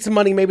 so you need some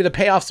money maybe to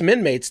pay off some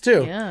inmates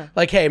too. Yeah.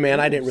 Like, hey man,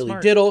 I didn't really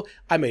smart. diddle.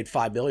 I made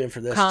 $5 million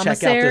for this. Check out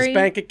Commissary. this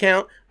bank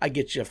account. I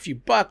get you a few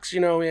bucks.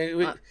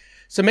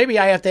 So maybe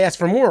I have to ask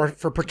for more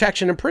for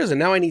protection in prison.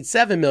 Now I need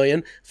 $7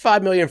 million,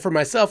 $5 million for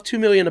myself, $2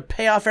 million to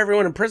pay off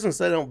everyone in prison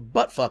so they don't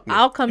butt fuck me.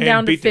 I'll come And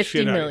down to beat the 50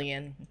 shit out of you.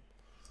 million.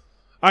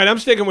 All right, I'm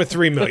sticking with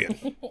 $3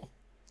 million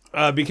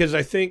because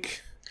I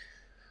think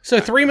So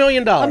 $3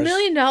 million. $1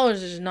 million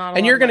is not.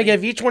 And you're going to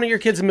give each one of your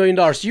kids $1 million.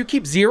 So you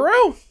keep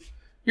zero?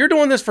 You're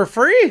doing this for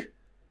free?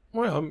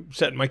 well, I'm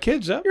setting my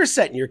kids up. You're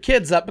setting your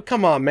kids up, but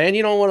come on, man.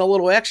 You don't want a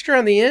little extra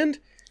on the end?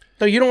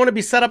 So you don't want to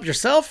be set up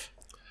yourself?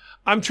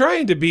 I'm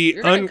trying to be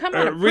You're gonna come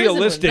out of prison with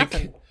realistic.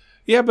 nothing.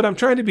 Yeah, but I'm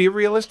trying to be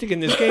realistic in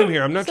this game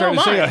here. I'm not So trying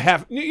to am say I. a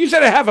half. You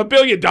said $500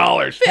 million.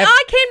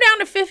 I came down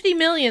to 50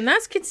 million.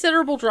 That's a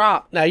considerable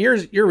drop. Now you're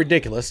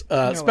ridiculous,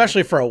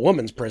 especially for a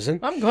woman's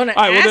prison. I'm going to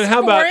All right, ask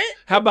well then for it.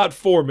 how about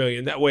 $4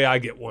 million? That way I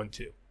get one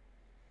too.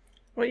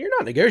 Well, you're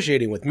not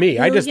negotiating with me.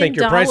 I just think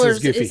your price is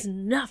 $1 goofy. Is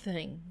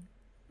nothing.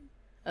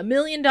 $1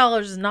 million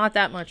is not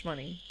that much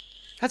money.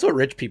 That's what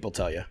rich people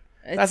tell you.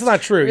 That's It's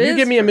not true. You is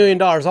give me $1 true.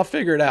 million, I'll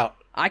figure it out.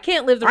 I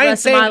can't live the I ain't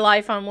rest of my saying-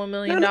 life on $1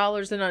 million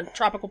in a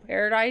tropical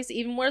paradise,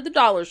 even where the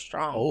dollar's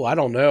strong. Oh, I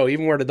don't know.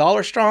 Even where the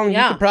dollar's strong,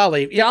 Yeah. you could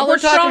probably.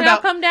 Dollar's strong, I'll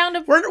come down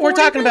to We're 40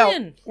 talking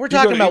million. about we're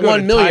talking go about to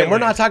 1 million. We're Thailand.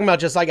 not talking about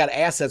just I got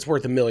assets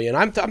worth $1 million.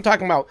 I'm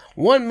talking about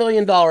 $1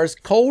 million,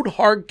 cold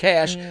hard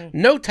cash,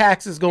 no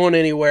taxes going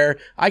anywhere.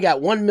 I got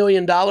 $1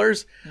 million.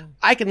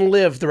 I can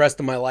live the rest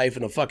of my life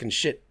in a fucking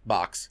shit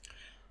box.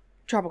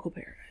 Tropical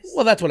paradise.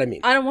 Well, that's what I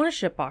mean. I don't want a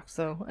shit box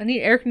though. I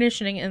need air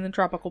conditioning in the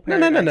tropical No,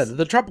 paradise. no.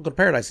 The tropical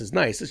paradise is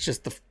nice. It's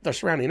just the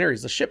surrounding area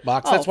is the shit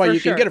box. Oh, That's why for you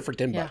sure. can get it for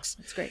 $10. Yeah,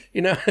 that's great.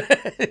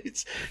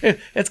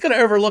 It's going to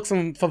overlook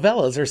some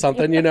favelas or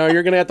something. You're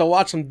going to have to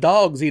watch some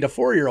dogs eat a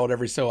 4-year-old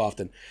every so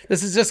often.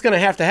 This is just going to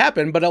have to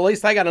happen. But at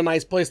least I got a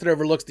nice place that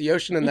overlooks the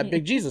ocean and that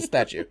big Jesus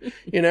statue.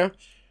 Or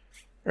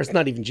it's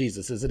not even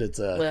Jesus, is it? It's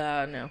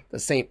No. the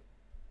Saint.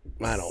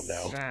 I don't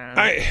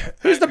know.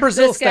 Who's The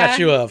Brazil This guy?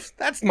 statue of.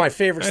 That's my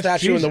favorite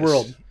That's statue in the Jesus.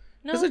 world.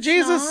 No, Is it it's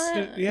Jesus?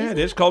 not. Yeah, it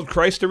is called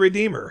Christ the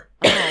Redeemer,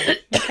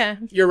 Okay.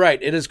 You're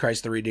right. It is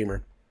Christ the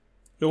Redeemer.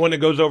 the one that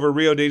goes over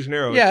Rio de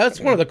Janeiro. Yeah, that's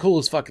one of the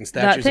coolest fucking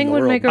statues That thing in the would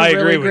world. make a I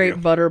agree really with great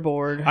you.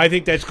 butterboard. I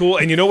think that's cool.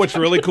 And you know what's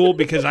really cool?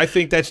 Because I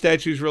think that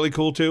statue's really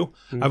cool too.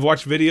 I've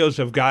watched videos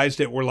of guys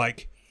that were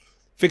like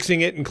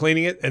fixing it and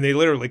cleaning it, and they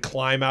literally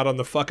climb out on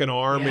the fucking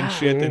arm and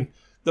shit. And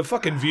the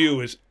fucking view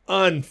is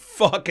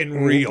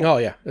unfucking real. Oh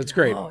yeah, it's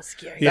great. Oh,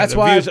 scary. Yeah, That's the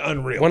why view's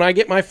unreal. when I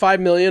get my $5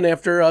 million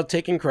after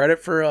taking credit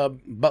for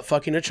butt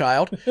fucking a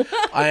child,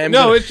 I am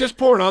No, gonna- it's just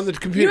porn on the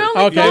computer. You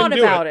only Okay. thought didn't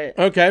do about it.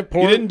 okay.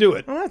 Porn. You didn't do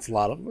it. Oh, that's a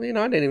lot of. I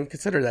didn't even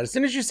consider that. As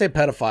soon as you say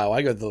pedophile,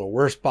 I go to the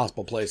worst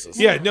possible places.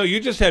 Yeah, no, you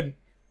just had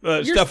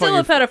You're stuff on still your.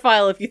 a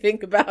pedophile if you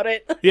think about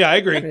it. Yeah, I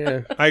agree.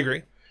 Yeah. I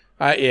agree.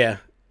 Yeah.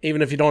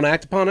 Even if you don't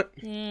act upon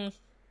it.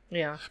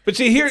 Yeah. But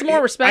see, here, It's more I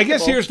guess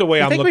respectable. here's the way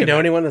I I'm think we looking know at it.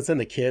 anyone that's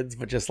into kids,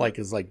 but just like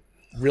is like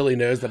really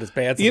knows that it's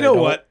bad. So You they know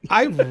don't. what?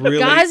 I really.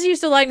 Guys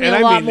used to like me and a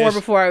I lot mean more this-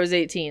 before I was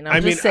 18. I'll I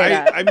mean, just say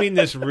that. I mean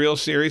this real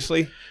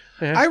seriously.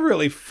 Yeah. I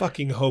really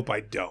fucking hope I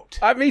don't.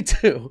 Me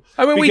too.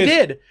 I mean, we Because-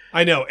 did.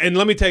 I know, and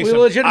let me tell you We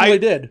something. legitimately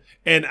did.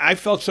 And I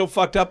felt so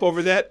fucked up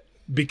over that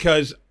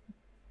because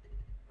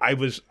I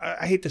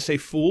hate to say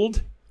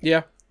fooled,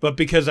 Yeah. but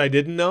because I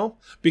didn't know.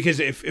 Because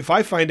if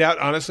I find out,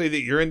 honestly,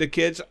 that you're into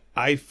kids,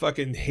 I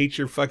fucking hate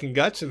your fucking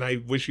guts and I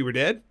wish you were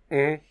dead.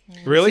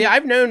 Mm-hmm. Really? See,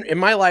 I've known in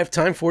my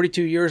lifetime,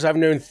 42 years, I've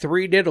known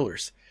 3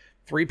 diddlers.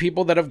 3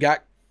 people that have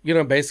got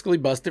basically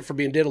busted for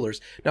being diddlers.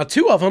 Now,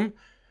 2 of them,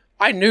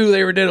 I knew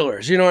they were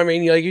diddlers. You know what I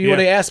mean? Like, you would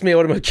have asked me, I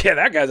would have been like, yeah,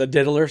 that guy's a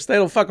diddler. Stay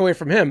the fuck away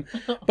from him.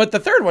 But the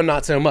third one,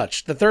 not so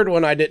much. The third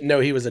one, I didn't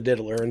know he was a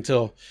diddler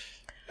until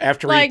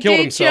after he killed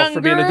himself for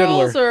being a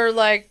diddler. Or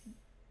like,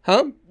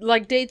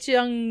 like dates too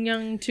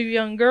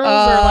young girls,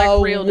 or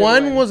like real diddling?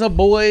 One was a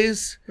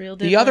boy's. Real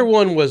the other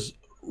one was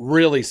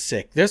really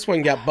sick. This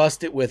one got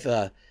busted with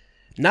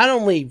not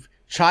only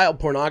child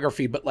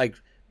pornography, but like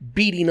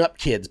beating up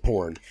kids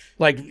porn,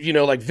 like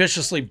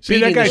viciously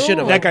beating the shit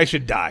out of that guy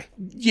should die.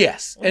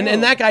 Yes,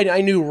 and that guy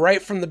I knew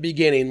right from the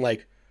beginning,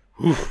 like,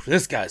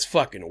 this guy's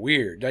fucking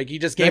weird. Like, he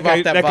just gave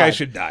off that vibe. That guy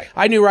should die.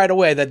 I knew right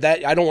away that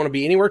I don't want to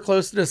be anywhere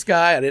close to this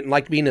guy. I didn't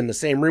like being in the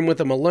same room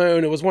with him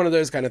alone. It was one of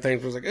those kind of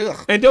things. Where it was like,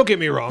 ugh. And don't get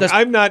me wrong,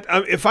 I'm not.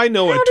 If I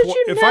know a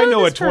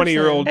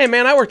 20-year-old, hey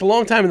man, I worked a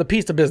long time in the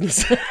pizza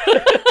business.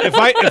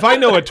 if I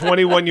know a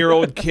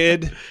 21-year-old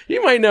kid,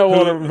 you might know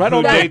one of them. I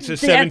don't know. Dates a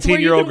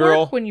 17-year-old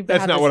girl.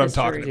 That's not what I'm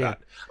talking about.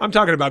 I'm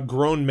talking about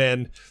grown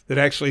men that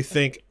actually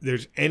think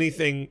there's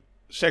anything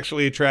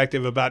sexually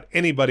attractive about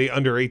anybody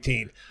under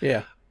 18.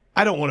 Yeah.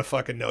 I don't want to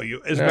fucking know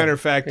you. As a matter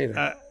of fact,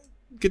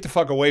 get the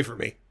fuck away from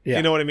me. Yeah.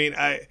 You know what I mean?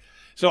 I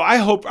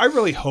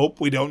really hope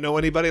we don't know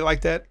anybody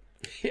like that.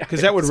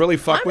 Because that would really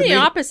fuck with me. I'm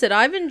the opposite.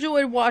 I've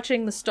enjoyed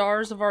watching the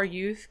stars of our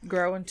youth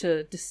grow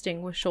into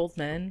distinguished old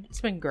men. It's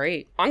been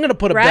great. I'm going to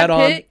put a bet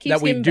on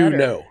that we do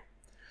know.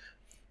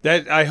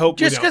 That I hope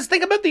just because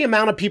think about the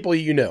amount of people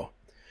you know.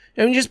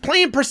 I mean, just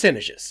playing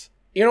percentages.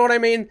 You know what I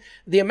mean?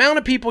 The amount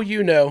of people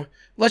you know.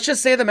 Let's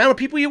just say the amount of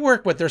people you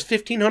work with, there's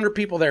 1,500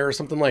 people there or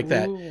something like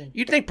that.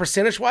 You'd think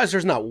percentage-wise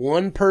there's not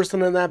one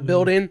person in that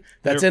building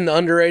that's into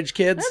underage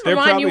kids?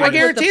 I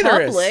guarantee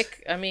there is.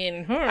 I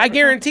mean... I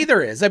guarantee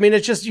there is. I mean,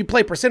 it's just you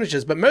play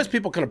percentages, but most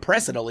people can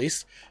oppress it at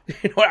least.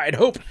 I'd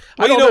hope.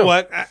 Well, you know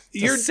what?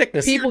 You're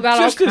sickness. People got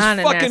just all as kind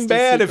of fucking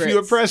bad secrets. if you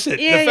oppress it.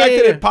 The fact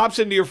that it pops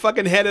into your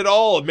fucking head at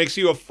all, it makes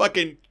you a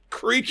fucking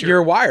creature.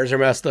 Your wires are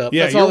messed up.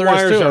 Yeah, that's all your there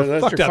wires is to are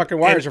it. fucked Your up. fucking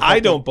wires and are fucked I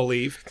don't up.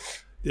 believe,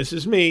 this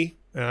is me,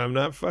 and I'm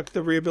not fuck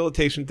the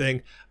rehabilitation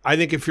thing. I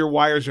think if your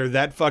wires are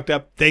that fucked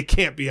up, they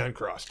can't be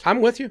uncrossed.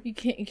 I'm with you. You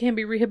can't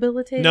be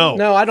rehabilitated?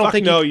 No, I don't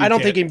think you I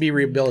don't think you can be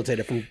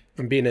rehabilitated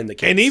from being in the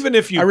case. And even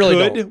if you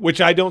could,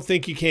 which I don't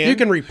think you can, you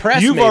can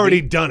repress. You've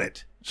already done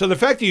it. So the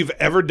fact that you've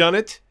ever done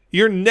it,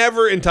 you're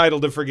never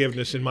entitled to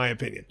forgiveness, in my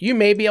opinion. You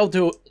may be able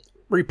to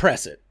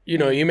repress it.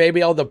 You may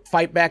be able to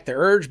fight back the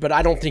urge, but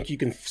I don't think you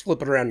can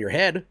flip it around your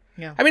head.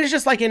 Yeah. I mean, it's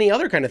just like any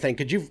other kind of thing.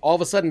 Could you all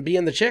of a sudden be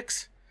in the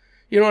chicks?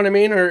 You know what I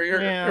mean?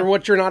 Or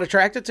what you're not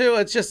attracted to?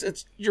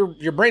 It's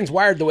your brain's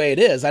wired the way it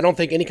is. I don't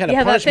think any kind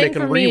of punishment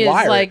can rewire. Yeah, that thing for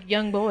me is like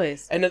young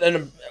boys.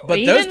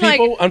 But those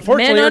people,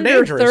 unfortunately, are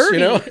dangerous. 30. You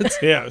know?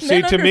 Yeah. See,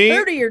 men to under me,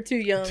 30 are too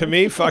young. To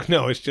me, fuck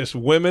no. It's just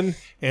women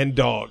and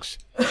dogs,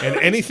 and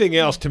anything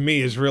else to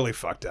me is really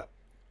fucked up.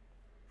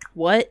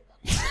 What?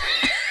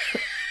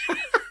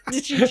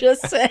 Did you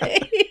just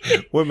say?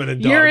 Women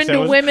and dogs. You're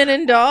into women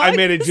and dogs? I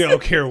made a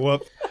joke here,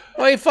 whoop.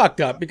 Well, he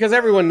fucked up because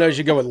everyone knows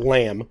you go with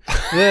lamb.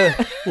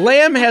 The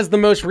lamb has the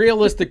most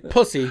realistic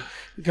pussy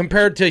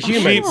compared to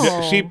humans.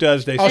 Sheep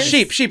does. They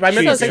say. Sheep. I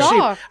meant to say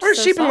sheep. Aren't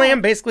sheep and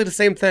lamb basically the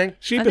same thing?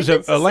 Sheep is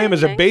a lamb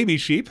is a baby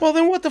sheep. Well,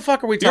 then what the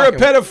fuck are we talking about?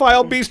 You're a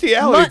pedophile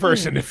bestiality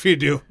person if you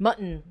do.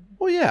 Mutton.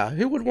 Well, yeah.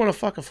 Who would want to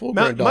fuck a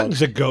full-grown dog?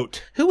 Mutton's a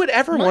goat. Who would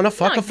ever want to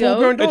fuck a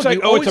full-grown dog? It's like,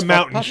 it's a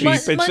mountain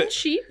sheep. Mountain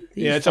sheep?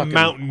 Yeah, it's a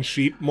mountain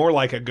sheep, more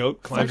like a goat.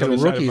 Fucking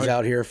rookies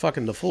out here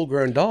fucking the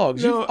full-grown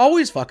dogs. You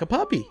always fuck a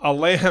puppy. A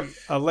lamb.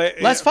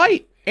 Let's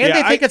fight. And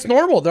they think it's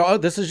normal.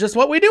 This is just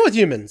what we do with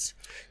humans.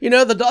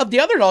 The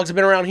other dogs have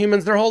been around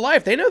humans their whole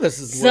life. They know this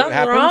is what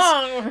happens.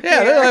 Wrong.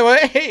 Yeah, they're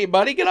like, hey,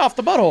 buddy, get off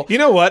the butthole. You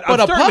know what? But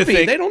a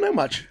puppy, they don't know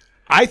much.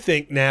 I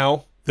think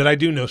now that I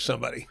do know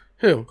somebody.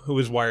 Who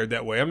is wired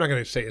that way. I'm not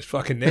going to say his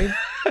fucking name.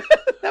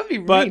 That'd be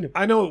but mean.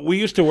 I know we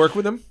used to work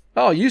with him.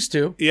 Oh, used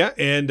to? Yeah,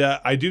 and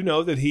I do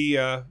know that he...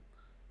 oh,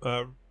 wait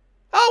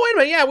a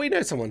minute. Yeah, we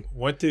know someone.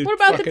 What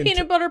about the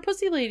peanut butter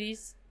pussy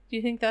ladies? Do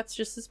you think that's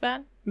just as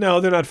bad?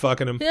 No, they're not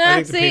fucking them. Yeah,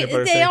 I think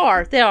they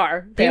are.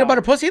 Peanut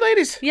butter pussy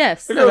ladies?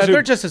 Yes.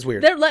 They're just as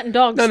weird. They're letting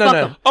dogs fuck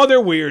them. Oh, they're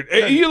weird.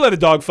 You let a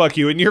dog fuck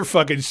you, and you're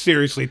fucking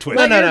seriously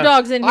twisted. No. Your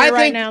dog's in here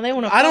right now. They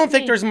want to. I don't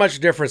think there's much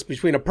difference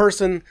between a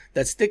person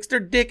that sticks their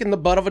dick in the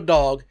butt of a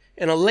dog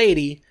and a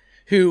lady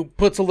who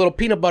puts a little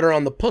peanut butter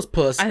on the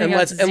puss and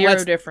lets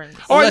zero difference.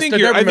 Oh, I think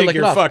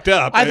you're fucked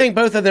up. I think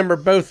both of them are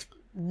both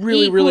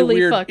really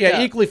weird.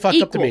 Equally fucked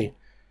up to me.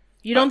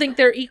 You don't think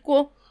they're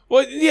equal?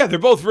 Well, yeah, they're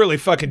both really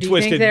fucking twisted.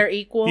 Do you think they're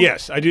equal?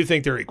 Yes, I do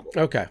think they're equal.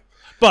 Okay.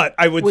 But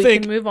I would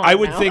think the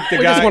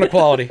guy just want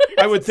equality.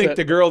 I would think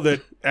the girl that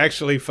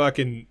actually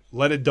fucking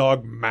let a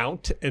dog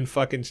mount and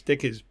fucking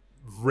stick his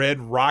red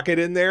rocket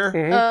in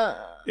there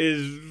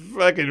is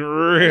fucking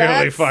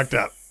really fucked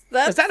up.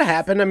 Does that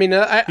happen? I mean,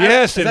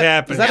 yes, it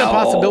happens. Is that a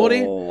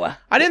possibility?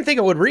 I didn't think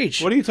it would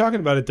reach. What are you talking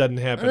about? It doesn't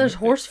happen. There's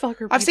horse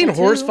fucker. I've seen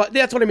horse fuck.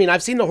 That's what I mean.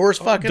 I've seen the horse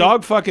fucking.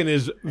 Dog fucking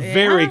is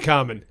very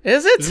common.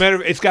 Is it? As a matter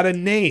of, it's got a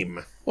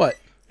name. What?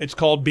 It's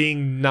called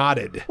being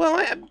knotted.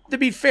 Well, to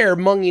be fair,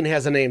 munging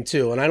has a name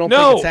too, and I don't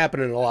No. think it's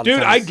happening a lot of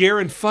Dude, times. I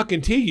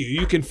guarantee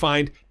you can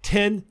find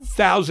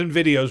 10,000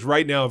 videos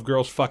right now of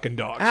girls fucking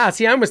dogs.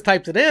 See, I almost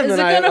typed it in. Is it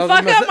then gonna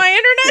fuck up my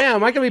internet? Yeah,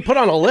 am I going to be put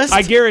on a list?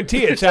 I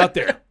guarantee it's out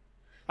there. Look it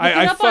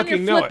I up on fucking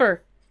your know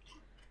flipper.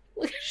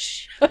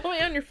 Show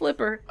me on your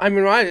flipper. I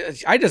mean,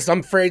 I'm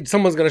afraid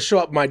someone's going to show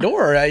up at my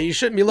door. You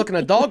shouldn't be looking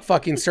at dog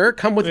fucking, sir.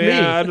 Come with it. me.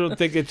 Yeah, I don't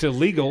think it's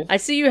illegal. I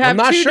see you have I'm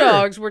not 2 sure.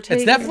 dogs. We're taking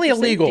It's definitely them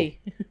for illegal. safety.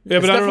 Yeah,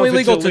 It's but I don't know definitely if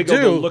it's illegal to illegal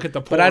do, to look at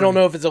the porn. but I don't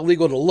know if it's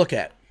illegal to look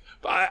at.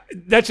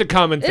 That's a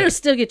common thing. It'll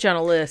still get you on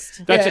a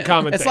list. That's Yeah, a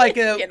common it's thing. like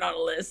Get on a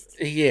list.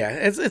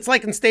 it's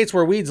like in states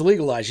where weed's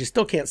legalized, you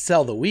still can't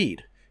sell the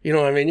weed. You know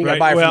what I mean? You got to Right,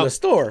 buy it well, from the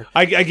store.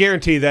 I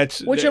guarantee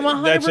that's Which I'm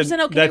 100%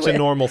 okay That's a with.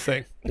 normal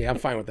thing. Yeah, I'm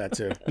fine with that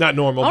too. Not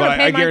normal, I but wanna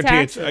pay I my guarantee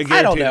it's. taxes. I, I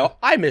guarantee don't know.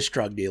 I miss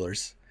drug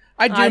dealers.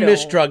 I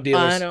miss don't. drug I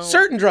dealers. don't.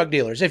 Certain drug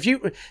dealers. If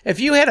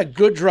you had a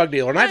good drug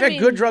dealer, and I've had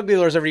good drug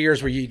dealers over the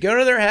years where you go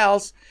to their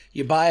house,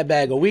 you buy a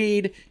bag of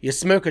weed, you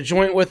smoke a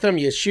joint with them,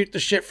 you shoot the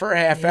shit for a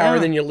half hour,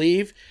 then you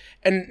leave.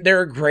 And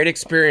they're great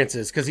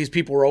experiences because these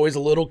people were always a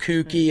little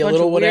kooky, a Bunch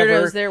little of whatever.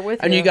 weirdos there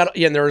with and you.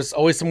 and there's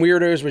always some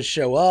weirdos would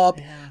show up,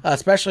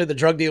 especially the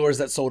drug dealers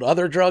that sold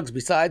other drugs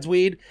besides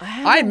weed.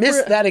 I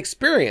missed that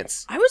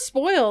experience. I was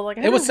spoiled. Like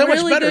I had It was a so much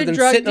really better good than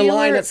drug sitting in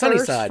line dealer at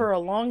Sunnyside. first for a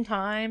long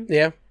time.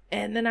 Yeah.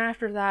 And then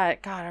after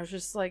that, God, I was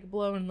just like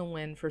blown in the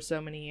wind for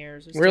so many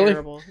years. It was Really?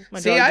 terrible. My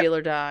See, drug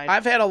dealer died.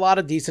 I've had a lot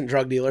of decent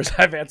drug dealers.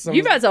 I've had some.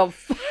 You've had some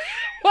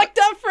fucked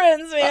up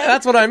friends, man.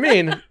 That's what I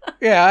mean.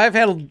 Yeah, I've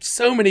had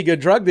so many good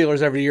drug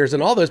dealers over the years,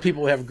 and all those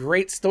people have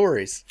great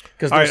stories.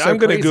 All right, I'm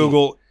going to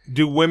Google,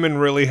 do women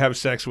really have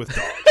sex with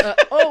dogs?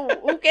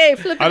 Okay,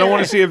 flip it. I don't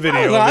want to see a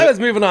video I of was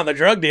it. moving on the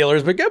drug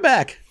dealers, but go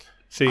back.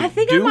 See, I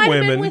think I do might have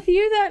women... been with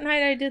you that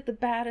night. I did the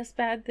baddest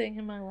bad thing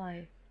in my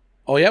life.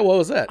 Oh, yeah? What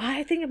was that?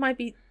 I think it might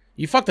be.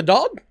 You fucked a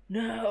dog?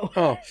 No.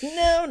 Oh.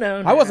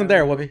 No. I wasn't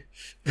there, Whoopi.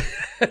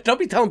 Don't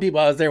be telling people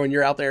I was there when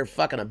you're out there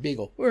fucking a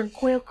beagle. We're in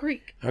Quail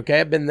Creek. Okay,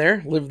 I've been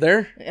there, lived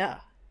there. Yeah.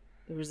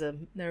 There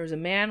was a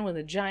man with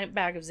a giant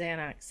bag of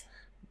Xanax.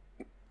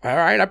 All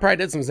right, I probably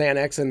did some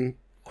Xanax in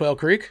Quail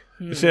Creek.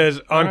 It says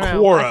on I don't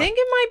know. Quora. I think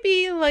it might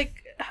be like.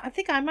 I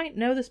think I might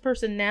know this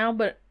person now,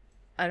 but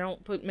I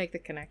don't make the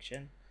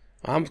connection.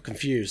 I'm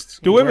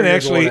confused. Do women Where are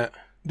you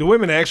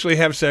going actually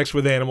have sex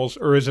with animals,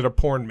 or is it a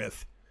porn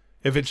myth?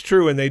 If it's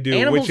true and they do,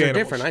 Animals which are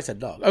animals? different. I said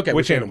dog. Okay,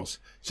 Which animals?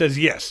 Says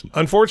yes.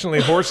 Unfortunately,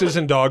 horses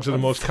and dogs are the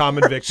most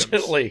common victims.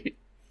 Unfortunately.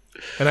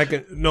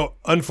 And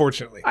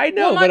unfortunately. I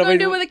know, What am but I I gonna mean,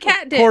 do with a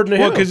cat dick? according to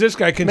Well, who? because this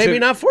guy considers... Maybe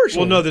not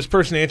fortunately. Well, no, this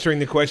person answering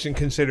the question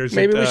considers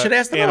Maybe it we should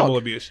ask the animal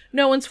dog. abuse.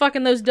 No one's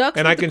fucking those ducks.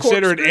 And I with the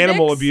consider it corkscrew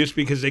animal dicks? abuse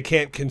because they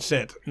can't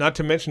consent. Not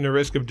to mention the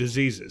risk of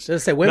diseases.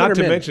 Does it say women Not or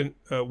to men? mention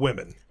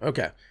women.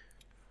 Okay.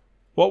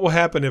 What will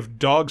happen if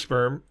dog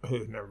sperm...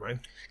 never mind.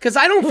 Because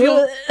I don't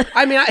feel.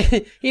 I mean,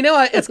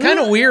 it's kind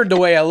of weird the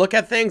way I look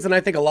at things, and I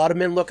think a lot of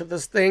men look at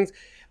these things.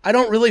 I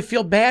don't really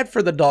feel bad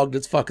for the dog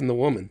that's fucking the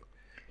woman.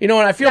 You know,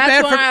 and I feel That's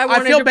bad for. why I I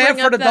wanted feel to bad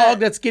bring for the up that. dog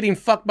that's getting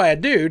fucked by a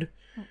dude.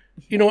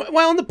 You know,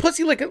 well, and the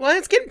pussy licking. Well,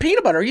 it's getting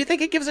peanut butter. You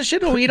think it gives a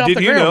shit to eat off Did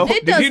the you know? ground?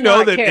 It Did does you know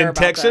not that care in about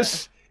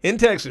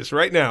Texas,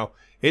 right now,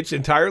 it's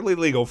entirely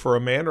legal for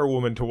a man or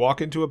woman to walk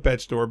into a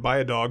pet store, buy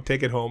a dog,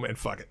 take it home, and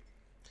fuck it.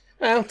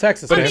 Well,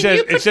 Texas. But man. it says-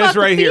 you could says fuck a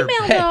right here.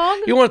 female Hey, dog.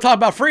 you want to talk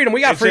about freedom?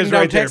 We got It freedom says down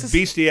in right there, Texas.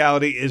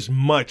 bestiality is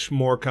much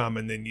more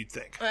common than you'd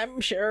think. I'm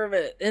sure of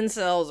it.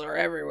 Incels are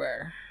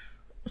everywhere.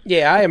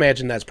 Yeah, I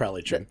imagine that's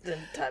probably true. Them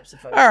types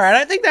of folks. All right,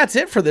 I think that's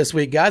it for this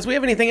week, guys. We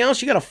have anything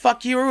else? You got a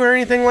fuck you or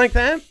anything like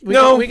that?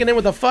 No. We can end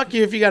with a fuck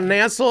you if you got an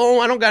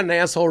asshole. I don't got an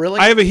asshole, really.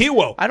 I have a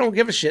hero. I don't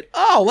give a shit.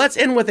 Oh, let's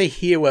end with a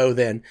hero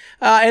then.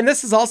 And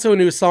this is also a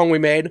new song we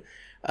made.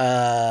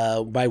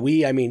 By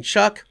we, I mean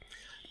Chuck.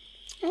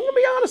 I'm going to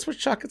be honest with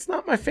Chuck. It's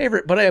not my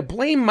favorite, but I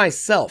blame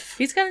myself.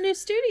 He's got a new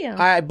studio.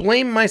 I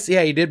blame myself.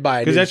 Yeah, he did buy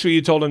it. Because that's what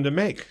you told him to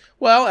make.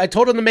 Well, I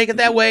told him to make it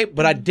that way,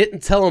 but I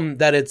didn't tell him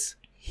that it's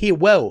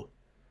hero.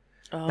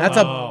 That's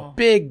a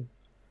big,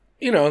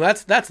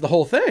 that's the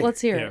whole thing. Let's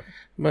hear it.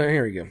 But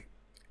here we go.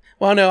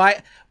 Well, no,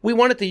 we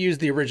wanted to use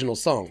the original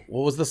song.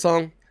 What was the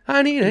song?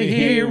 I need a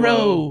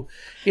hero.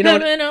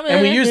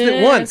 And we used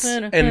it once,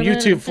 and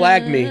YouTube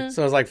flagged me.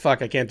 So I was like,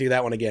 fuck, I can't do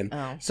that one again.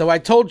 Oh. So I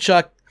told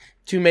Chuck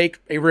to make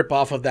a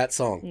ripoff of that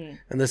song.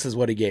 And this is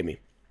what he gave me.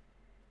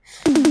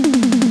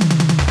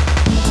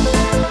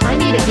 I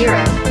need a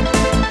hero.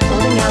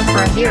 Holding out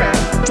for a hero.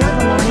 Till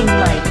the morning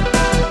light.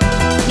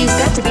 He's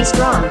got to be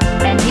strong,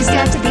 and he's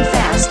got to be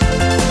fast,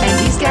 and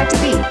he's got to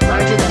be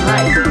larger than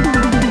life.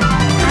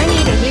 I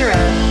need a hero.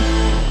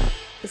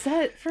 Is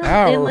that from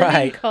All In Living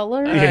right.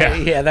 Color?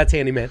 Yeah, that's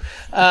Handyman.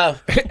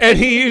 And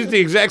he used the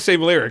exact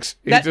same lyrics.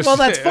 He just- Well,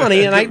 that's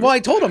funny. And I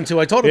told him to.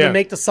 I told him Yeah. to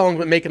make the song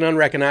but make it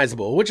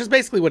unrecognizable, which is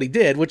basically what he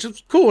did, which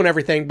is cool and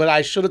everything. But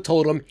I should have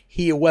told him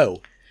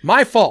hero.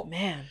 My fault.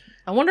 Man,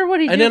 I wonder what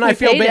he did. And then I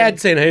feel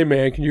bad saying, "Hey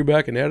man, can you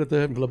back and edit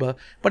that?" Blah blah.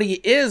 But he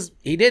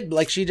did,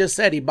 like she just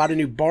said, he bought a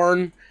new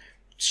barn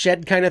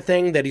shed kind of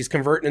thing that he's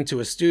converting into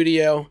a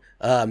studio.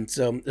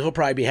 So he'll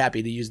probably be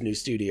happy to use a new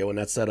studio when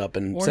that's set up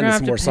and We're send gonna us have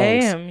some more to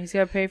pay songs. him. He's got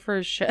to pay for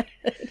his shed.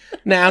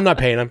 Nah, I'm not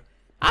paying him.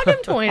 I'll give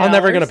him $20. I'm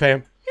never gonna pay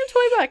him. Give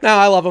him $20. No,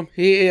 I love him.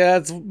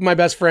 It's my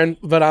best friend,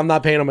 but I'm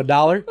not paying him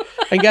 $1.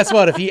 And guess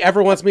what? If he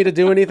ever wants me to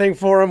do anything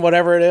for him,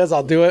 whatever it is,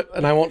 I'll do it,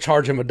 and I won't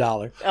charge him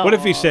 $1. What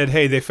if he said,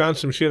 "Hey, they found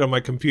some shit on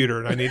my computer,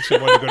 and I need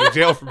someone to go to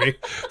jail for me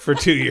for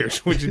 2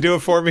 years. Would you do it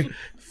for me?"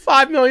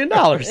 $5 million.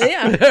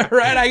 Yeah.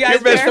 Right? I got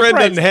Your best friend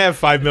doesn't have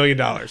 $5 million.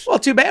 Well,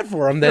 too bad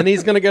for him. Then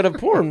he's going to go to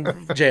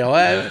porn jail.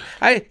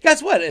 I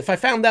guess what? If I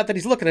found out that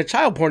he's looking at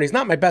child porn, he's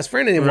not my best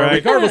friend anymore, Right.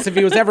 regardless if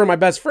he was ever my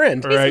best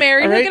friend. He's Right.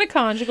 married. All He'll right. get a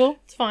conjugal.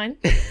 It's fine.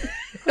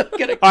 All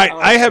right,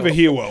 I have a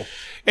hero.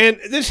 And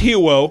this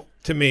hero,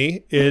 to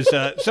me, is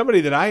somebody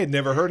that I had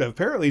never heard of.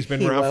 Apparently, he's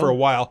been around Hero? for a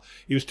while.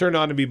 He was turned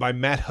on to me by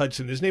Matt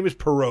Hudson. His name is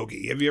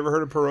Pierogi. Have you ever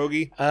heard of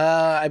Pierogi?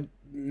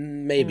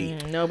 Maybe.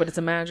 No, but it's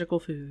a magical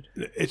food.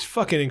 It's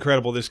fucking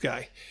incredible, this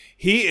guy.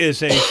 He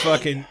is a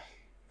fucking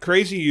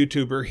crazy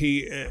YouTuber.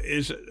 He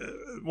is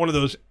one of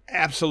those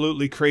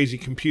absolutely crazy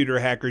computer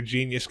hacker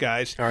genius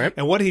guys. All right.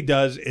 And what he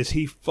does is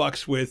he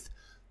fucks with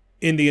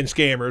Indian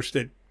scammers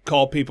that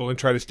call people and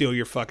try to steal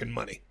your fucking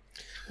money.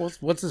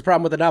 What's his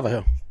problem with the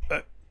Navajo?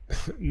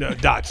 No,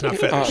 dots, not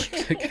feathers.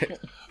 Okay.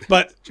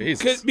 But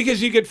Jesus.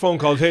 because you get phone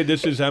calls, hey,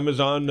 this is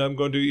Amazon. I'm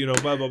going to,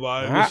 blah, blah,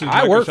 blah. This is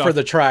I work Microsoft. for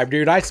the tribe,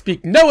 dude. I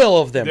speak no ill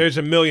of them. There's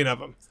a million of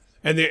them.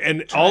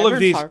 And all of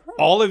these Harvard?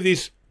 all of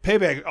these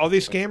payback, all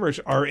these scammers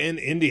are in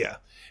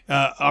India,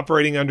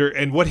 operating under.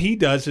 And what he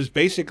does is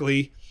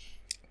basically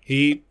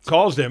he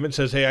calls them and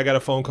says, "Hey, I got a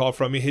phone call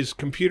from you." His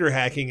computer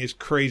hacking is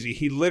crazy.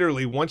 He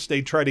literally, once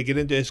they try to get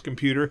into his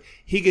computer,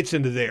 he gets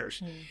into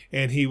theirs,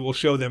 and he will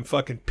show them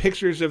fucking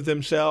pictures of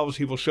themselves.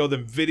 He will show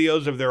them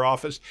videos of their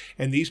office,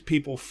 and these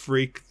people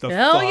freak the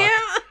Hell fuck yeah.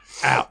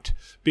 out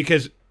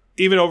because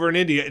even over in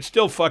India, it's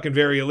still fucking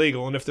very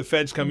illegal. And if the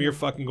feds come, you're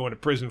fucking going to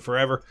prison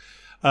forever.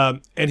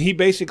 And he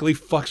basically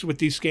fucks with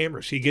these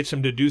scammers. He gets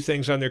them to do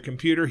things on their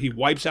computer. He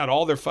wipes out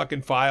all their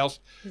fucking files.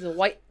 He's a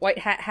white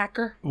hat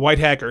hacker. White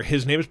hacker.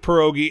 His name is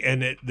Pierogi,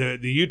 and the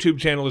YouTube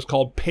channel is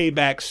called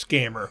Payback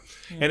Scammer.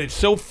 And it's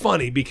so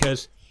funny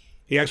because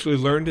he actually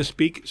learned to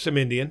speak some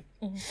Indian.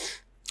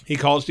 He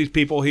calls these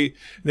people.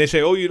 They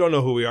say, "Oh, you don't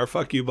know who we are.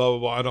 Fuck you." Blah blah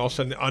blah. And all of a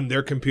sudden, on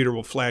their computer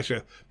will flash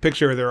a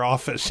picture of their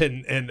office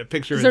and a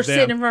picture of They're them.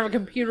 sitting in front of a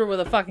computer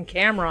with a fucking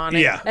camera on it.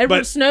 Yeah,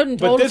 Edward Snowden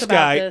told but us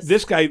about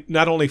this guy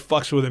not only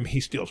fucks with him,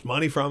 he steals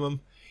money from him.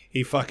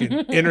 He fucking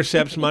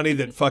intercepts money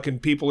that fucking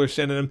people are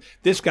sending him.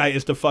 This guy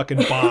is the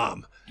fucking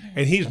bomb,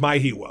 and he's my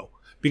hero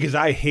because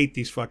I hate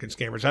these fucking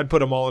scammers. I'd put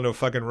them all in a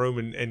fucking room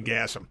and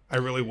gas them. I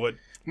really would.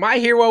 My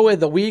hero of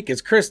the week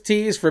is Chris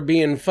Tees for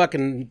being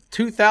fucking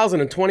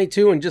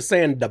 2022 and just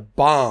saying the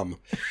bomb.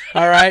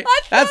 All right,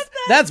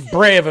 that's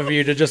brave of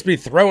you to just be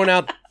throwing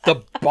out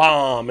the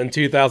bomb in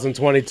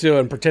 2022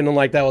 and pretending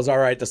like that was all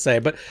right to say.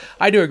 But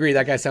I do agree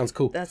that guy sounds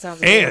cool. That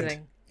sounds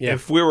amazing. And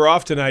if we were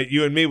off tonight,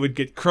 you and me would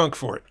get crunk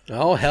for it.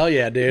 Oh hell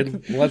yeah,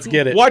 dude! Let's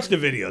get it. Watch the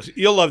videos.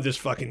 You'll love this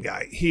fucking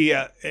guy.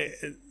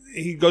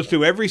 He goes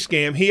through every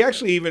scam. He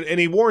actually and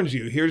he warns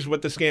you. Here's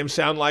what the scams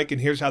sound like, and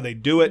here's how they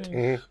do it.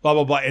 Blah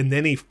blah blah. And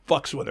then he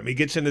fucks with them. He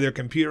gets into their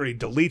computer. He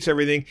deletes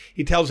everything.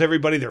 He tells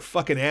everybody their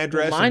fucking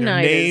address My and their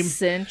night name. is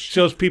cinched.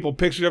 Shows people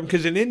pictures of them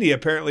because in India,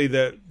 apparently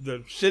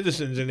the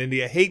citizens in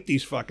India hate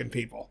these fucking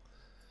people.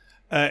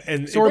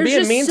 And So we're There's being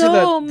just mean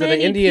so to the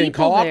many Indian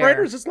people call there.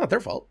 operators. It's not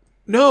their fault.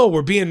 no,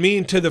 we're being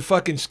mean to the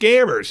fucking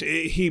scammers.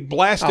 He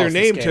blasts their it's the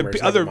name scammers,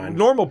 to other never mind.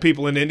 normal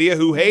people in India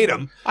who hate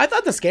him. I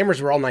thought the scammers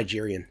were all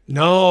Nigerian.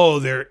 No,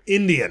 they're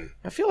Indian.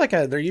 I feel like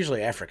they're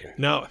usually African.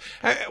 No.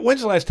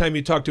 When's the last time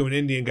you talked to an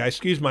Indian guy?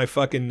 Excuse my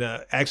fucking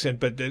accent,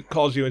 but that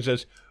calls you and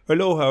says,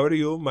 "Hello, how are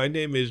you? My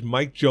name is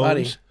Mike Jones."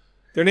 Buddy.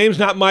 Their name's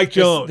not Mike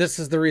Jones. This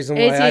is the reason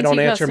why I AT&T don't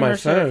answer my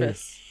customer phone.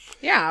 service.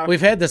 Yeah.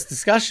 We've had this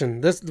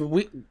discussion.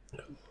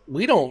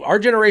 We don't. Our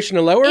generation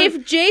and lower.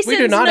 If Jason's we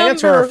do not number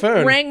answer our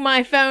phone. rang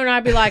my phone,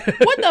 I'd be like,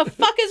 "What the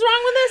fuck is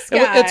wrong with this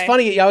guy?" It's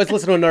funny. I was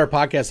listening to another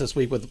podcast this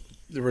week with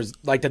there was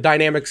like the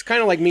dynamics,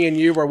 kind of like me and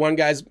you, where one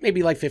guy's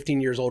maybe like 15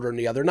 years older than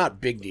the other.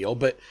 Not big deal,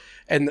 but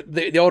and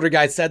the older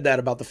guy said that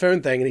about the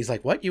phone thing, and he's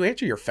like, "What? You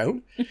answer your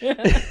phone?"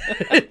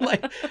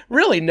 Like,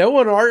 really, no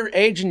one our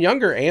age and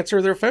younger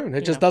answer their phone.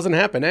 It just doesn't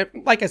happen.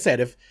 Like I said,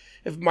 if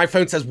my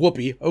phone says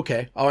 "Whoopi,"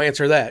 okay, I'll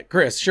answer that.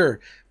 Chris,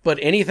 sure. But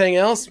anything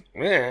else, I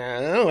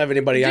don't have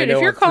anybody I Dude, know.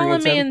 if you're at calling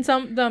me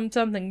 317. and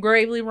something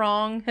gravely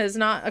wrong has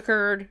not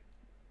occurred,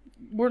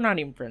 we're not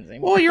even friends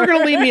anymore. Well, you're going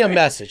to leave me a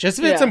message. If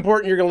it's Yeah.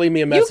 important, you're going to leave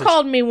me a You message.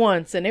 called me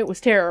once and it was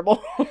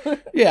terrible.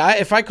 Yeah,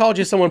 if I called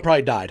you, someone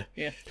probably died.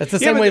 Yeah. That's the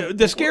yeah, same but way.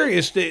 the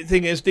scariest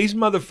thing is these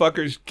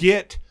motherfuckers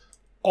get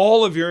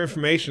all of your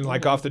information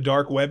like off the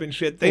dark web and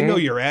shit. They know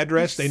your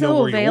address. They know so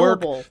where you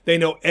available. work. They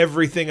know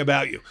everything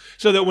about you.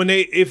 So that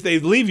if they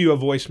leave you a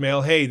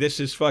voicemail, hey, this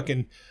is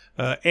fucking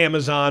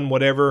Amazon,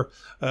 whatever.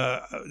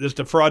 This is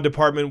the fraud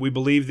department. We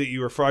believe that you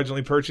were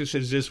fraudulently purchased.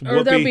 Is this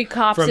Or there'll Whoopi be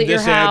cops from at your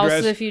this house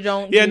address? if you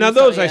don't. Yeah, do now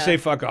those so, I yeah. say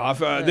fuck off.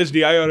 This is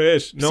the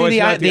IRS. No, See,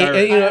 it's not the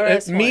IRS. you know,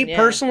 IRS me one, yeah.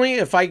 personally,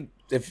 if I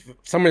if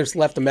somebody's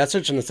left a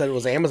message and it said it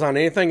was Amazon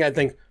anything, I'd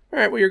think, all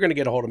right, well, you're going to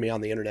get a hold of me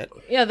on the internet.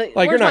 Yeah, Like,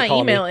 where's you're not my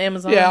calling email, me.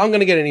 Amazon? Yeah, I'm going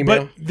to get an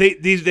email. But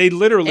they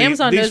literally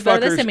Amazon these knows better.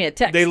 They fuckers, send me a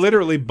text. They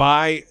literally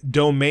buy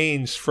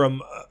domains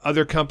from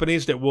other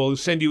companies that will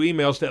send you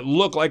emails that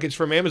look like it's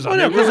from Amazon. Oh,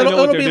 no, They because really know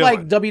what it'll be they're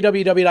like doing.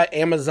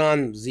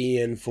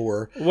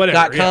 www.amazonzn4.com,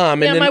 Whatever, yeah.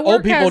 and Yeah, then my old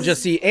work people has-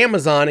 just see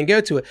Amazon and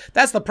go to it.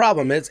 That's the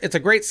problem. It's a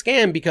great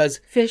scam because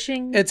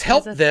Phishing. it's Is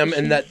helped that them phishing?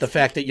 in that the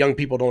fact that young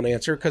people don't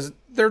answer because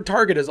their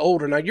target is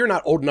older. Now, you're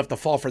not old enough to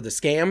fall for the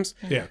scams,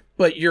 Yeah.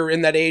 but you're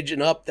in that age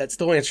and up that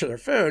still answer their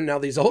phone. Now,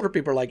 these older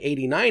people are like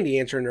 80, 90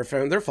 answering their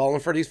phone. They're falling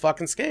for these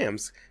fucking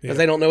scams because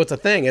they don't know it's a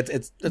thing.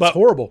 It's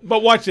horrible.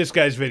 But watch this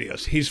guy's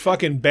videos. He's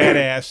fucking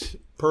badass.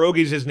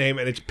 Pierogi's his name,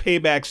 and it's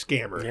Payback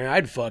Scammer. Yeah,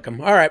 I'd fuck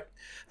them. All right.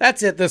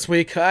 That's it this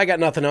week. I got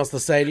nothing else to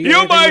say. Do you You're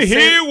have my anything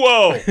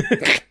to say?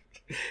 hero.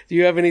 Do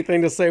you have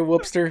anything to say,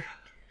 Whoopster?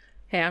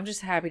 Hey, I'm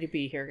just happy to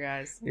be here,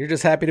 guys. You're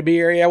just happy to be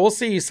here. Yeah, we'll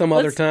see you some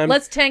other time.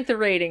 Let's tank the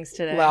ratings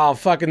today. Wow,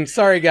 fucking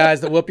sorry,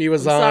 guys, that Whoopi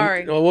was on.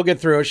 sorry. Well, we'll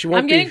get through it. She won't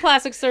I'm getting be.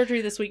 plastic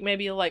surgery this week.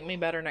 Maybe you'll like me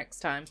better next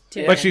time.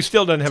 But she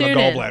still doesn't have Tune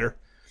a in. gallbladder.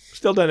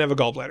 Still doesn't have a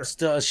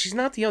gallbladder. She's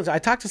not the only. I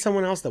talked to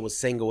someone else that was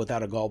single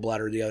without a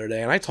gallbladder the other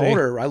day, and I told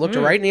her, I looked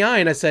her right in the eye,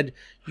 and I said,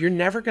 "You're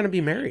never going to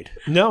be married."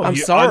 No, I'm on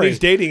sorry. these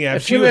dating apps,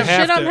 If you you have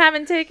have Shit, I'm to.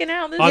 having taken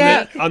out this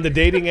Yeah. week. On the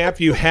dating app,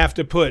 you have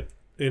to put,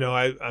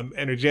 I'm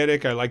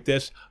energetic. I like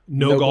this.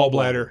 No, No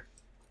gallbladder.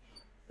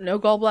 No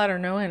gallbladder,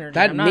 no energy.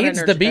 That I'm not needs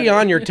to energy be heavy.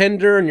 on your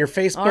Tinder and your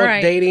Facebook All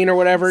right. dating or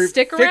whatever.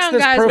 Stick Fix around,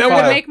 this guys. We're profile.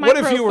 gonna make my What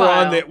if you were on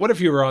profile. there? What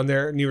if you were on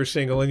there and you were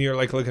single and you're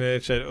like looking at it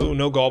and said, "Oh,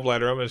 no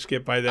gallbladder. I'm going to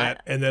skip by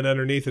that." And then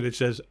underneath it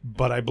says,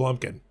 "But I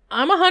Blumpkin."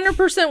 I'm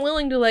 100%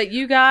 willing to let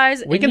you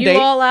guys We and can you date.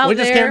 all out We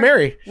just there can't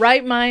marry.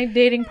 write my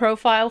dating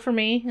profile for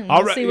me. And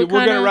I'll we'll see we're what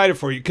going kinda, to write it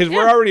for you because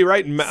we're already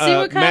writing see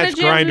what kind Matt's of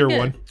jams we Grinder get.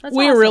 one. That's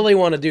We awesome. really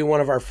want to do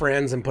one of our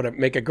friends and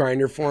make a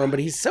grinder for him,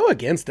 but he's so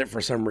against it for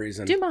some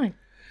reason. do mine.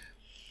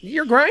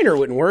 Your grinder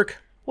wouldn't work.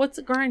 What's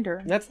a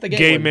grinder? That's the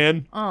Gay one.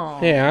 men. Oh,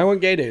 Yeah, I want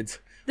gay dudes.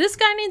 this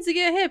guy needs to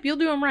get hip. You'll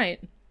do him right.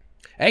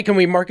 Hey, can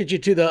we market you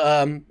to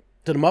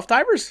the Muff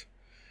Divers?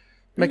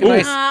 Make a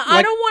nice.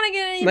 I don't want to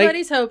get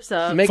anybody's hopes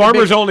up. Make a big- I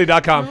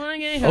FarmersOnly.com. don't want to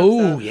get any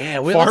hopes Oh up. yeah,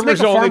 let's make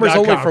a FarmersOnly.com. farmers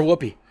only for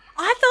Whoopi.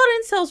 I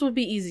thought incels would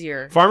be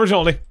easier. Farmers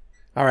Only.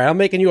 All right, I'm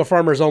making you a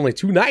farmers only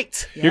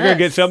tonight. You're going to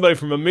get Yes. somebody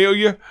from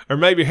Amelia or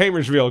maybe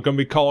Hamersville going to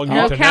be calling you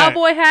No tonight.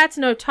 cowboy hats,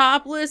 no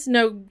topless,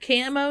 no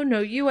camo, no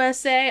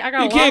USA. I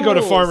got. You can't go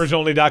to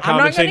FarmersOnly.com I'm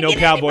not and say gonna no get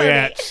cowboy anybody.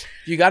 hats.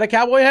 You got a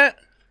cowboy hat?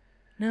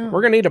 No.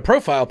 We're gonna need a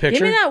profile picture.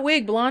 Give me that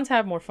wig. Blondes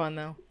have more fun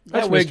though. That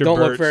That's wig Mr. don't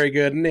look Burt's. very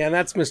good. Yeah,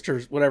 that's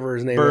Mr. whatever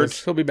his name Burt's.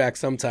 is. He'll be back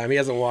sometime. He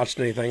hasn't watched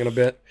anything in a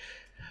bit.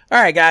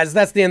 All right, guys,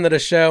 that's the end of the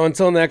show.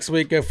 Until next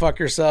week, go fuck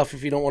yourself.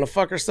 If you don't want to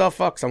fuck yourself,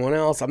 fuck someone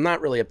else. I'm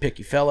not really a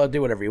picky fella. Do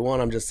whatever you want.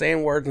 I'm just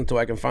saying words until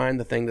I can find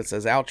the thing that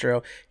says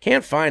outro.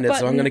 Can't find it,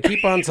 so I'm going to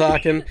keep on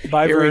talking.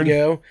 Bye, Here Vern. we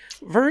go.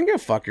 Vern, go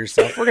fuck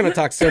yourself. We're going to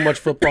talk so much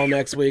football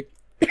next week.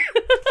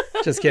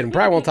 Just kidding.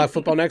 Probably won't talk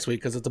football next week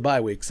because it's a bye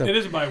week. So. It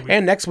is a bye week.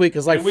 And next week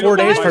is like And we 4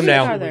 don't days know from why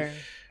now. Are there?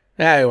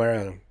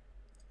 Anyway,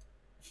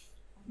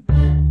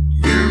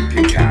 You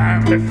can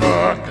kindly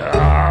fuck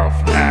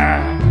off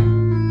now.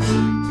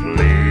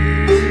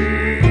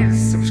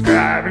 Please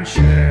subscribe and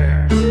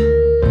share.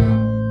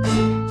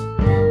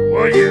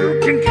 Well, you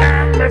can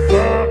kindly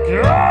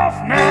fuck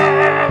off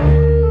now.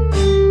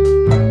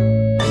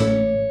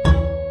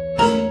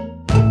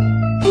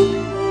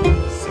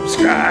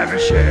 Subscribe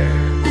and share.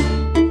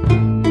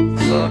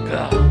 Fuck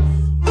off.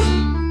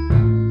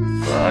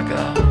 Fuck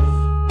off.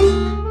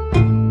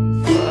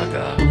 Fuck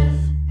off.